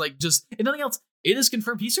he's like just and nothing else. It is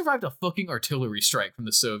confirmed he survived a fucking artillery strike from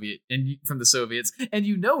the Soviets, and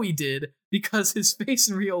you know he did because his face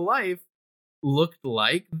in real life looked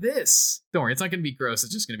like this. Don't worry, it's not going to be gross.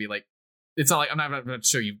 It's just going to be like, it's not like I'm not going to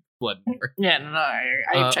show you blood more. Yeah, no,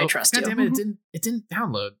 I trust you. God damn it! It didn't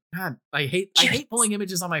download. God, I hate pulling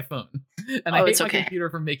images on my phone, and I hate my computer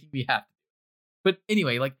for making me have to. But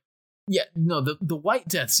anyway, like, yeah, no, the White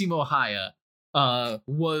Death, Simo Haya,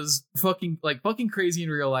 was fucking crazy in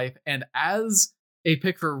real life, and as a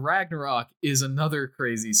pick for Ragnarok is another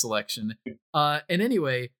crazy selection. And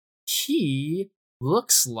anyway, he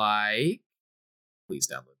looks like, please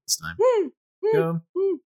download this time.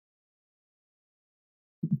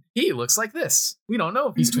 He looks like this. We don't know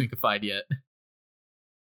if he's twinkified yet.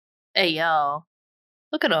 Hey yo,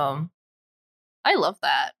 look at him. I love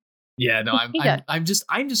that. Yeah, no, I'm just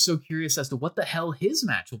so curious as to what the hell his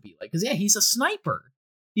match will be like. Because yeah, he's a sniper.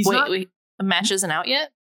 Wait, the match isn't out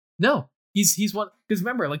yet? No, he's one. Because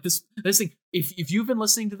remember, like this thing. If you've been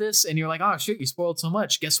listening to this and you're like, oh shit, you spoiled so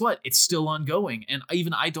much. Guess what? It's still ongoing, and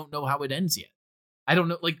even I don't know how it ends yet. I don't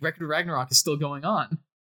know. Like Record of Ragnarok is still going on.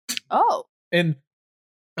 Oh, and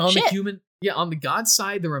on the god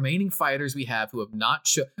side, the remaining fighters we have who have not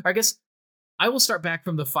shown. I guess I will start back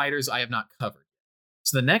from the fighters I have not covered.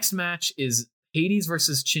 So the next match is Hades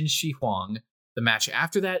versus Qin Shi Huang. The match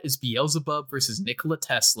after that is Beelzebub versus Nikola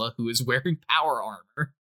Tesla, who is wearing power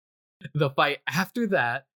armor. The fight after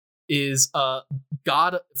that is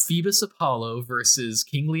God Phoebus Apollo versus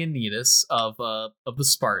King Leonidas of the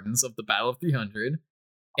Spartans of the Battle of 300.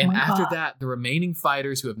 And after that, the remaining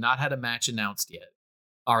fighters who have not had a match announced yet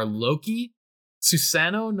are Loki,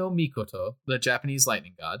 Susanoo no Mikoto, the Japanese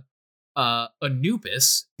lightning god,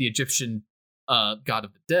 Anubis, the Egyptian god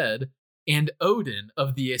of the dead, and Odin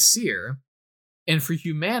of the Aesir. And for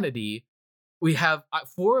humanity, we have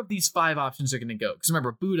 4 of these 5 options are going to go. Because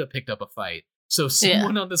remember, Buddha picked up a fight, so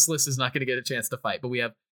someone on this list is not going to get a chance to fight. But we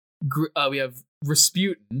have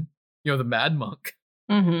Rasputin, the Mad Monk.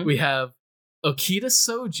 Mm-hmm. We have Okita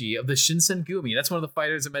Soji of the Shinsengumi. That's one of the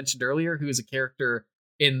fighters I mentioned earlier, who is a character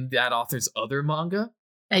in that author's other manga.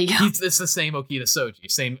 It's the same Okita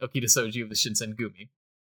Soji of the Shinsengumi.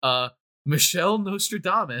 Michelle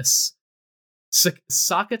Nostradamus,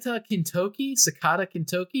 Sakata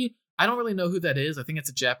Kintoki. I don't really know who that is. I think it's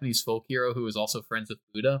a Japanese folk hero who is also friends with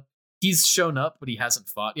Buddha. He's shown up, but he hasn't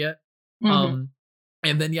fought yet. Mm-hmm.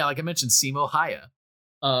 And then, like I mentioned, Simo Haya.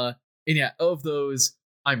 And yeah, of those,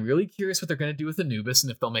 I'm really curious what they're going to do with Anubis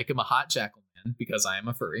and if they'll make him a hot jackal man, because I am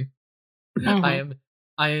a furry. Mhm.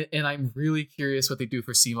 I'm really curious what they do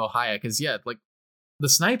for Simo Haya, because yeah, like the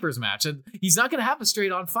snipers match, and he's not going to have a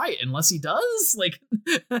straight on fight unless he does. Like,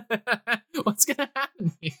 what's going to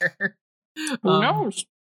happen here? Who knows?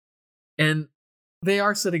 And they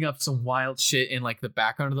are setting up some wild shit in like the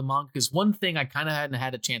background of the manga, because one thing I kind of hadn't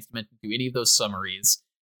had a chance to mention to any of those summaries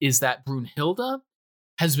is that Brunhilde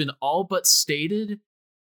has been all but stated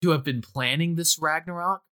to have been planning this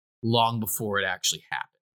Ragnarok long before it actually happened.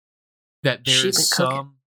 That there is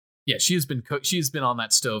some, yeah, she's been on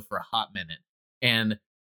that stove for a hot minute, and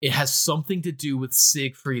it has something to do with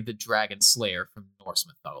Siegfried the Dragon Slayer from Norse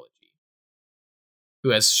mythology,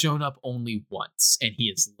 who has shown up only once, and he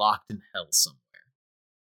is locked in hell somewhere.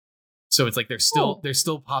 So it's like they're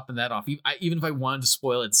still popping that off. Even if I wanted to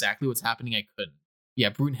spoil exactly what's happening, I couldn't. Yeah,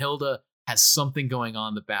 Brunhilde has something going on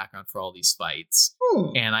in the background for all these fights,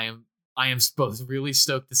 and I am both really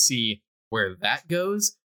stoked to see where that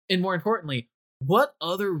goes, and more importantly, what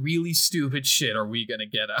other really stupid shit are we gonna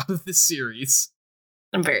get out of this series?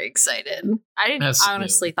 I'm very excited. I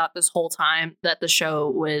honestly thought this whole time that the show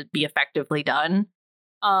would be effectively done.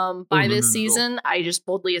 By this season, I just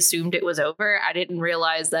boldly assumed it was over. I didn't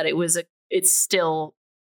realize that it's still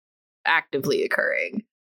actively occurring.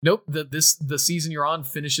 Nope. The season you're on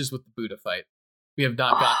finishes with the Buddha fight. We have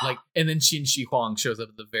not got like, and then Qin Shi Huang shows up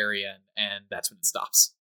at the very end, and that's when it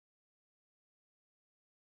stops.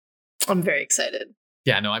 I'm very excited.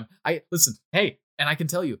 Yeah, no, I listen. Hey, and I can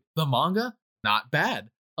tell you, the manga not bad.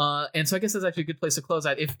 And so I guess that's actually a good place to close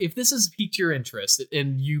out. If this has piqued your interest,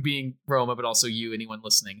 and you being Roma, but also you, anyone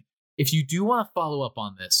listening, if you do want to follow up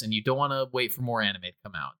on this and you don't want to wait for more anime to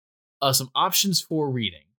come out, some options for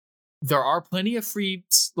reading. There are plenty of free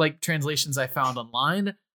like translations I found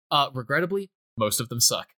online. Regrettably, most of them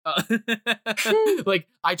suck. Like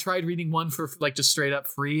I tried reading one for like just straight up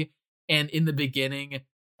free, and in the beginning,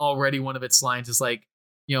 already one of its lines is like,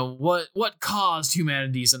 you know, what caused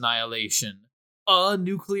humanity's annihilation?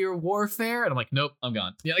 Nuclear warfare. And I'm like, nope, I'm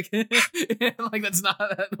gone. Yeah, like that's not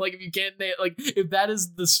like, if you can't like, if that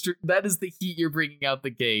is the heat you're bringing out the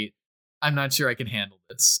gate, I'm not sure I can handle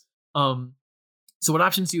this. So what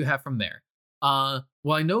options do you have from there? Well,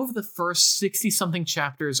 I know of the first 60 something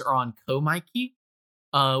chapters are on Komaiki,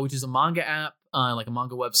 which is a manga app, like a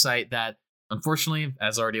manga website that, unfortunately,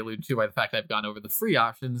 as already alluded to by the fact that I've gone over the free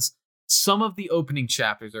options, some of the opening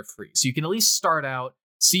chapters are free. So you can at least start out,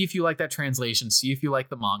 see if you like that translation, see if you like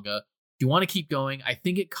the manga. If you want to keep going, I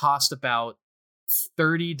think it costs about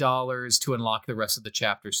 $30 to unlock the rest of the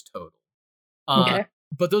chapters total. Okay.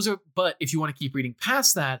 But if you want to keep reading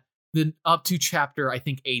past that, then up to chapter, I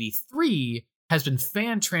think 83 has been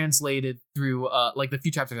fan translated through, like the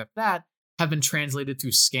few chapters after that have been translated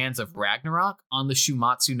through Scans of Ragnarok on the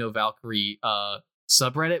Shumatsu no Valkyrie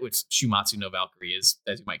subreddit, which Shumatsu no Valkyrie is,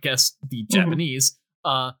 as you might guess, the Japanese.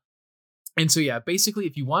 And so, yeah, basically,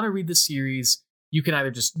 if you want to read the series, you can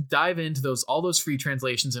either just dive into all those free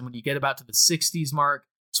translations, and when you get about to the 60s mark,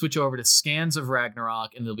 switch over to Scans of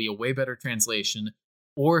Ragnarok, and there'll be a way better translation.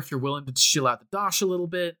 Or if you're willing to chill out the dosh a little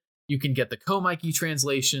bit, you can get the Komaiki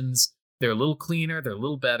translations. They're a little cleaner, they're a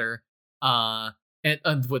little better, and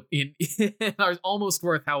are almost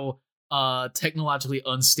worth how technologically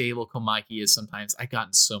unstable Komaiki is sometimes. I've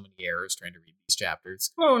gotten so many errors trying to read these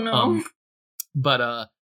chapters. Oh no.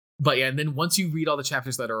 But yeah, and then once you read all the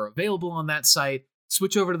chapters that are available on that site,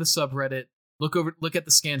 switch over to the subreddit, look at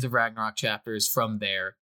the Scans of Ragnarok chapters from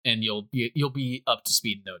there, and you'll be up to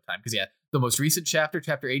speed in no time. Because yeah, the most recent chapter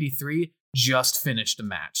 83, just finished a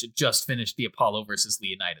match. It just finished the Apollo versus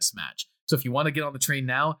Leonidas match. So if you want to get on the train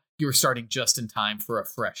now, you're starting just in time for a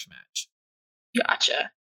fresh match.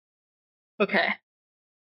 Gotcha. Okay.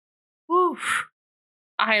 Woo.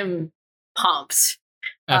 I am pumped.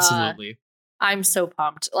 Absolutely. I'm so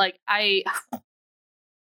pumped. Like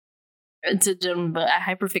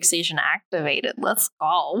hyperfixation activated. Let's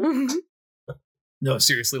go. No,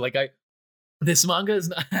 seriously, like this manga is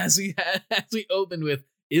not, as we opened with,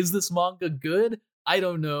 is this manga good? I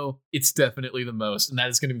don't know. It's definitely the most, and that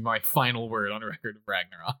is going to be my final word on Record of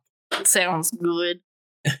Ragnarok. Sounds good.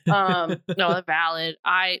 No, that's valid.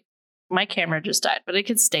 My camera just died, but it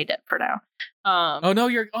could stay dead for now. Oh no,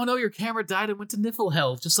 your camera died and went to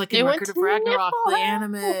Niflhel, just like in Record of Ragnarok, the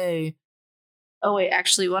anime. Oh wait,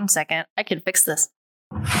 actually, 1 second. I can fix this.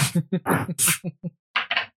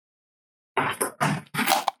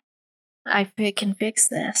 I can fix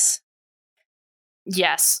this.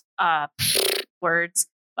 Yes. Words.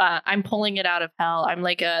 I'm pulling it out of hell. I'm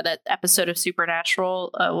like that episode of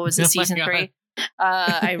Supernatural. What was it, season 3?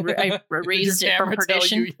 I raised it from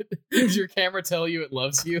perdition. Did your camera tell you it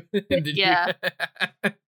loves you? Yeah.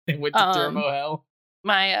 It went to turbo hell.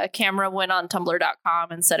 My camera went on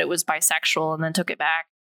tumblr.com and said it was bisexual and then took it back.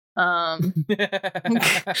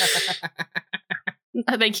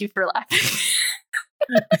 Thank you for laughing.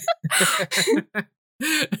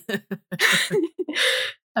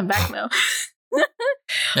 I'm back now.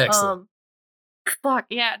 Excellent. Fuck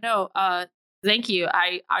yeah, no. Thank you.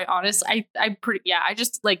 I honestly, I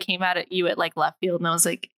just like came at you at like left field, and I was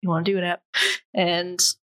like, "You want to do an app?" And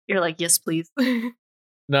you're like, "Yes, please."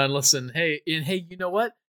 No, listen. Hey, you know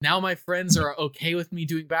what? Now my friends are okay with me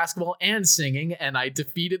doing basketball and singing, and I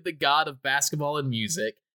defeated the god of basketball and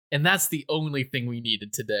music, and that's the only thing we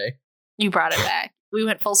needed today. You brought it back. We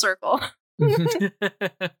went full circle. But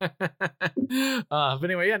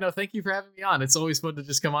anyway, yeah, no, thank you for having me on. It's always fun to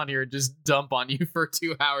just come on here and just dump on you for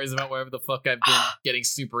 2 hours about whatever the fuck I've been getting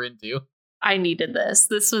super into. I needed this.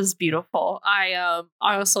 This was beautiful. I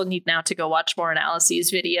also need now to go watch more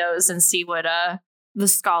analyses videos and see what the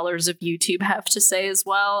scholars of YouTube have to say as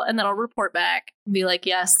well, and then I'll report back and be like,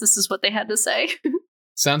 yes, this is what they had to say.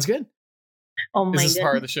 Sounds good. Oh my god. Is this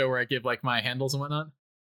part of the show where I give like my handles and whatnot?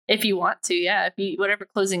 If you want to, yeah. If you whatever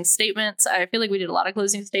closing statements. I feel like we did a lot of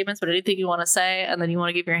closing statements, but anything you want to say, and then you want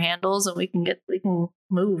to give your handles, and we can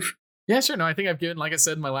move. Yeah, sure. No, I think I've given, like I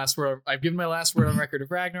said, my last word. I've given my last word on record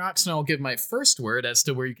of Ragnarok, so now I'll give my first word as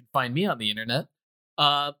to where you can find me on the internet.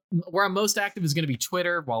 Where I'm most active is going to be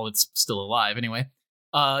Twitter, while it's still alive anyway.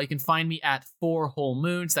 You can find me at 4 whole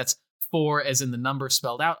moons. That's 4 as in the number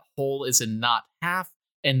spelled out, whole as in not half,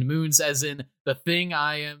 and moons as in the thing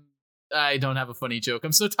I am. I don't have a funny joke.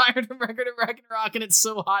 I'm so tired of record of Ragnarok, and it's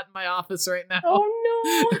so hot in my office right now.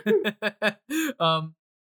 Oh no.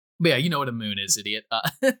 But yeah, you know what a moon is, idiot.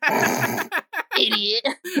 Idiot.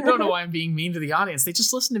 I don't know why I'm being mean to the audience. They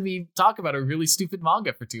just listen to me talk about a really stupid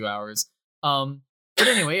manga for 2 hours. But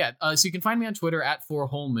anyway, yeah. So you can find me on Twitter at 4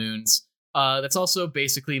 whole moons. That's also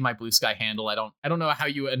basically my Blue Sky handle. I don't know how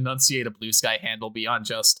you enunciate a Blue Sky handle beyond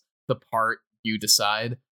just the part you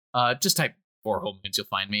decide. Just type 4 whole moons, you'll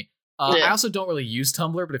find me. I also don't really use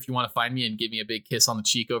Tumblr, but if you want to find me and give me a big kiss on the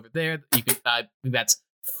cheek over there, you can. That's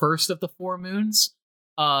first of the 4 moons.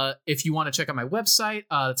 If you want to check out my website,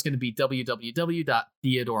 it's going to be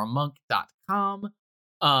www.theodoramonk.com.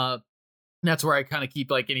 That's where I kind of keep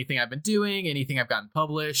like anything I've been doing, anything I've gotten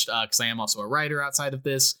published, because I am also a writer outside of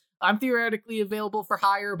this. I'm theoretically available for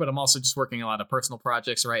hire, but I'm also just working a lot of personal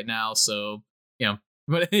projects right now. So, you know,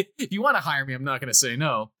 but if you want to hire me, I'm not going to say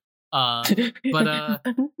no. Yeah.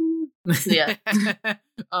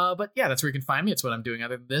 But yeah, that's where you can find me. It's what I'm doing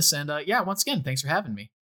other than this. And yeah, once again, thanks for having me.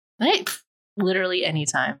 Hey, literally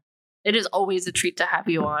anytime. It is always a treat to have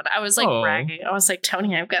you on. I was like bragging. I was like,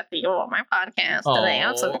 Tony, I've got Theo on my podcast today.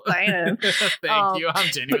 I'm so excited. Thank you.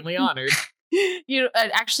 I'm genuinely honored. You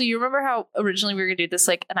actually, you remember how originally we were gonna do this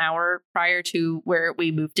like an hour prior to where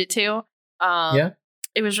we moved it to? Yeah.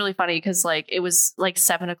 It was really funny because like it was like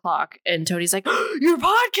 7:00 and Tony's like, your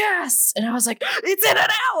podcast, and I was like, it's in an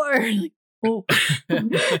hour. Like, oh.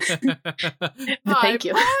 Thank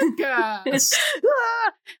you. Podcast.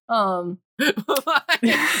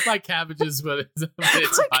 My cabbages, but it's a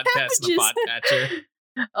podcast and a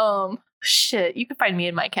podcatcher. Shit, you can find me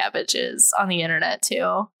in my cabbages on the internet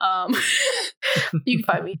too. You can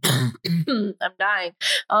find me. I'm dying.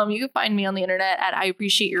 You can find me on the internet at I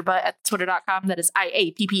appreciate your butt at twitter.com. That is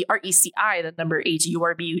IAPPRECI, the number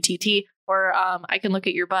AGURBUTT, or I can look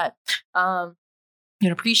at your butt.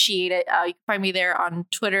 You'd appreciate it. You can find me there on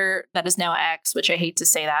Twitter. That is now X, which I hate to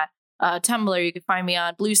say that. Tumblr, you can find me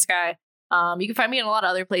on Blue Sky. You can find me in a lot of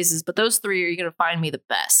other places, but those 3 are you're going to find me the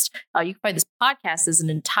best. You can find this podcast as an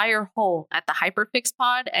entire whole at the Hyperfix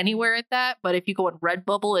Pod, anywhere at that. But if you go on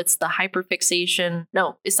Redbubble, it's the Hyperfixation.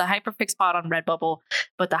 No, it's the Hyperfix Pod on Redbubble,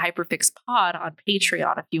 but the Hyperfix Pod on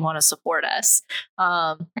Patreon if you want to support us.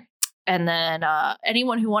 And then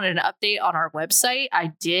anyone who wanted an update on our website,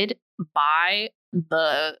 I did buy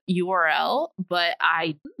the URL, but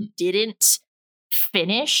I didn't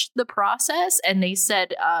finish the process, and they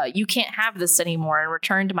said you can't have this anymore and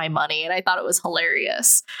returned my money, and I thought it was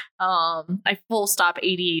hilarious. I full stop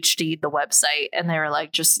ADHD'd the website, and they were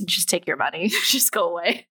like, just take your money. Just go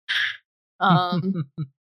away.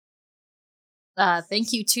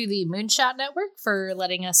 Thank you to the Moonshot Network for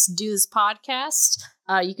letting us do this podcast.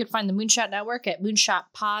 You can find the Moonshot Network at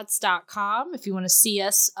moonshotpods.com. If you want to see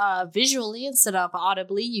us visually instead of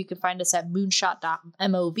audibly, you can find us at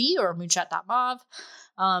moonshot.mov or moonshot.mov.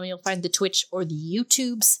 You'll find the Twitch or the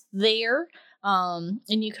YouTubes there. And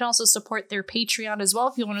you can also support their Patreon as well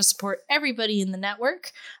if you want to support everybody in the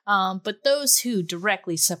network. But those who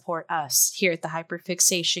directly support us here at the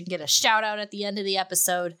Hyperfixation get a shout out at the end of the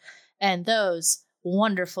episode. And those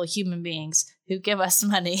wonderful human beings who give us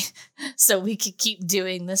money so we can keep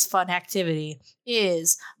doing this fun activity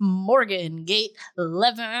is Morgan Gate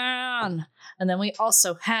 11. And then we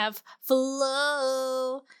also have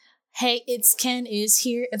Flo. Hey, it's Ken is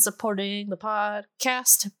here and supporting the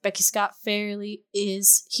podcast. Becky Scott Fairley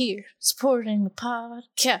is here supporting the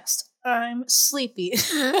podcast. I'm sleepy.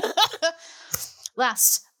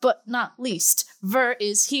 Last but not least, Ver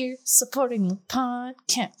is here supporting the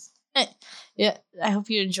podcast. Yeah, I hope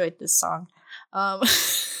you enjoyed this song.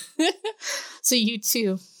 So you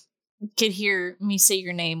too could hear me say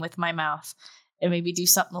your name with my mouth and maybe do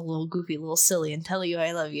something a little goofy, a little silly and tell you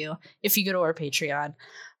I love you if you go to our Patreon.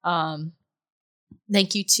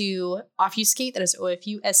 Thank you to Offuscate, that is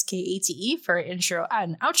OFUSKATE, for our intro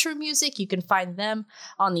and outro music. You can find them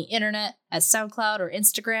on the internet at SoundCloud or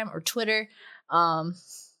Instagram or Twitter.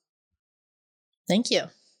 Thank you.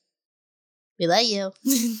 We love you.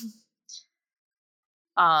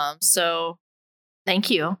 So thank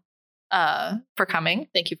you for coming.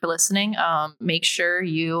 Thank you for listening. Make sure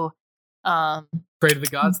you pray to the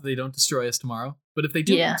gods that they don't destroy us tomorrow. But if they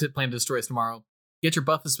do plan to destroy us tomorrow, get your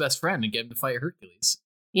buffest best friend and get him to fight Hercules.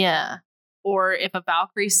 Yeah. Or if a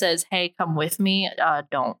Valkyrie says, hey, come with me,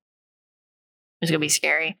 don't. It's going to be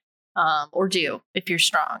scary. Or do, if you're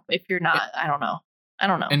strong. If you're not, I don't know.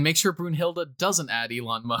 And make sure Brunhilde doesn't add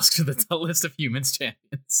Elon Musk to the list of humans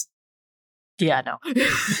champions. Yeah, no.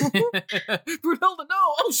 Brunhilde,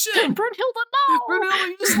 no! Oh, shit! Brunhilde, no! Brunhilde,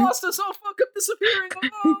 you just lost us! Oh, fuck, I'm disappearing!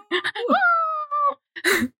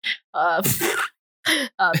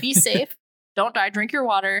 Be safe. Don't die. Drink your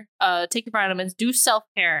water. Take your vitamins. Do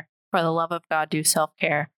self-care. For the love of God, do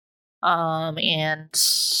self-care. And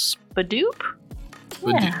Badoop?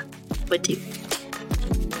 Yeah. Badoop.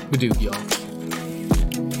 Badoop, y'all.